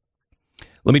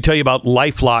 Let me tell you about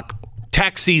LifeLock.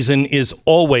 Tax season is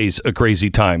always a crazy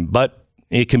time, but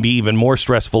it can be even more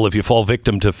stressful if you fall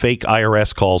victim to fake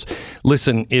IRS calls.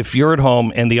 Listen, if you're at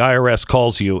home and the IRS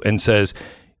calls you and says,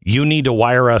 you need to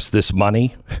wire us this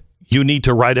money, you need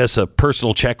to write us a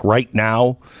personal check right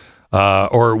now,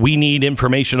 or we need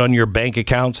information on your bank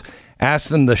accounts, ask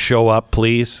them to show up,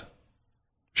 please.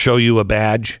 Show you a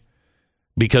badge,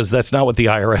 because that's not what the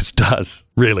IRS does.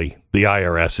 Really, the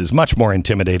IRS is much more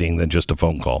intimidating than just a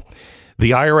phone call.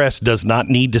 The IRS does not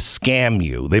need to scam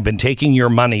you. They've been taking your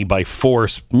money by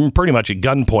force, pretty much at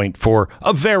gunpoint, for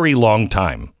a very long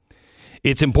time.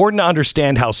 It's important to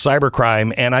understand how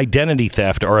cybercrime and identity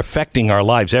theft are affecting our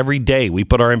lives. Every day we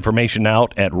put our information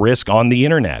out at risk on the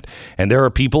internet. And there are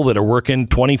people that are working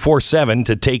 24/7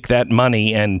 to take that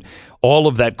money and all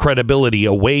of that credibility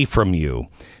away from you.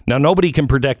 Now, nobody can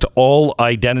protect all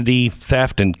identity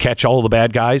theft and catch all the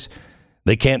bad guys.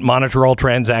 They can't monitor all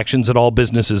transactions at all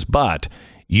businesses, but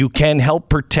you can help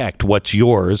protect what's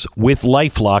yours with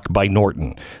LifeLock by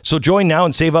Norton. So join now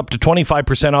and save up to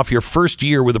 25% off your first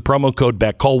year with a promo code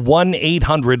BECK. Call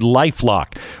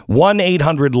 1-800-LifeLock.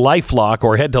 1-800-LifeLock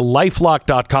or head to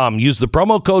lifelock.com. Use the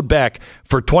promo code BECK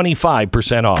for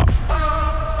 25% off.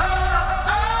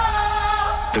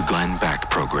 The Glenn Beck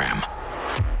Program.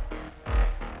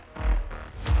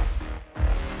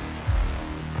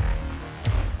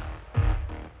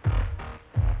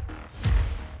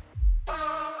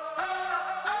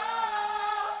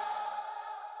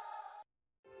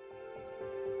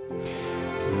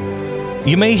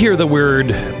 You may hear the word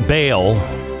Baal.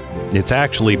 It's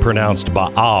actually pronounced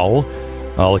Baal.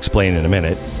 I'll explain in a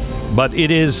minute. But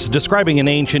it is describing an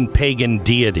ancient pagan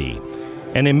deity.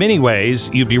 And in many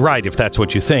ways, you'd be right if that's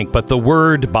what you think. But the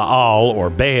word Baal or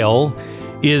Baal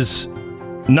is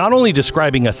not only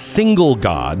describing a single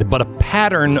god, but a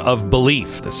pattern of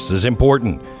belief. This is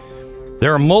important.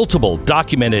 There are multiple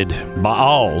documented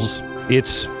Baals.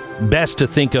 It's best to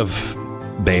think of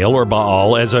Baal or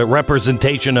Baal as a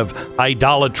representation of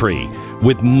idolatry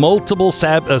with multiple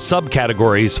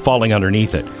subcategories falling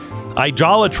underneath it.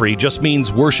 Idolatry just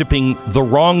means worshiping the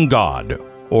wrong god,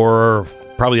 or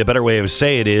probably a better way to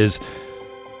say it is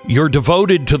you're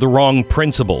devoted to the wrong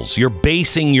principles. You're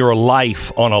basing your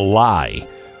life on a lie,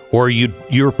 or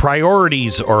your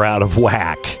priorities are out of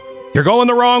whack. You're going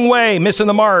the wrong way, missing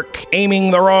the mark, aiming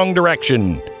the wrong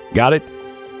direction. Got it?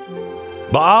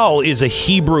 Baal is a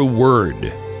Hebrew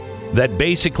word that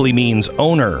basically means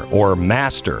owner or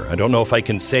master. I don't know if I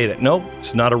can say that. No,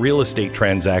 it's not a real estate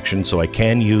transaction, so I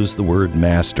can use the word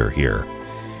master here.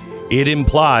 It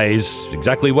implies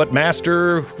exactly what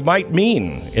master might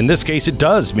mean. In this case, it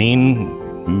does mean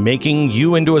making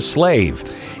you into a slave.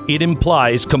 It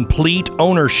implies complete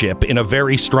ownership in a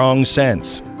very strong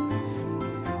sense.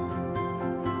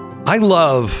 I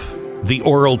love the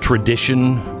oral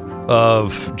tradition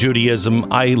of Judaism.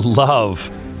 I love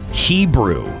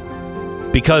Hebrew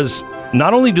because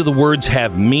not only do the words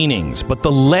have meanings, but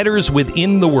the letters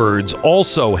within the words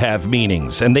also have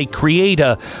meanings, and they create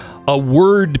a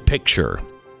word picture.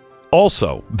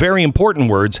 Also, very important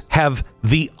words have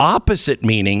the opposite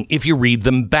meaning if you read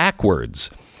them backwards.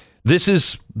 It's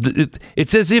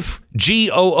as if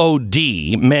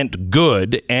G-O-O-D meant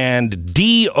good and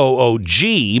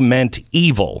D-O-O-G meant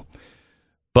evil.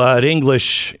 But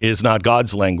English is not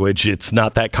God's language. It's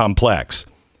not that complex.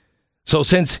 So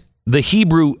since the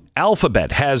Hebrew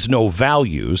alphabet has no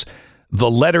values,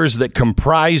 the letters that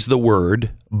comprise the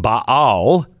word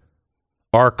Baal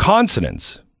are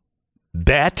consonants,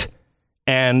 Bet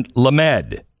and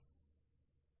Lamed.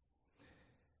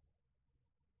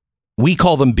 We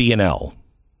call them B and L.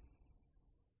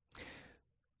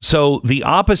 So the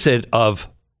opposite of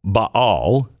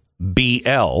Baal,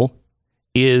 BL,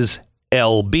 is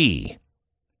LB,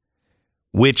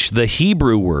 which the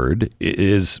Hebrew word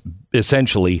is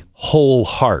essentially whole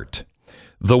heart.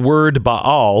 The word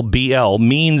Baal, BL,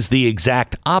 means the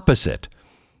exact opposite.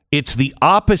 It's the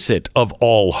opposite of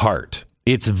all heart.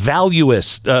 It's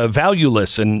valueless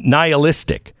and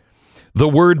nihilistic. The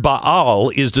word Baal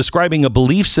is describing a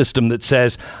belief system that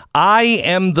says, I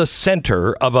am the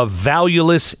center of a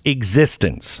valueless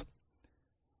existence.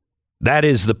 That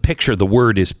is the picture the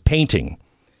word is painting,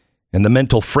 and the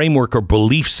mental framework or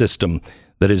belief system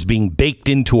that is being baked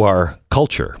into our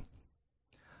culture.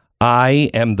 I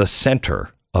am the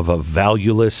center of a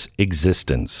valueless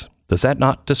existence. Does that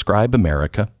not describe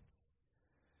America?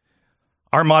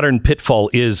 Our modern pitfall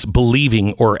is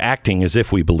believing or acting as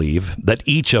if we believe that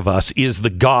each of us is the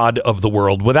God of the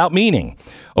world without meaning,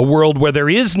 a world where there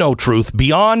is no truth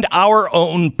beyond our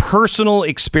own personal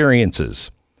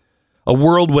experiences, a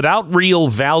world without real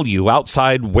value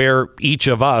outside where each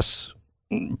of us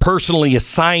personally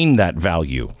assign that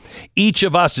value. Each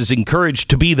of us is encouraged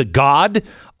to be the God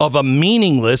of a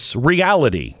meaningless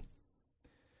reality.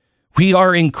 We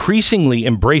are increasingly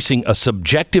embracing a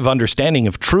subjective understanding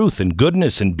of truth and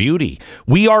goodness and beauty.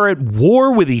 We are at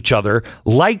war with each other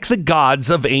like the gods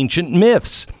of ancient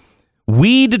myths.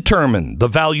 We determine the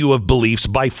value of beliefs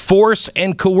by force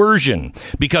and coercion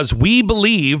because we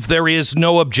believe there is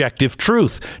no objective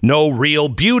truth, no real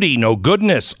beauty, no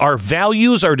goodness. Our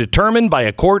values are determined by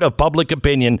a court of public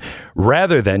opinion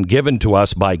rather than given to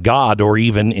us by God or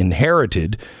even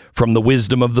inherited from the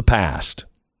wisdom of the past.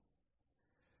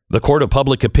 The court of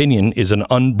public opinion is an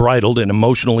unbridled and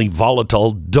emotionally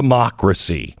volatile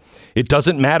democracy. It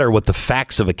doesn't matter what the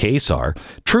facts of a case are.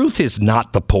 Truth is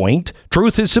not the point.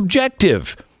 Truth is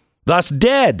subjective, thus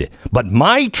dead. But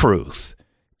my truth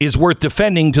is worth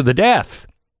defending to the death.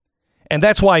 And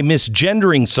that's why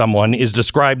misgendering someone is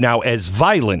described now as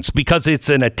violence, because it's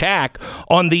an attack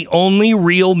on the only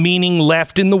real meaning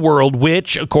left in the world,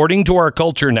 which, according to our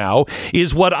culture now,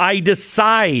 is what I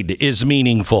decide is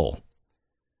meaningful.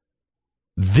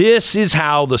 This is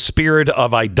how the spirit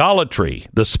of idolatry,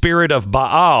 the spirit of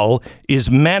Baal, is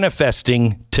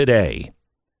manifesting today.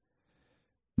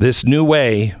 This new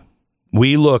way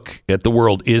we look at the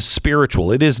world is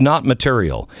spiritual. It is not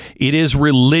material. It is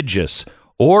religious,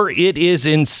 or it is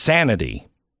insanity.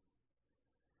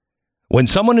 When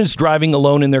someone is driving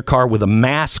alone in their car with a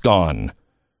mask on,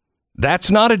 that's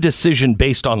not a decision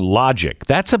based on logic.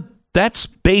 That's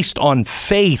based on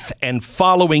faith and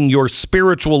following your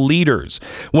spiritual leaders.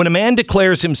 When a man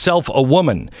declares himself a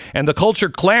woman and the culture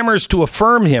clamors to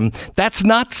affirm him, that's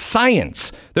not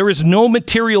science. There is no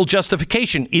material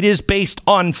justification. It is based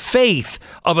on faith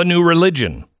of a new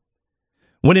religion.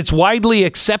 When it's widely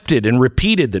accepted and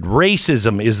repeated that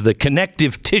racism is the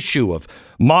connective tissue of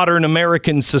modern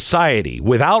American society,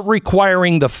 without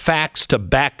requiring the facts to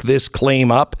back this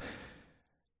claim up,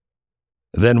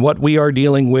 then what we are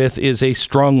dealing with is a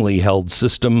strongly held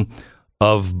system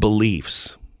of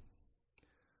beliefs.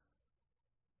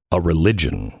 A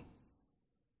religion.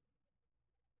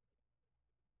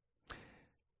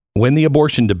 When the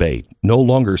abortion debate no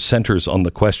longer centers on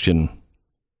the question,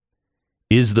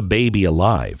 is the baby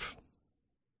alive?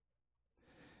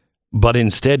 But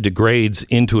instead degrades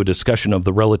into a discussion of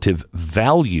the relative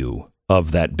value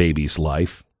of that baby's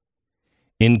life,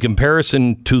 in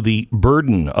comparison to the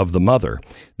burden of the mother,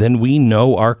 then we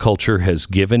know our culture has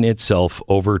given itself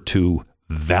over to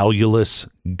valueless,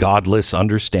 godless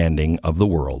understanding of the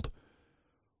world.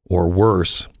 Or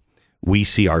worse, we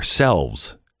see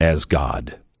ourselves as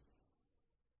God.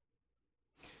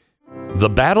 The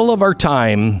battle of our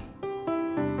time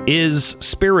is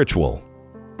spiritual.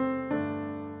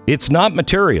 It's not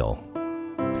material.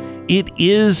 It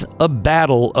is a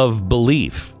battle of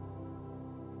belief.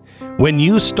 When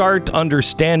you start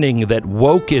understanding that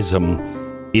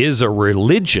wokeism is a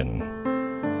religion,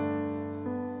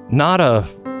 not a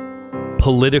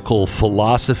political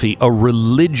philosophy, a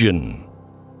religion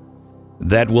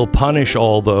that will punish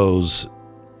all those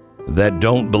that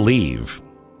don't believe,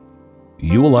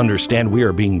 you will understand we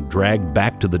are being dragged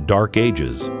back to the dark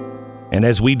ages. And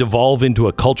as we devolve into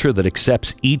a culture that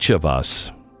accepts each of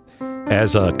us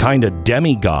as a kind of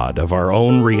demigod of our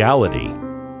own reality,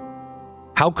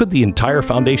 how could the entire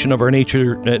foundation of our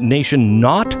nation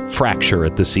not fracture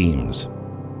at the seams?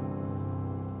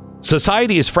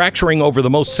 Society is fracturing over the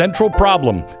most central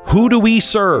problem. Who do we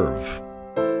serve?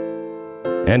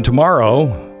 And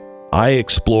tomorrow, I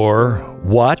explore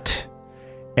what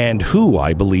and who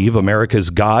I believe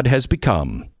America's God has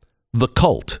become. The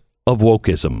cult of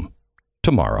wokeism.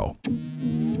 Tomorrow.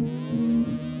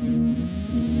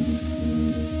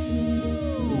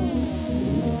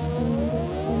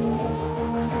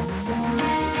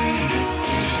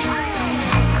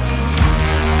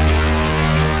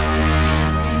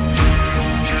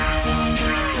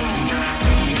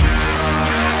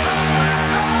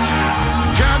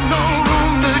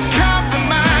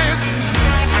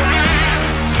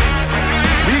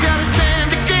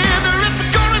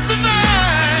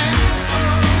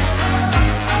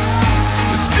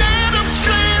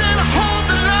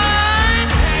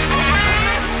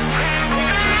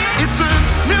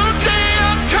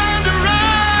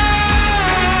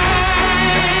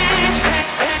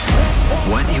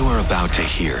 To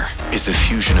hear is the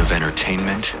fusion of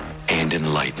entertainment and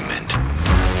enlightenment.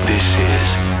 This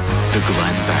is the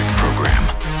Glenn Beck Program.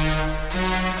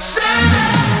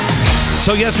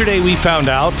 So yesterday we found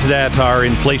out that our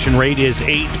inflation rate is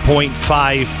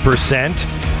 8.5%.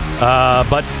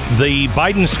 But the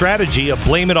Biden strategy of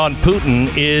blame it on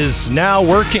Putin is now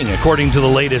working, according to the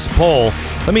latest poll.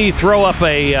 Let me just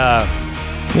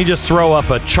throw up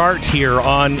a chart here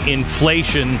on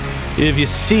inflation. If you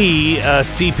see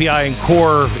CPI and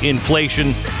core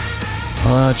inflation,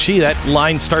 that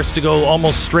line starts to go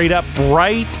almost straight up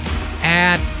right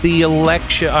at the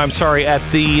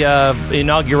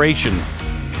inauguration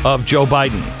of Joe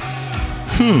Biden.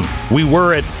 We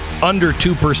were at under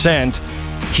 2%.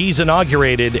 He's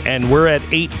inaugurated, and we're at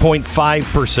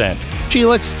 8.5%. Gee,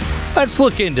 let's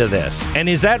look into this. And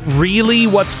is that really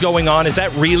what's going on? Is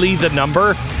that really the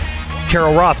number?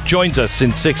 Carol Roth joins us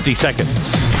in 60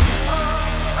 seconds.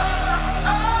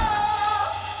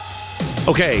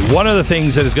 Okay, one of the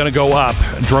things that is going to go up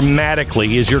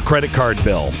dramatically is your credit card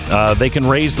bill. They can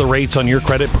raise the rates on your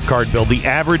credit card bill. The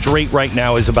average rate right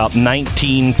now is about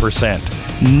 19%.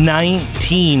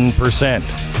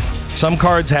 19%. Some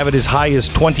cards have it as high as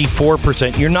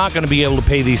 24%. You're not going to be able to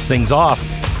pay these things off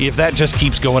if that just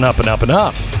keeps going up and up and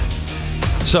up.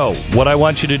 So what I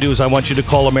want you to do is I want you to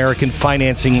call American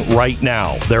Financing right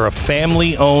now. They're a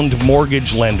family-owned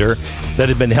mortgage lender that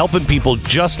have been helping people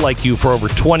just like you for over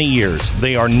 20 years.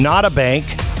 They are not a bank,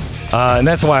 and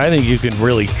that's why I think you can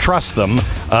really trust them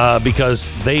because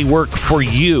they work for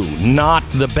you, not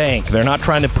the bank. They're not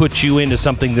trying to put you into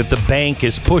something that the bank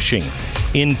is pushing.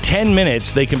 In 10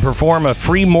 minutes, they can perform a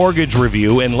free mortgage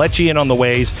review and let you in on the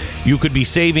ways you could be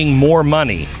saving more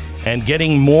money and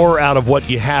getting more out of what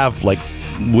you have, like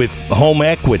with home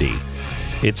equity.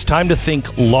 It's time to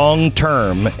think long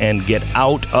term and get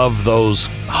out of those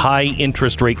high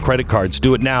interest rate credit cards.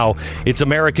 Do it now. It's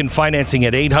American Financing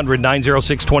at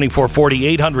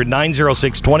 800-906-2440,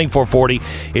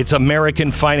 800-906-2440. It's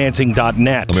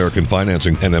AmericanFinancing.net. American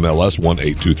Financing, NMLS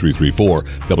 182334,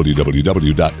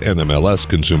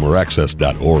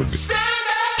 www.nmlsconsumeraccess.org.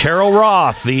 Carol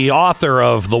Roth, the author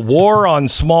of The War on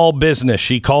Small Business.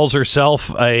 She calls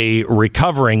herself a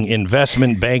recovering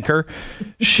investment banker.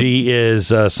 She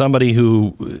is somebody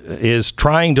who is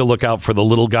trying to look out for the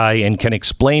little guy and can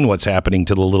explain what's happening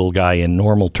to the little guy in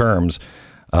normal terms,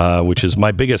 which is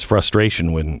my biggest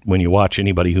frustration when you watch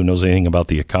anybody who knows anything about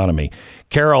the economy.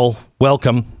 Carol,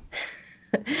 welcome.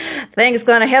 Thanks,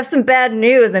 Glenn. I have some bad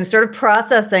news. I'm sort of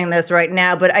processing this right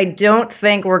now, but I don't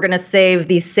think we're going to save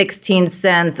the 16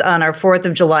 cents on our 4th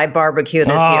of July barbecue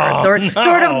this year.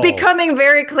 Sort of becoming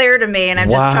very clear to me, and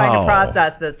I'm just trying to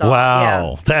process this all.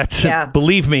 Wow.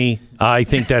 Believe me, I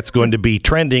think that's going to be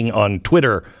trending on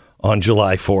Twitter on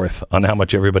July 4th on how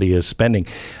much everybody is spending.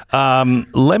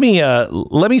 Let me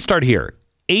start here.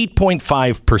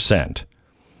 8.5%.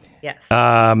 Yes.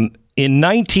 In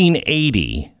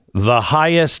 1980, the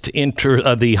highest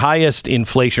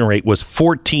inflation rate was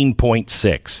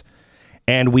 14.6,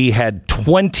 and we had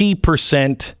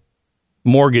 20%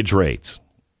 mortgage rates.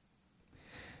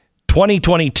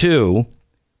 2022,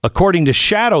 according to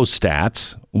Shadow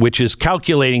Stats, which is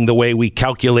calculating the way we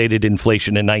calculated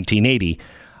inflation in 1980,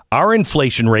 our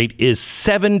inflation rate is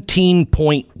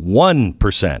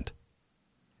 17.1%,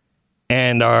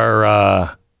 and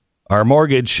our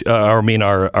mortgage,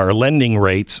 our lending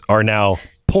rates are now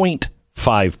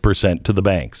 0.5% to the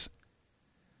banks.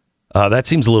 That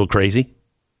seems a little crazy.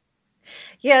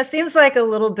 Yeah, it seems like a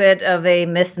little bit of a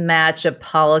mismatch of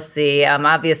policy.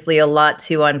 Obviously, a lot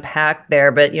to unpack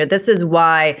there, but this is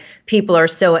why people are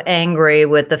so angry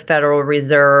with the Federal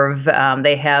Reserve.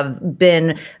 They have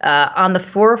been on the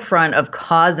forefront of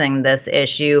causing this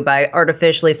issue by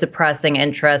artificially suppressing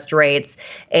interest rates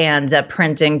and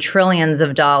printing trillions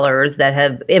of dollars that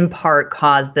have in part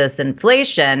caused this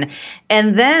inflation.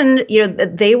 And then,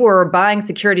 they were buying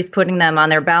securities, putting them on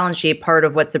their balance sheet, part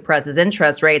of what suppresses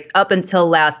interest rates up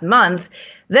until last month.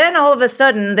 Then all of a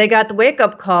sudden they got the wake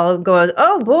up call going,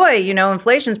 oh boy,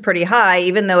 inflation's pretty high,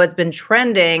 even though it's been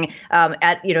trending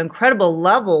at, incredible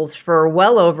levels for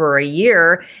well over a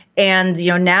year. And,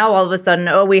 now all of a sudden,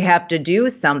 we have to do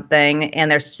something, and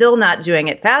they're still not doing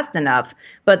it fast enough.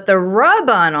 But the rub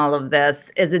on all of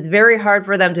this is it's very hard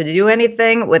for them to do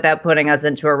anything without putting us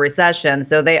into a recession.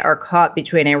 So they are caught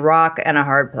between a rock and a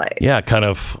hard place. Yeah, kind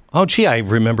of. Oh, gee, I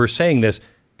remember saying this.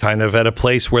 Kind of at a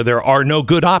place where there are no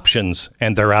good options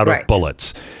and they're out of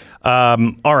bullets. All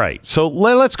right. So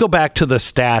let's go back to the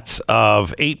stats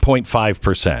of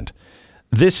 8.5%.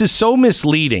 This is so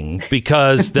misleading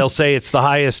because they'll say it's the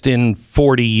highest in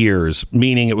 40 years,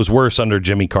 meaning it was worse under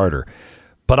Jimmy Carter.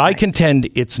 But I contend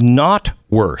it's not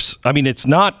worse. I mean,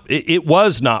 it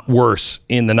was not worse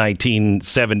in the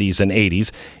 1970s and 80s.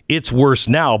 It's worse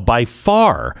now by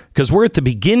far because we're at the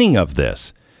beginning of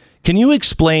this. Can you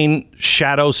explain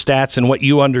Shadow Stats and what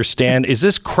you understand? Is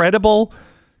this credible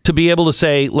to be able to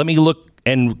say, let me look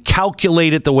and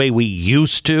calculate it the way we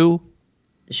used to?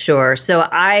 Sure. So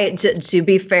to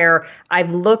be fair,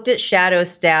 I've looked at Shadow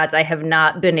Stats. I have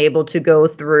not been able to go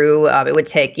through. It would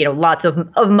take, lots of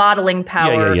modeling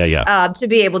power to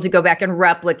be able to go back and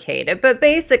replicate it. But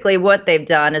basically what they've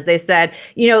done is they said,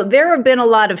 there have been a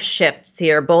lot of shifts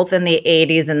here, both in the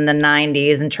 80s and the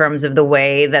 90s in terms of the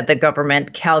way that the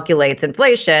government calculates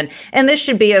inflation. And this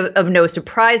should be of no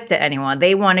surprise to anyone.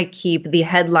 They want to keep the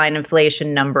headline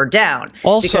inflation number down.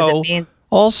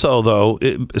 Also, though,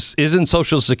 isn't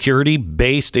Social Security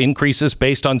increases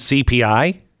based on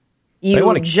CPI?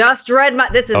 You just read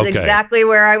this is exactly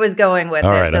where I was going with it.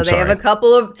 Right, so they have a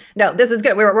couple of, no, this is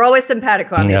good. We're always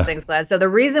sympathetic on these things, Glenn. So the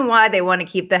reason why they want to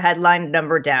keep the headline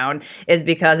number down is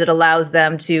because it allows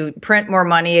them to print more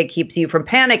money. It keeps you from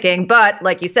panicking. But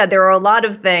like you said, there are a lot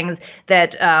of things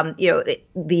that,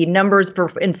 the numbers for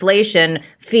inflation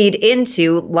feed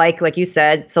into, like you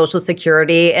said, Social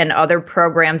Security and other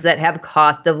programs that have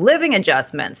cost of living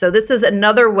adjustments. So this is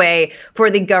another way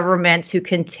for the government to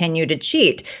continue to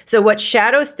cheat. So what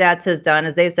Shadow Stats has done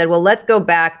is they said, well, let's go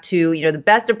back to, the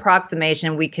best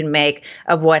approximation we can make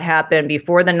of what happened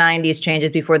before the 90s changes,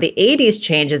 before the 80s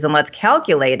changes, and let's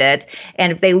calculate it.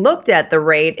 And if they looked at the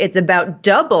rate, it's about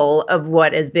double of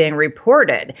what is being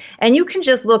reported. And you can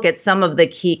just look at some of the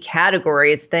key categories,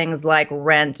 things like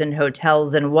rent and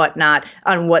hotels and whatnot,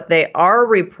 on what they are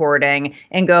reporting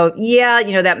and go,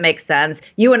 that makes sense.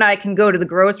 You and I can go to the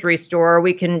grocery store.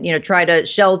 We can, try to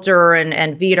shelter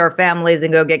and feed our families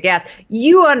and go get gas.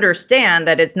 You understand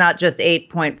that it's not just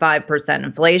 8.5%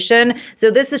 inflation.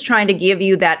 So this is trying to give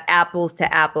you that apples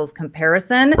to apples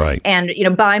comparison. Right. And,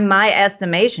 by my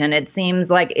estimation, it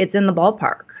seems like it's in the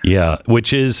ballpark. Yeah,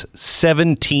 which is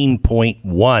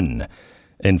 17.1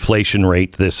 inflation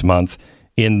rate this month.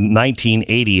 In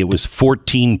 1980, it was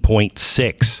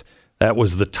 14.6. That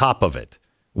was the top of it.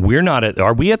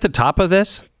 Are we at the top of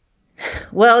this?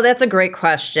 Well, that's a great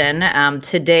question.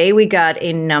 Today we got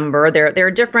a number. There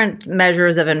are different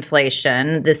measures of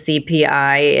inflation. The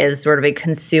CPI is sort of a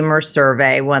consumer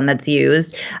survey, one that's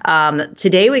used.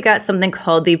 Today we got something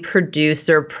called the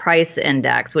Producer Price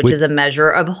Index, which is a measure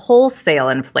of wholesale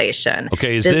inflation.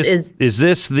 Okay,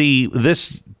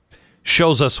 this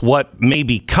shows us what may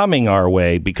be coming our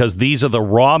way, because these are the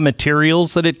raw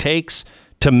materials that it takes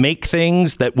to make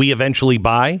things that we eventually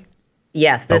buy?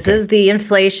 Yes, this is the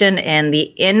inflation and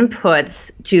the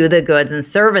inputs to the goods and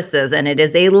services. And it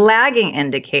is a lagging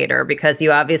indicator because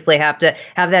you obviously have to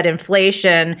have that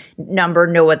inflation number,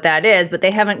 know what that is, but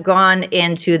they haven't gone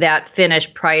into that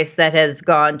finished price that has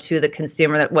gone to the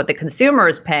consumer, what the consumer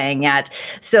is paying yet.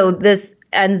 So this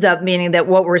ends up meaning that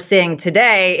what we're seeing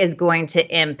today is going to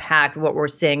impact what we're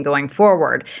seeing going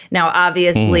forward. Now,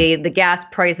 obviously, the gas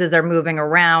prices are moving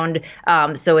around,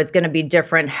 so it's going to be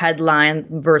different headline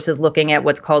versus looking at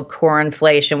what's called core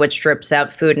inflation, which strips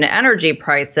out food and energy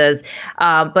prices.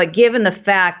 But given the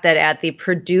fact that at the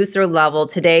producer level,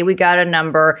 today we got a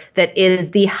number that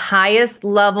is the highest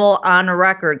level on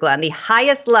record, Glenn, the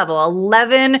highest level,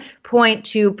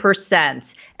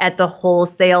 11.2% at the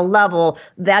wholesale level.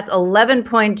 That's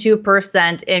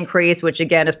 11.2% increase, which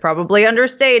again is probably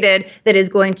understated, that is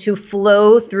going to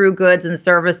flow through goods and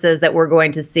services that we're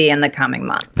going to see in the coming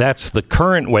months. That's the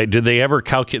current way. Did they ever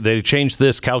calculate? They changed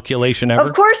this calculation ever?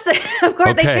 Of course, they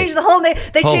changed the whole name.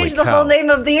 They changed the whole name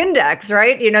of the index,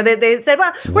 right? They said,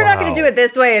 well, we're not going to do it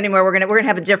this way anymore. We're going to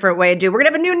have a different way to do it. We're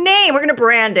going to have a new name. We're going to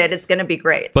brand it. It's going to be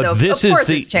great. But so this of is course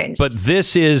it's changed. But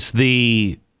this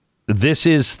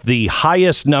is the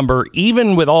highest number,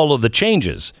 even with all of the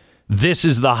changes. This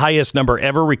is the highest number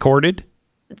ever recorded?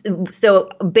 So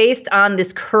based on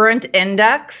this current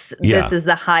index, this is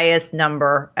the highest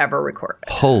number ever recorded.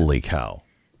 Holy cow.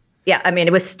 Yeah, I mean,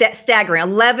 it was staggering,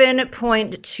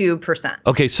 11.2%.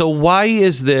 Okay, so why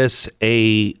is this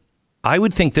I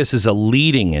would think this is a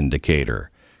leading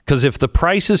indicator. Because if the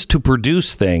prices to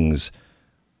produce things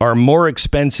are more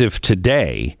expensive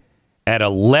today, at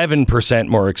 11%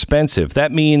 more expensive,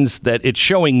 that means that it's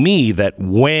showing me that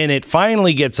when it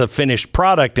finally gets a finished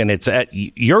product and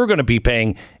you're going to be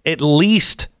paying at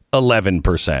least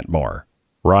 11% more,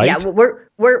 right? Yeah,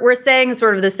 we're saying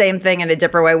sort of the same thing in a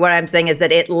different way. What I'm saying is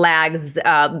that it lags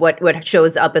what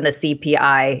shows up in the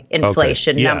CPI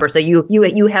inflation number. So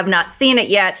you have not seen it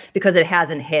yet because it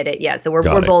hasn't hit it yet. So we're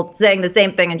both saying the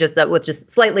same thing and just with just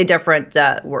slightly different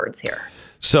words here.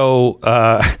 So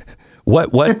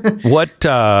what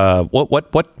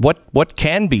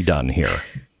can be done here?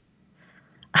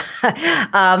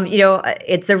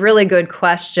 It's a really good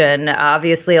question.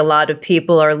 Obviously, a lot of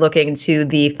people are looking to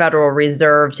the Federal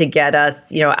Reserve to get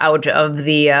us, out of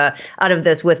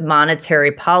this with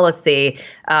monetary policy.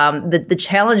 The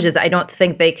challenge is I don't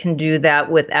think they can do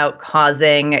that without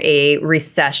causing a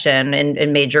recession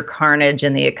and major carnage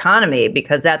in the economy,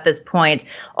 because at this point,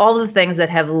 all the things that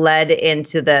have led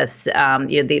into this,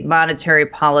 the monetary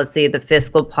policy, the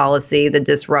fiscal policy, the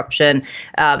disruption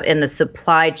in the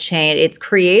supply chain, it's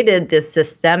created this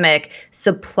systemic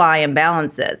supply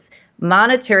imbalances.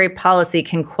 Monetary policy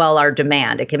can quell our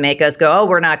demand. It can make us go, oh,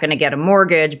 we're not going to get a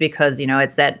mortgage because,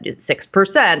 it's at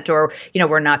 6%, or,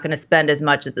 we're not going to spend as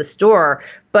much at the store.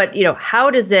 But,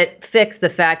 how does it fix the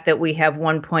fact that we have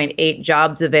 1.8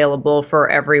 jobs available for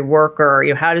every worker?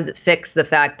 How does it fix the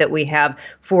fact that we have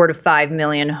 4 to 5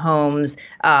 million homes,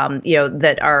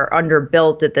 that are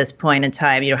underbuilt at this point in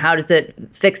time? How does it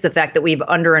fix the fact that we've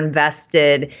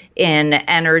underinvested in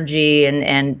energy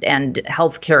and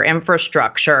healthcare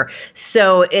infrastructure?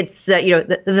 So it's,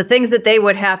 the things that they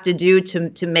would have to do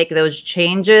to make those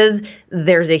changes,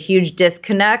 there's a huge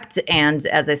disconnect. And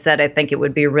as I said, I think it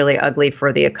would be really ugly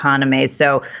for the economy.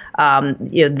 So,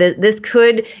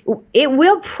 it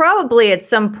will probably at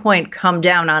some point come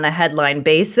down on a headline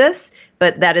basis,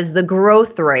 but that is the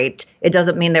growth rate. It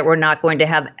doesn't mean that we're not going to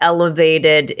have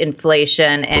elevated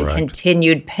inflation and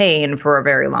continued pain for a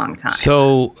very long time.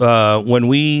 So when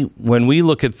we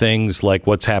look at things like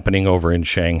what's happening over in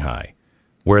Shanghai,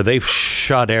 where they've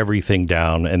shut everything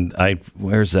down, and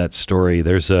where's that story?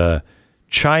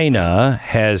 China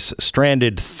has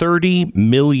stranded 30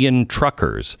 million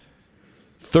truckers.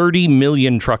 30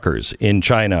 million truckers in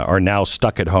China are now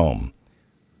stuck at home.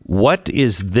 What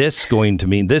is this going to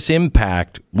mean? This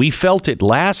impact, we felt it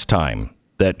last time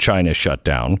that China shut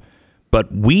down,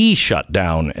 but we shut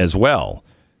down as well.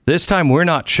 This time we're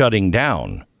not shutting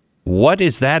down. What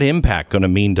is that impact going to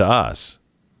mean to us?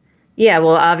 Yeah,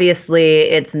 well, obviously,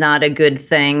 it's not a good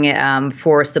thing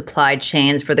for supply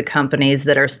chains for the companies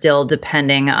that are still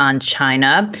depending on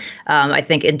China. I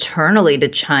think internally to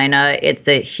China, it's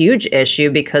a huge issue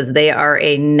because they are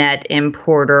a net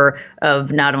importer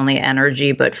of not only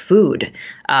energy, but food.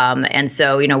 And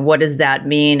so, what does that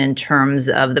mean in terms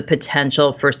of the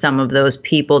potential for some of those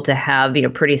people to have,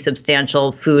 pretty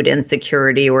substantial food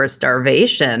insecurity or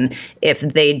starvation if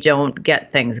they don't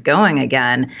get things going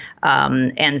again?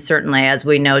 And certainly, as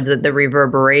we know, the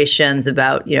reverberations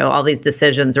about, all these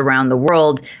decisions around the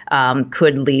world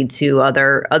could lead to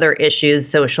other issues,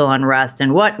 social unrest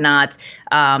and whatnot,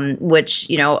 which,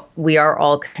 we are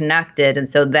all connected. And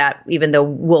so that even though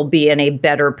we'll be in a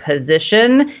better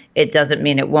position, it doesn't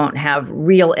mean it won't have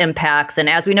real impacts. And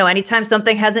as we know, anytime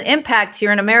something has an impact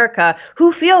here in America,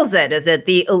 who feels it? Is it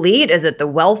the elite? Is it the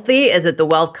wealthy? Is it the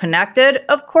well-connected?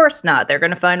 Of course not. They're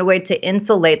going to find a way to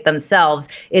insulate themselves.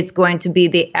 It's going to be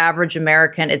the average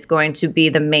American. It's going to be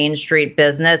the Main Street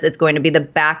business. It's going to be the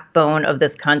backbone of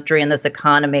this country and this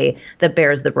economy that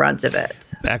bears the brunt of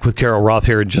it. Back with Carol Roth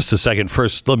here in just a second.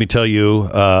 First, let me tell you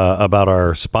about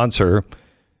our sponsor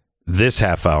this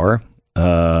half hour.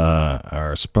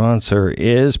 Our sponsor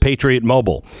is Patriot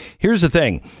Mobile. Here's the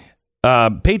thing.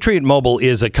 Patriot Mobile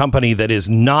is a company that is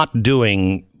not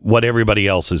doing what everybody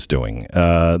else is doing.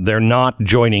 They're not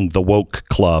joining the woke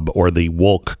club or the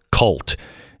woke cult,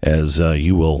 as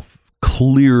you will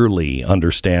clearly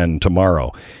understand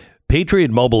tomorrow.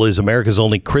 Patriot Mobile is America's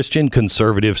only Christian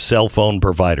conservative cell phone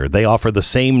provider. They offer the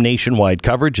same nationwide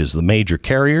coverage as the major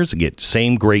carriers, get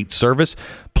same great service,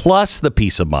 plus the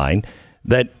peace of mind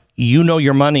that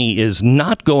your money is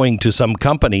not going to some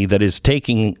company that is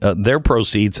taking their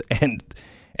proceeds and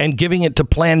giving it to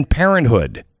Planned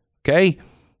Parenthood. Okay?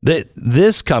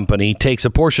 This company takes a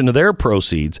portion of their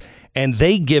proceeds and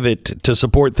they give it to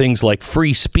support things like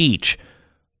free speech,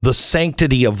 the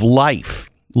sanctity of life,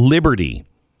 liberty.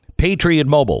 Patriot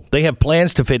Mobile, they have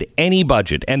plans to fit any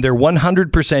budget, and their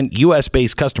 100%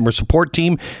 U.S.-based customer support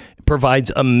team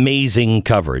provides amazing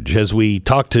coverage. As we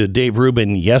talked to Dave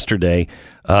Rubin yesterday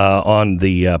on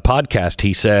the podcast,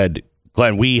 he said,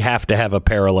 Glenn, we have to have a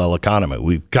parallel economy.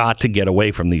 We've got to get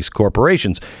away from these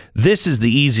corporations. This is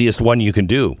the easiest one you can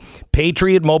do.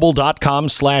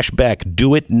 PatriotMobile.com/Beck.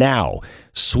 Do it now.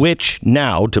 Switch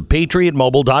now to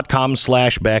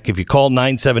PatriotMobile.com/Beck. If you call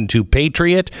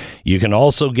 972-PATRIOT, you can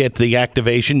also get the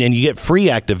activation, and you get free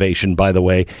activation, by the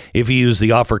way, if you use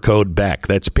the offer code Beck.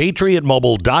 That's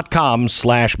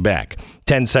PatriotMobile.com/Beck.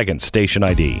 10 seconds, station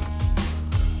ID.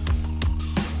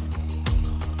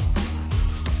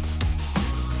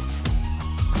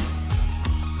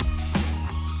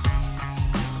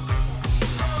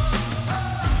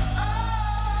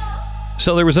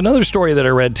 So there was another story that I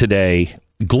read today.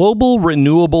 Global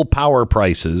renewable power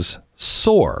prices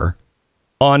soar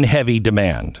on heavy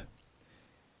demand.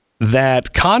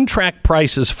 That contract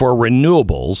prices for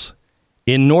renewables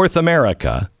in North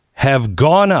America have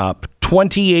gone up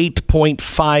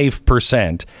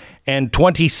 28.5% and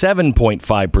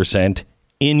 27.5%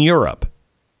 in Europe.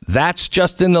 That's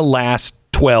just in the last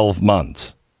 12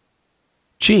 months.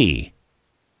 Gee,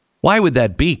 why would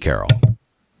that be, Carol?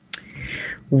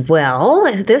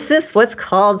 Well, this is what's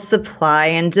called supply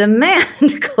and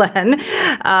demand, Glenn.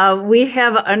 We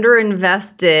have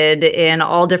underinvested in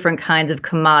all different kinds of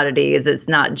commodities. It's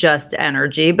not just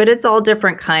energy, but it's all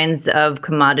different kinds of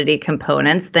commodity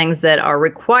components, things that are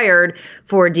required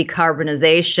for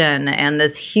decarbonization. And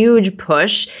this huge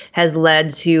push has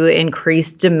led to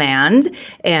increased demand.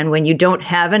 And when you don't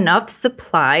have enough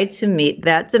supply to meet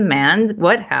that demand,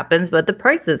 what happens? But the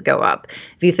prices go up.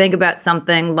 If you think about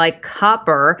something like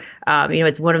copper,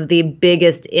 it's one of the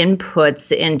biggest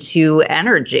inputs into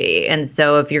energy. And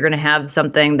so if you're going to have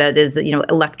something that is,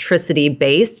 electricity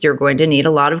based, you're going to need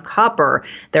a lot of copper.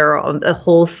 There are a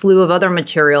whole slew of other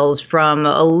materials from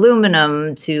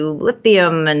aluminum to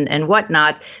lithium and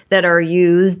whatnot that are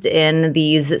used in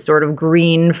these sort of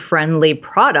green friendly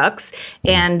products.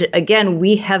 And again,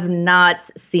 we have not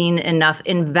seen enough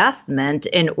investment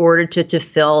in order to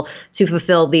fulfill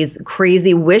these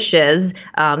crazy wishes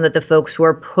that the folks who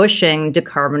are pushing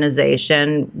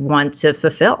decarbonization want to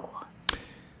fulfill.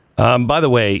 By the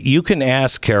way, you can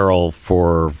ask Carol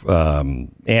for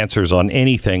answers on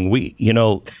anything.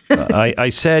 I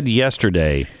said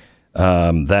yesterday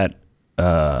that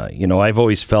I've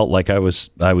always felt like I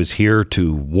was here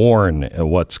to warn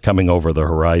what's coming over the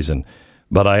horizon,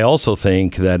 but I also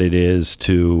think that it is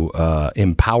to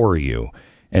empower you,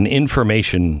 and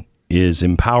information is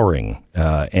empowering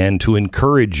and to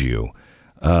encourage you.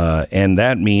 And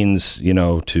that means,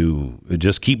 to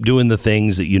just keep doing the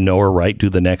things that are right, do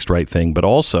the next right thing, but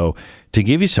also to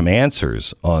give you some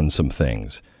answers on some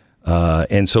things.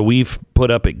 And so we've put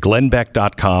up at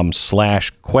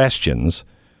glennbeck.com/questions.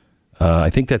 I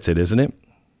think that's it, isn't it?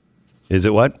 Is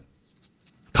it what?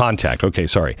 Contact. Okay,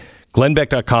 sorry.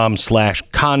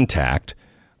 glennbeck.com/contact.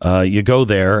 You go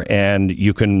there and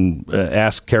you can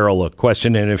ask Carol a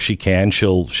question, and if she can,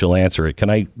 she'll answer it.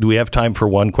 Do we have time for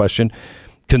one question?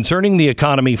 Concerning the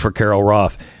economy for Carol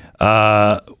Roth,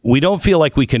 we don't feel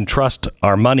like we can trust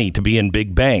our money to be in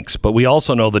big banks, but we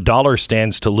also know the dollar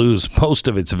stands to lose most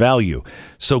of its value.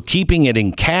 So keeping it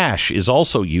in cash is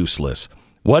also useless.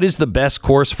 What is the best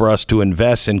course for us to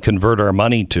invest and convert our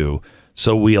money to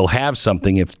so we'll have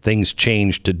something if things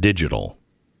change to digital?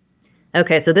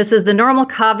 Okay, so this is the normal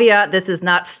caveat. This is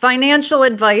not financial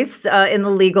advice in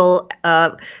the legal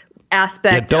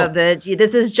aspect of it.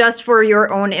 This is just for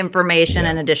your own information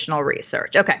and additional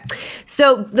research. Okay.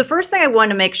 So the first thing I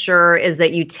want to make sure is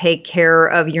that you take care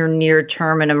of your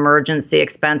near-term and emergency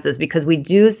expenses, because we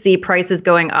do see prices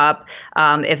going up.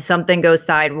 If something goes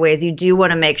sideways, you do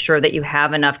want to make sure that you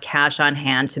have enough cash on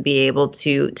hand to be able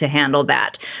to handle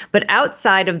that. But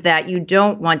outside of that, you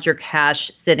don't want your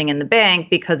cash sitting in the bank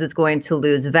because it's going to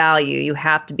lose value. You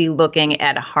have to be looking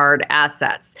at hard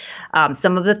assets.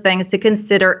 Some of the things to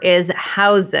consider is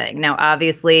housing. Now,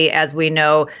 obviously, as we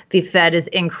know, the Fed is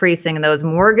increasing those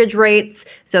mortgage rates.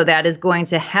 So that is going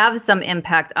to have some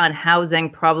impact on housing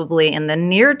probably in the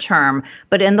near term.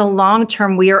 But in the long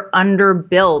term, we are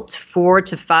underbuilt 4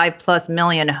 to 5+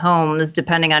 million homes,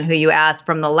 depending on who you ask,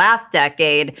 from the last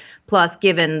decade. Plus,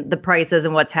 given the prices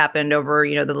and what's happened over,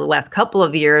 the last couple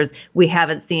of years, we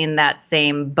haven't seen that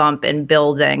same bump in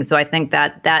building. So I think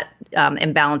that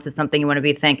imbalance is something you want to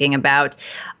be thinking about.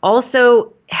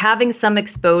 Also, having some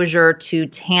exposure to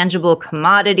tangible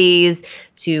commodities,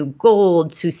 to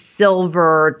gold, to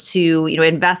silver, to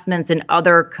investments in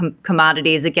other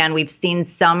commodities. Again, we've seen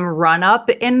some run up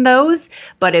in those,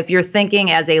 but if you're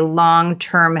thinking as a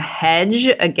long-term hedge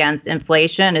against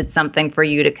inflation, it's something for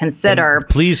you to consider. And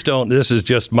please don't. This is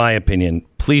just my opinion.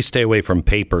 Please stay away from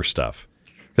paper stuff.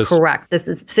 Correct. This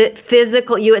is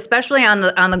physical. You, especially on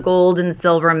the gold and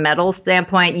silver metal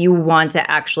standpoint, you want to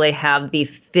actually have the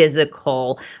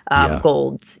physical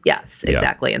gold. Yes,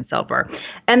 exactly, and silver.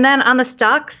 And then on the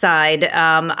stock side,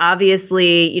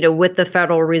 obviously, with the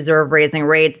Federal Reserve raising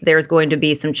rates, there's going to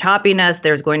be some choppiness.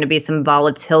 There's going to be some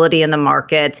volatility in the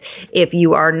market. If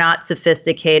you are not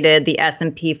sophisticated, the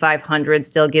S&P 500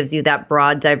 still gives you that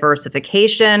broad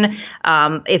diversification.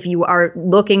 If you are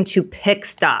looking to pick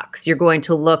stocks, you're going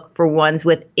to look for ones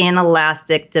with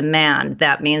inelastic demand.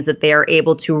 That means that they are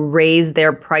able to raise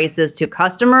their prices to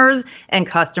customers, and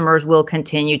customers will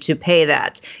continue to pay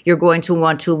that. You're going to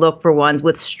want to look for ones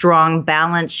with strong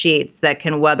balance sheets that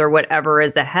can weather whatever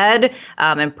is ahead,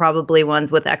 and probably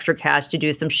ones with extra cash to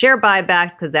do some share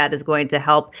buybacks, because that is going to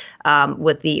help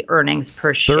with the earnings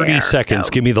per share. 30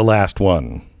 seconds. Give me the last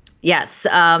one. Yes.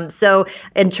 So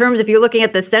in terms, if you're looking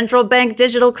at the central bank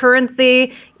digital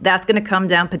currency, that's going to come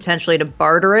down potentially to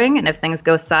bartering. And if things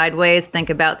go sideways, think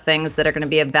about things that are going to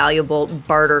be a valuable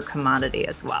barter commodity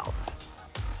as well.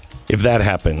 If that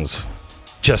happens,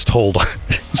 just hold on.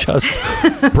 Just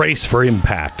brace for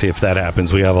impact. If that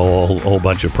happens, we have a whole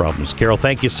bunch of problems. Carol,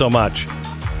 thank you so much.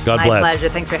 God bless. My pleasure.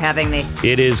 Thanks for having me.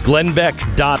 It is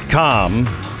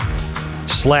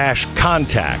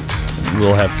glennbeck.com/contact.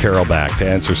 We'll have Carol back to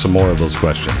answer some more of those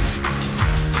questions.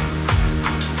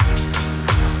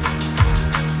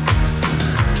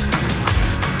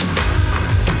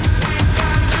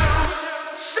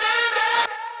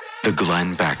 The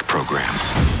Glenn Beck Program.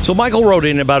 So Michael wrote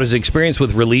in about his experience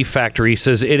with Relief Factor. He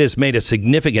says, it has made a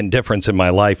significant difference in my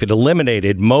life. It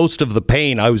eliminated most of the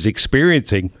pain I was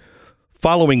experiencing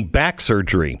following back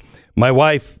surgery. My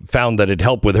wife found that it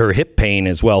helped with her hip pain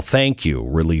as well. Thank you,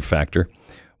 Relief Factor.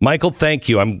 Michael, thank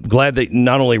you. I'm glad that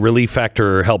not only Relief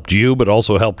Factor helped you, but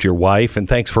also helped your wife. And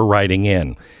thanks for writing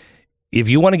in. If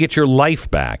you want to get your life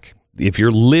back, if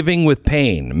you're living with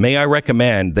pain, may I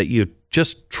recommend that you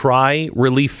just try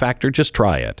Relief Factor. Just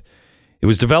try it. It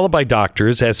was developed by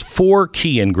doctors, has 4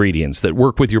 key ingredients that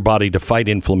work with your body to fight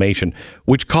inflammation,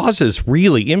 which causes,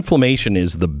 really, inflammation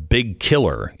is the big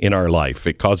killer in our life.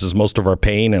 It causes most of our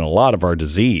pain and a lot of our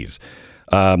disease.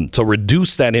 So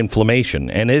reduce that inflammation.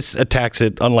 And this attacks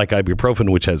it, unlike ibuprofen,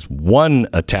 which has 1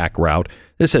 attack route.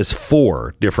 This has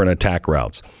 4 different attack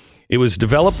routes. It was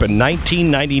developed in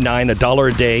 $19.99,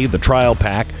 $1 a day, the trial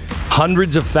pack.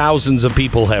 Hundreds of thousands of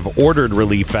people have ordered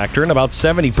Relief Factor, and about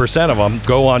 70% of them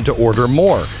go on to order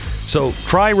more. So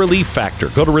try Relief Factor.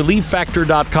 Go to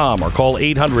relieffactor.com or call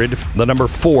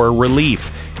 800-4-RELIEF,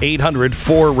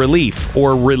 800-4-RELIEF,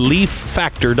 or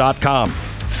relieffactor.com.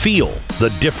 Feel the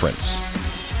difference.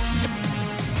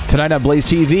 Tonight on Blaze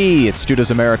TV, it's Stu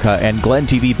Does America and Glenn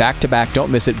TV back-to-back.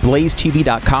 Don't miss it.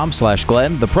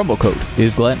 BlazeTV.com/Glenn. The promo code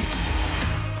is Glenn.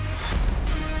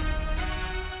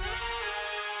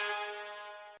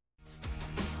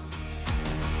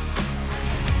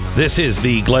 This is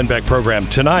the Glenn Beck Program.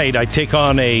 Tonight, I take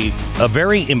on a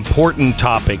very important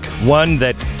topic, one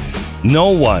that no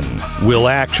one will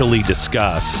actually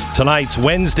discuss. Tonight's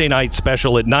Wednesday night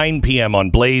special at 9 p.m. on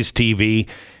Blaze TV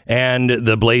and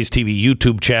the Blaze TV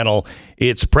YouTube channel.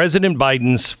 It's President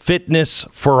Biden's fitness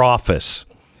for office.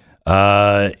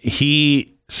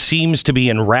 He seems to be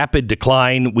in rapid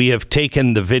decline. We have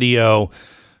taken the video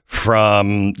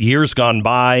from years gone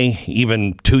by,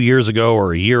 even 2 years ago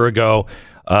or a year ago,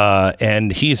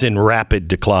 and he's in rapid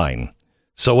decline.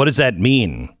 So what does that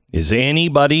mean? Is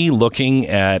anybody looking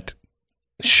at,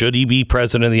 should he be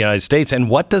president of the United States? And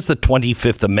what does the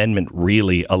 25th Amendment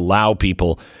really allow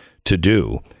people to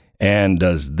do? And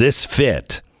does this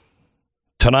fit?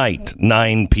 Tonight,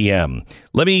 9 p.m.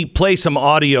 Let me play some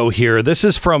audio here. This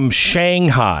is from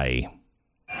Shanghai.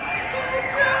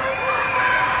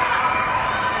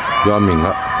 要命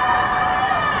了！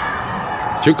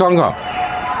就刚刚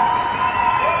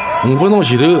5分钟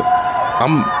前头，俺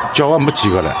叫俺没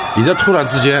几个了，现在突然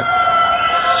之间，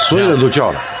所有人都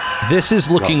叫了。 This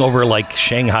is looking over like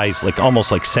Shanghai's, like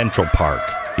almost like Central Park.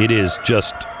 It is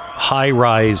just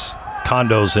high-rise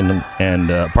condos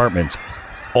and apartments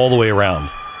all the way around.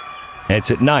 And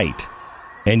it's at night,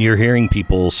 and you're hearing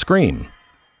people scream.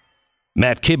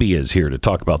 Matt Kibbe is here to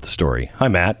talk about the story. Hi,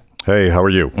 Matt. Hey, how are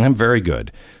you? I'm very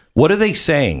good. What are they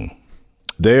saying?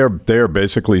 They are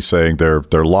basically saying they're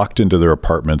locked into their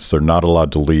apartments. They're not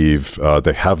allowed to leave.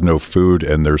 They have no food,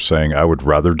 and they're saying, I would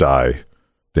rather die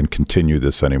than continue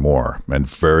this anymore. And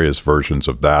various versions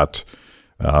of that.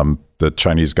 The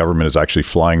Chinese government is actually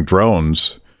flying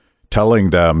drones,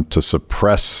 telling them to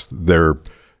suppress their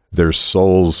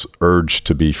soul's urge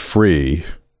to be free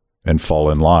and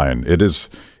fall in line. It is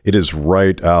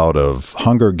right out of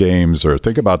Hunger Games, or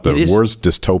think about the worst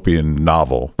dystopian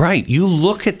novel. Right. You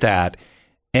look at that,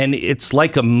 and it's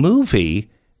like a movie,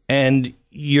 and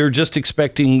you're just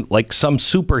expecting like some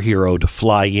superhero to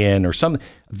fly in or something.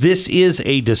 This is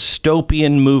a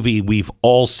dystopian movie we've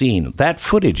all seen. That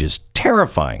footage is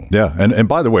terrifying. Yeah. And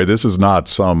by the way, this is not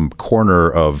some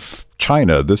corner of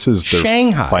China. This is their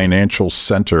Shanghai. Financial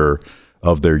center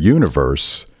of their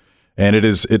universe. And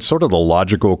it's sort of the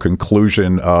logical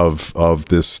conclusion of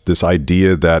this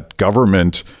idea that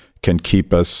government can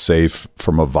keep us safe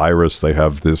from a virus. They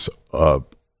have this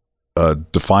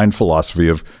defined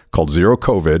philosophy called zero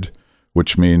COVID,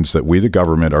 which means that we, the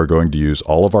government, are going to use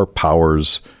all of our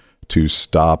powers to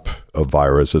stop a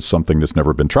virus. It's something that's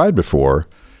never been tried before.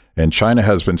 And China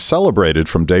has been celebrated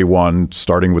from day one,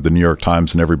 starting with the New York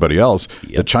Times and everybody else.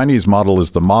 Yep. The Chinese model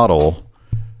is the model,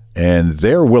 and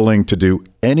they're willing to do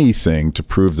anything to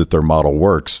prove that their model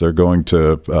works. They're going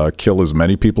to kill as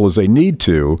many people as they need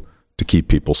to keep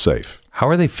people safe. How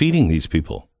are they feeding these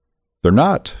people? They're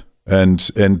not. And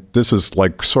this is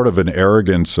like sort of an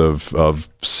arrogance of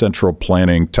central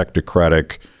planning,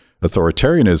 technocratic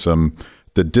authoritarianism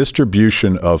the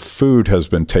distribution of food has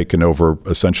been taken over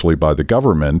essentially by the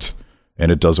government,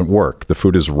 and it doesn't work. The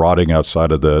food is rotting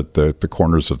outside of the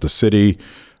corners of the city.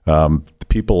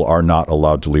 People are not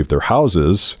allowed to leave their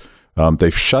houses.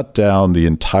 They've shut down the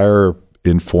entire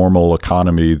informal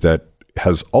economy that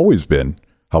has always been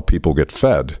how people get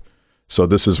fed. So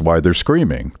this is why they're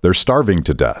screaming. They're starving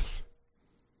to death.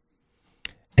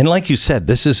 And like you said,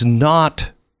 this is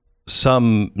not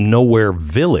some nowhere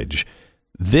village.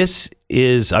 This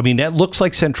is, I mean, that looks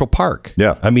like Central Park.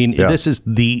 Yeah. I mean, this is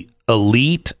the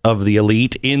elite of the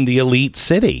elite in the elite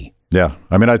city. Yeah.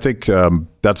 I mean, I think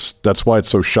that's why it's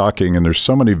so shocking. And there's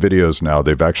so many videos now.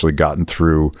 They've actually gotten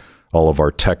through all of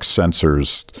our tech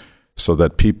sensors so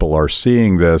that people are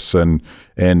seeing this. And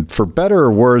for better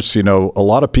or worse, you know, a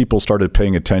lot of people started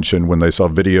paying attention when they saw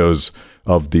videos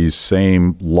of these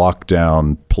same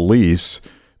lockdown police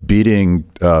beating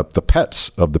the pets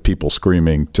of the people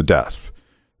screaming to death,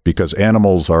 because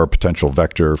animals are a potential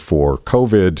vector for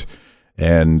COVID,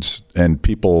 and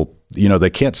people, you know, they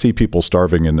can't see people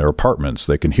starving in their apartments.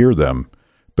 They can hear them,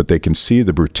 but they can see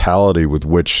the brutality with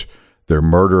which they're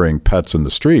murdering pets in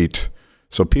the street.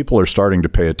 So people are starting to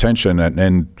pay attention,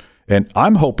 and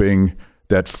I'm hoping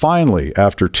that finally,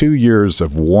 after 2 years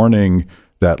of warning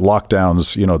that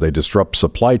lockdowns, you know, they disrupt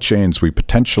supply chains, we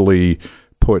potentially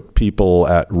put people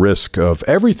at risk of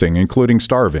everything, including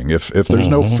starving. If there's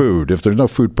no food, if there's no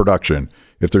food production,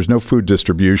 if there's no food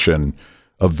distribution,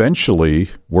 eventually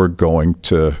we're going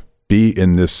to be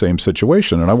in this same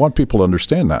situation. And I want people to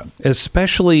understand that.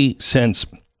 Especially since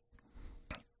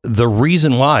the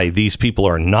reason why these people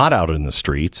are not out in the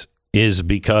streets is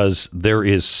because there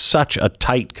is such a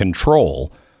tight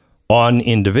control on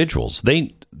individuals.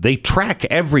 They track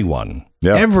everyone.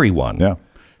 Yeah. Everyone. Yeah.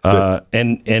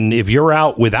 And if you're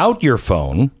out without your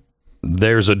phone,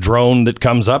 there's a drone that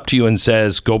comes up to you and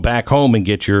says, go back home and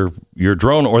get your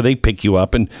drone, or they pick you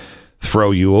up and throw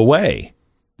you away.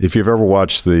 If you've ever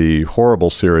watched the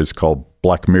horrible series called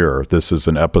Black Mirror, this is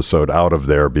an episode out of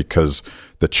there because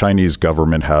the Chinese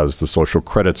government has the social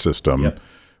credit system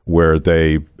where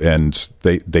they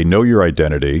know your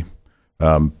identity.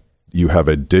 You have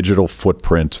a digital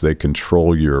footprint. They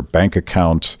control your bank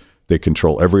account. They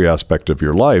control every aspect of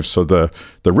your life. So the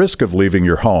risk of leaving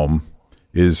your home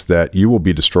is that you will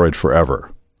be destroyed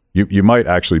forever. You might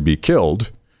actually be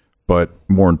killed, but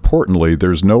more importantly,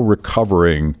 there's no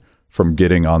recovering from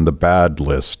getting on the bad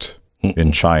list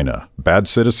in China. Bad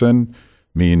citizen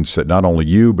means that not only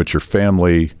you, but your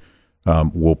family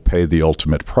will pay the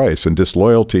ultimate price. And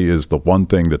disloyalty is the one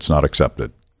thing that's not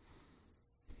accepted.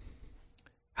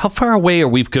 How far away are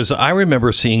we? Because I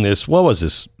remember seeing this, what was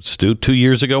this, Stu, 2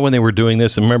 years ago when they were doing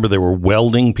this? And remember, they were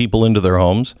welding people into their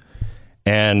homes.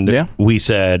 And we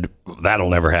said, that'll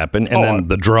never happen. And then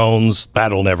the drones,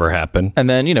 that'll never happen. And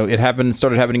then, you know, it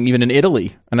started happening even in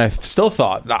Italy. And I still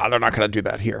thought, nah, they're not going to do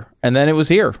that here. And then it was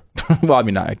here. Well, I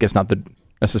mean, I guess not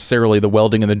necessarily the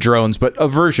welding and the drones, but a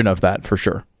version of that for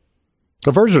sure.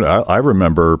 A version, I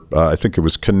remember, I think it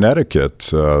was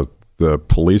Connecticut, the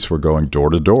police were going door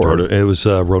to door. It was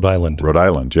Rhode Island. Rhode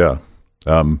Island, yeah.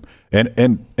 And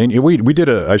we did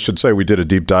a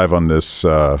deep dive on this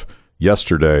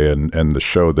yesterday, and the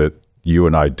show that you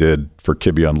and I did for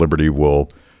Kibbe on Liberty will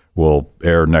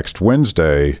air next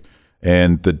Wednesday.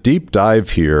 And the deep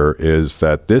dive here is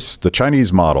that the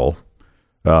Chinese model,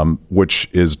 which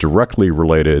is directly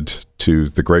related to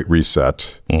the Great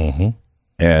Reset,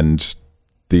 and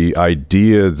the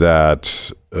idea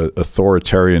that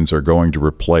authoritarians are going to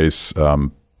replace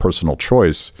personal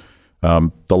choice,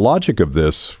 the logic of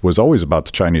this was always about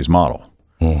the Chinese model.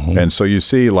 And so you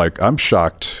see, like, I'm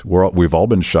shocked. We've all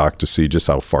been shocked to see just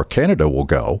how far Canada will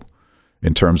go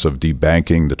in terms of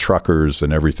debanking the truckers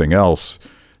and everything else.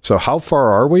 So how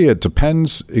far are we? It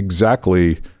depends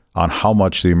exactly on how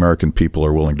much the American people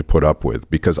are willing to put up with,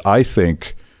 because I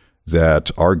think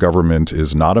that our government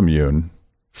is not immune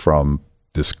from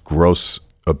this gross,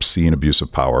 obscene abuse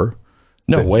of power.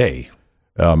 No way.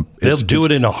 They'll do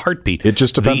it in a heartbeat. It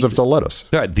just depends if they'll let us.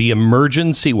 The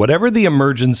emergency, whatever the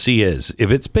emergency is,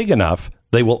 if it's big enough,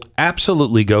 they will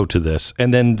absolutely go to this.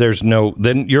 And then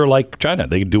then you're like China.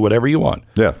 They can do whatever you want.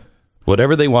 Yeah.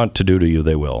 Whatever they want to do to you,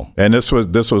 they will. And this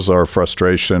was our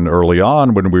frustration early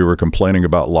on when we were complaining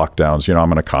about lockdowns. You know,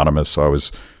 I'm an economist, so I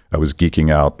was geeking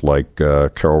out like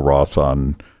Carol Roth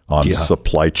on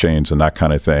supply chains and that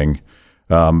kind of thing.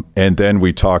 And then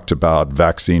we talked about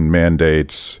vaccine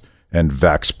mandates and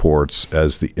vaxports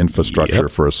as the infrastructure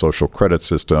for a social credit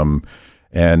system,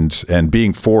 and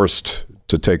being forced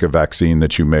to take a vaccine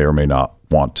that you may or may not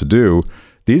want to do.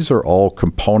 These are all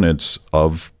components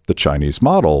of the Chinese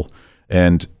model,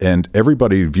 and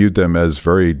everybody viewed them as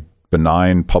very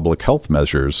benign public health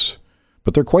measures,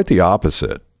 but they're quite the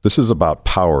opposite. This is about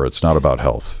power. It's not about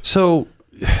health. So,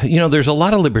 there's a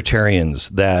lot of libertarians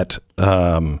that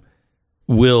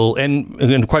will,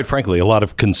 and quite frankly, a lot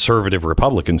of conservative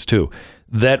Republicans too,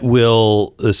 that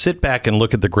will sit back and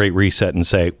look at the Great Reset and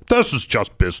say, this is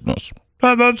just business.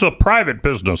 That's a private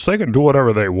business. They can do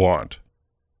whatever they want.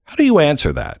 How do you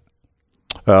answer that?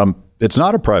 It's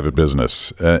not a private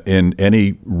business in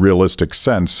any realistic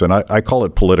sense, and I call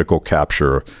it political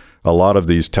capture. A lot of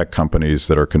these tech companies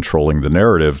that are controlling the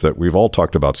narrative that we've all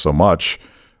talked about so much,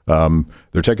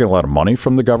 they're taking a lot of money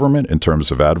from the government in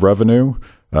terms of ad revenue.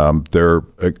 They're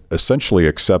essentially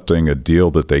accepting a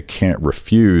deal that they can't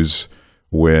refuse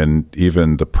when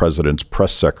even the president's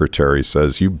press secretary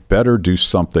says, you better do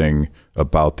something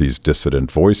about these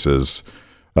dissident voices.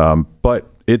 But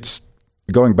it's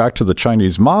going back to the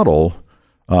Chinese model.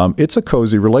 It's a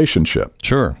cozy relationship.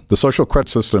 Sure. The social credit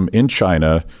system in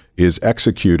China is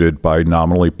executed by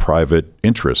nominally private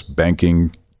interests,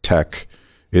 banking, tech.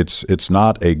 It's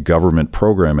not a government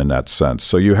program in that sense.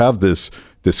 So you have this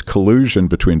collusion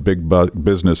between big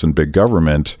business and big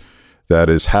government that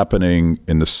is happening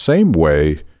in the same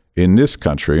way in this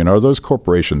country. And are those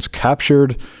corporations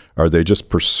captured? Are they just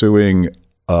pursuing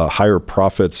higher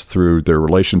profits through their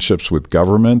relationships with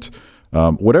government?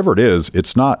 Whatever it is,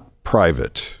 it's not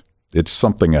private. It's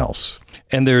something else.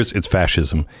 And it's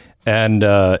fascism. And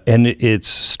it's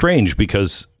strange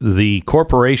because the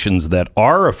corporations that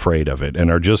are afraid of it and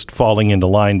are just falling into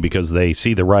line because they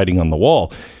see the writing on the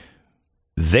wall,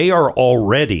 they are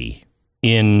already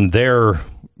in their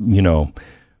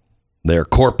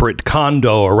corporate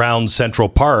condo around Central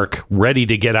Park, ready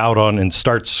to get out on and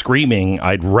start screaming,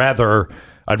 I'd rather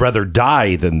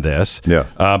die than this. Yeah.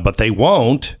 But they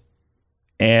won't.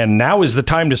 And now is the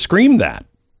time to scream that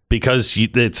because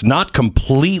it's not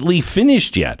completely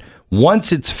finished yet.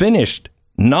 Once it's finished,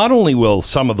 not only will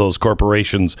some of those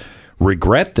corporations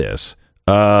regret this,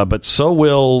 but so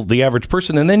will the average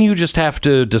person. And then you just have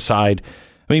to decide.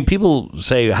 I mean, people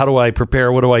say, how do I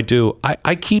prepare? What do I do?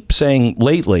 I keep saying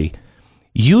lately,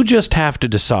 you just have to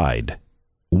decide,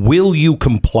 will you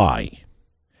comply?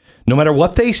 No matter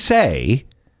what they say,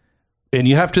 and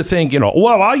you have to think,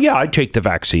 I'd take the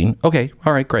vaccine. Okay,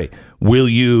 all right, great. Will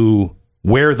you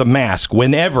wear the mask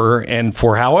whenever and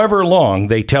for however long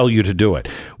they tell you to do it?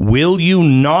 Will you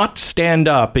not stand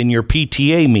up in your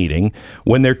PTA meeting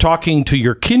when they're talking to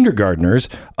your kindergartners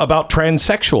about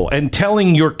transsexual and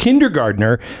telling your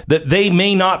kindergartner that they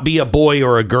may not be a boy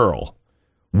or a girl?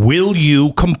 Will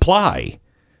you comply?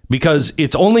 Because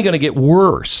it's only going to get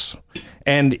worse.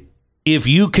 And if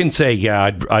you can say,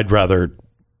 yeah, I'd rather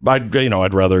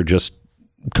just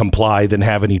comply than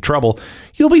have any trouble,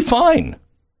 you'll be fine.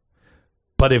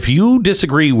 But if you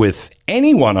disagree with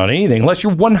anyone on anything, unless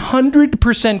you're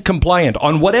 100% compliant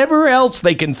on whatever else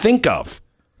they can think of,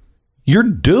 you're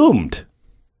doomed,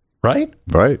 right?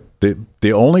 Right.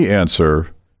 The only answer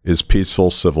is peaceful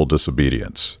civil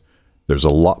disobedience. There's a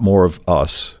lot more of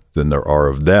us than there are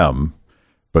of them,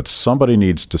 but somebody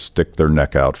needs to stick their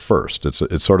neck out first.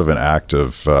 It's sort of an act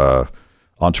of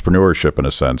entrepreneurship in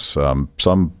a sense.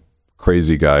 Some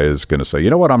crazy guy is going to say, you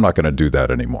know what, I'm not going to do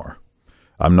that anymore.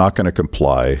 I'm not going to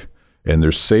comply. And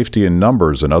there's safety in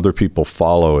numbers and other people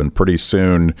follow. And pretty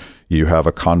soon you have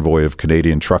a convoy of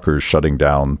Canadian truckers shutting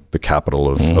down the capital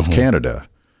of Canada.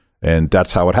 And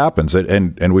that's how it happens.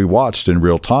 And we watched in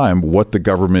real time what the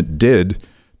government did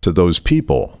to those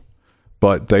people.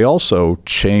 But they also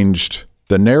changed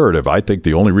the narrative. I think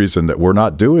the only reason that we're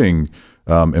not doing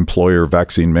employer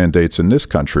vaccine mandates in this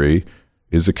country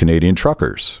is the Canadian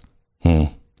truckers. It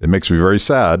makes me very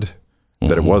sad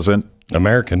that it wasn't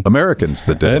Americans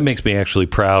that did it. It makes me actually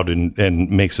proud and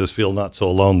makes us feel not so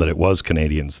alone that it was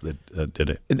Canadians that did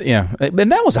it. Yeah.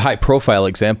 And that was a high profile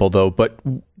example though, but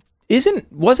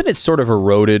wasn't it sort of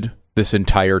eroded this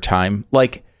entire time?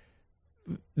 Like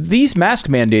these mask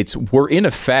mandates were in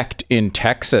effect in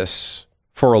Texas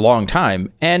for a long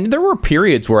time. And there were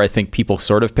periods where I think people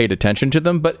sort of paid attention to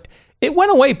them, but it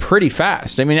went away pretty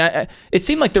fast. I mean, it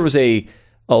seemed like there was a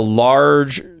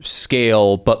large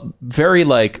scale, but very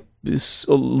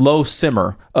low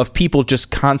simmer of people just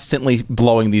constantly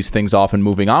blowing these things off and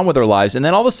moving on with their lives. And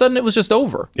then all of a sudden it was just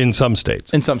over. In some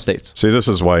states. See, this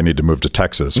is why I need to move to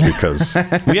Texas because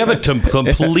we have a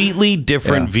completely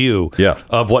different view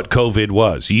of what COVID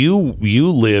was.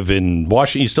 You live in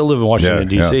Washington. You still live in Washington,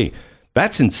 D.C. Yeah.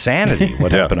 That's insanity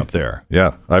what happened up there.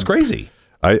 Yeah. It's crazy.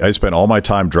 I spent all my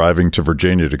time driving to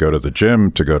Virginia to go to the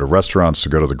gym, to go to restaurants, to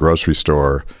go to the grocery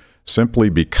store, simply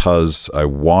because I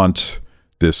want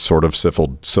this sort of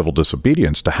civil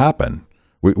disobedience to happen.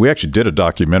 We actually did a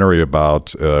documentary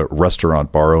about a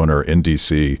restaurant bar owner in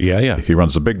D.C. Yeah. He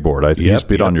runs the Big Board. He's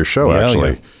been on your show,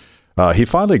 actually. Yeah. He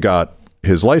finally got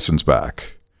his license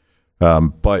back,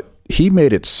 but he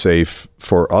made it safe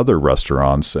for other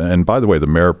restaurants. And by the way, the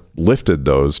mayor lifted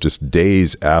those just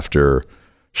days after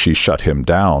she shut him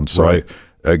down. So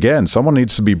again, someone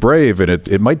needs to be brave, and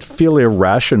it might feel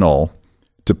irrational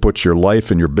to put your life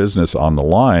and your business on the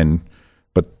line,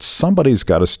 but somebody's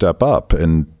got to step up.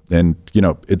 And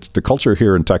it's the culture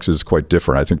here in Texas is quite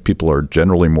different. I think people are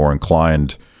generally more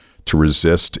inclined to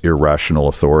resist irrational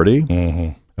authority.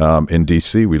 Mm-hmm. In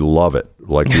D.C., we love it.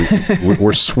 Like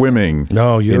we're swimming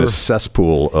in a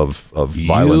cesspool of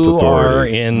violent authority. You are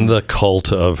in the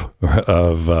cult of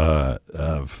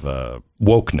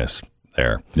wokeness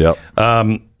there. Yep.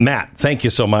 Matt, thank you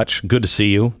so much. Good to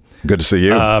see you. Good to see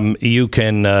you. You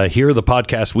can hear the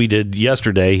podcast we did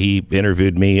yesterday. He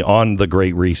interviewed me on the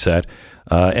Great Reset.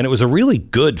 And it was a really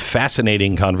good,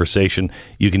 fascinating conversation.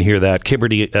 You can hear that.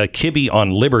 Kibbe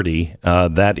on Liberty.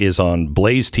 That is on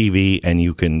BlazeTV, and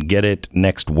you can get it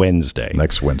next Wednesday.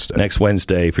 Next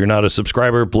Wednesday. If you're not a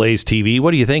subscriber, BlazeTV,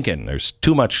 what are you thinking? There's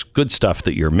too much good stuff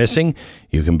that you're missing.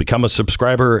 You can become a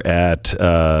subscriber at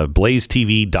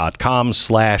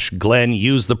blazetv.com/Glenn.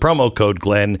 Use the promo code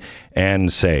Glenn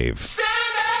and save.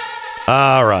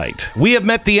 All right. We have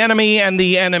met the enemy, and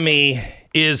the enemy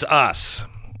is us.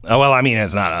 Oh, well, I mean,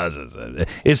 it's not us.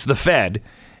 It's the Fed.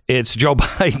 It's Joe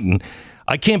Biden.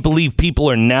 I can't believe people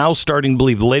are now starting to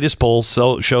believe. The latest poll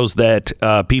shows that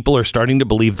people are starting to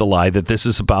believe the lie that this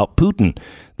is about Putin,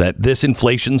 that this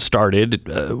inflation started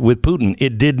with Putin.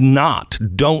 It did not.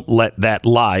 Don't let that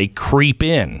lie creep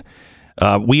in.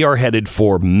 We are headed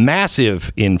for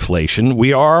massive inflation.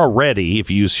 We are already, if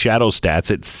you use shadow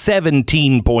stats, at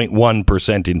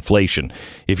 17.1% inflation.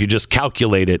 If you just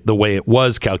calculate it the way it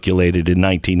was calculated in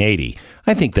 1980,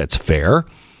 I think that's fair.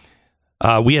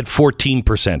 We had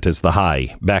 14% as the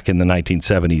high back in the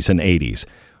 1970s and 80s.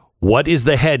 What is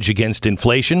the hedge against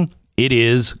inflation? It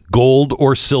is gold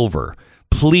or silver.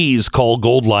 Please call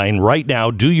Goldline right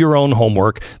now. Do your own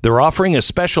homework. They're offering a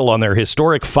special on their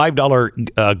historic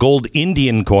 $5 gold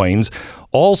Indian coins.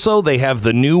 Also, they have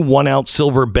the new 1-ounce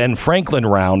silver Ben Franklin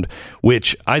round,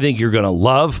 which I think you're going to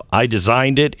love. I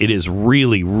designed it. It is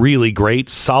really, really great.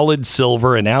 Solid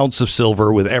silver, an ounce of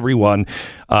silver with every one.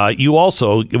 You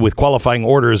also, with qualifying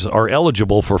orders, are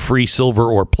eligible for free silver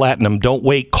or platinum. Don't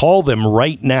wait. Call them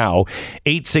right now.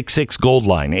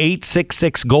 866-GOLDLINE.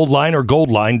 866-GOLDLINE or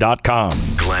goldline.com.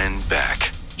 Glenn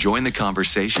Beck. Join the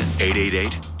conversation.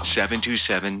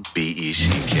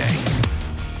 888-727-BECK.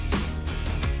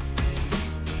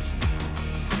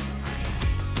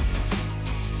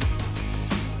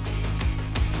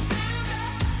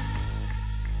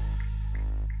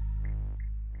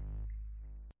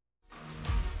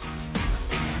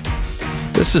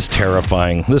 This is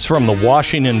terrifying. This is from the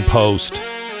Washington Post.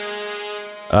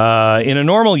 In a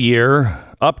normal year,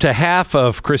 up to half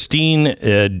of Christine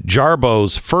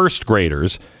Jarbo's first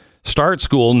graders start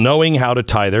school knowing how to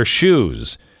tie their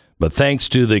shoes. But thanks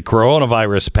to the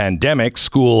coronavirus pandemic,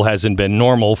 school hasn't been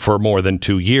normal for more than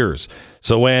 2 years.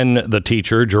 So when the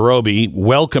teacher, Jarobi,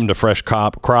 welcomed a fresh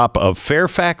crop of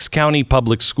Fairfax County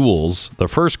Public Schools, the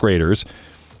first graders,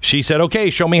 she said, "Okay,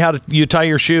 show me how you tie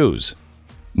your shoes."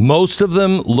 Most of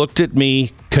them looked at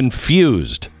me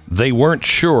confused. They weren't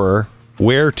sure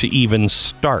where to even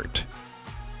start.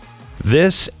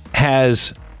 This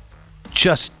has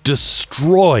just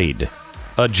destroyed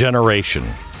a generation.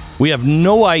 We have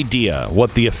no idea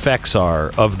what the effects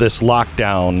are of this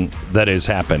lockdown that has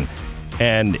happened.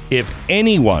 And if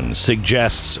anyone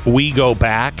suggests we go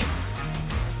back,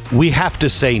 we have to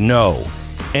say no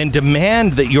and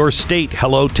demand that your state,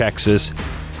 hello, Texas,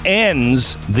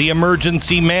 ends the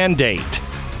emergency mandate.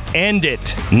 End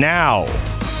it now.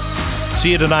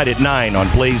 See you tonight at 9 on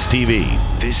Blaze TV.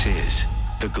 This is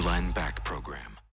the Glenn Beck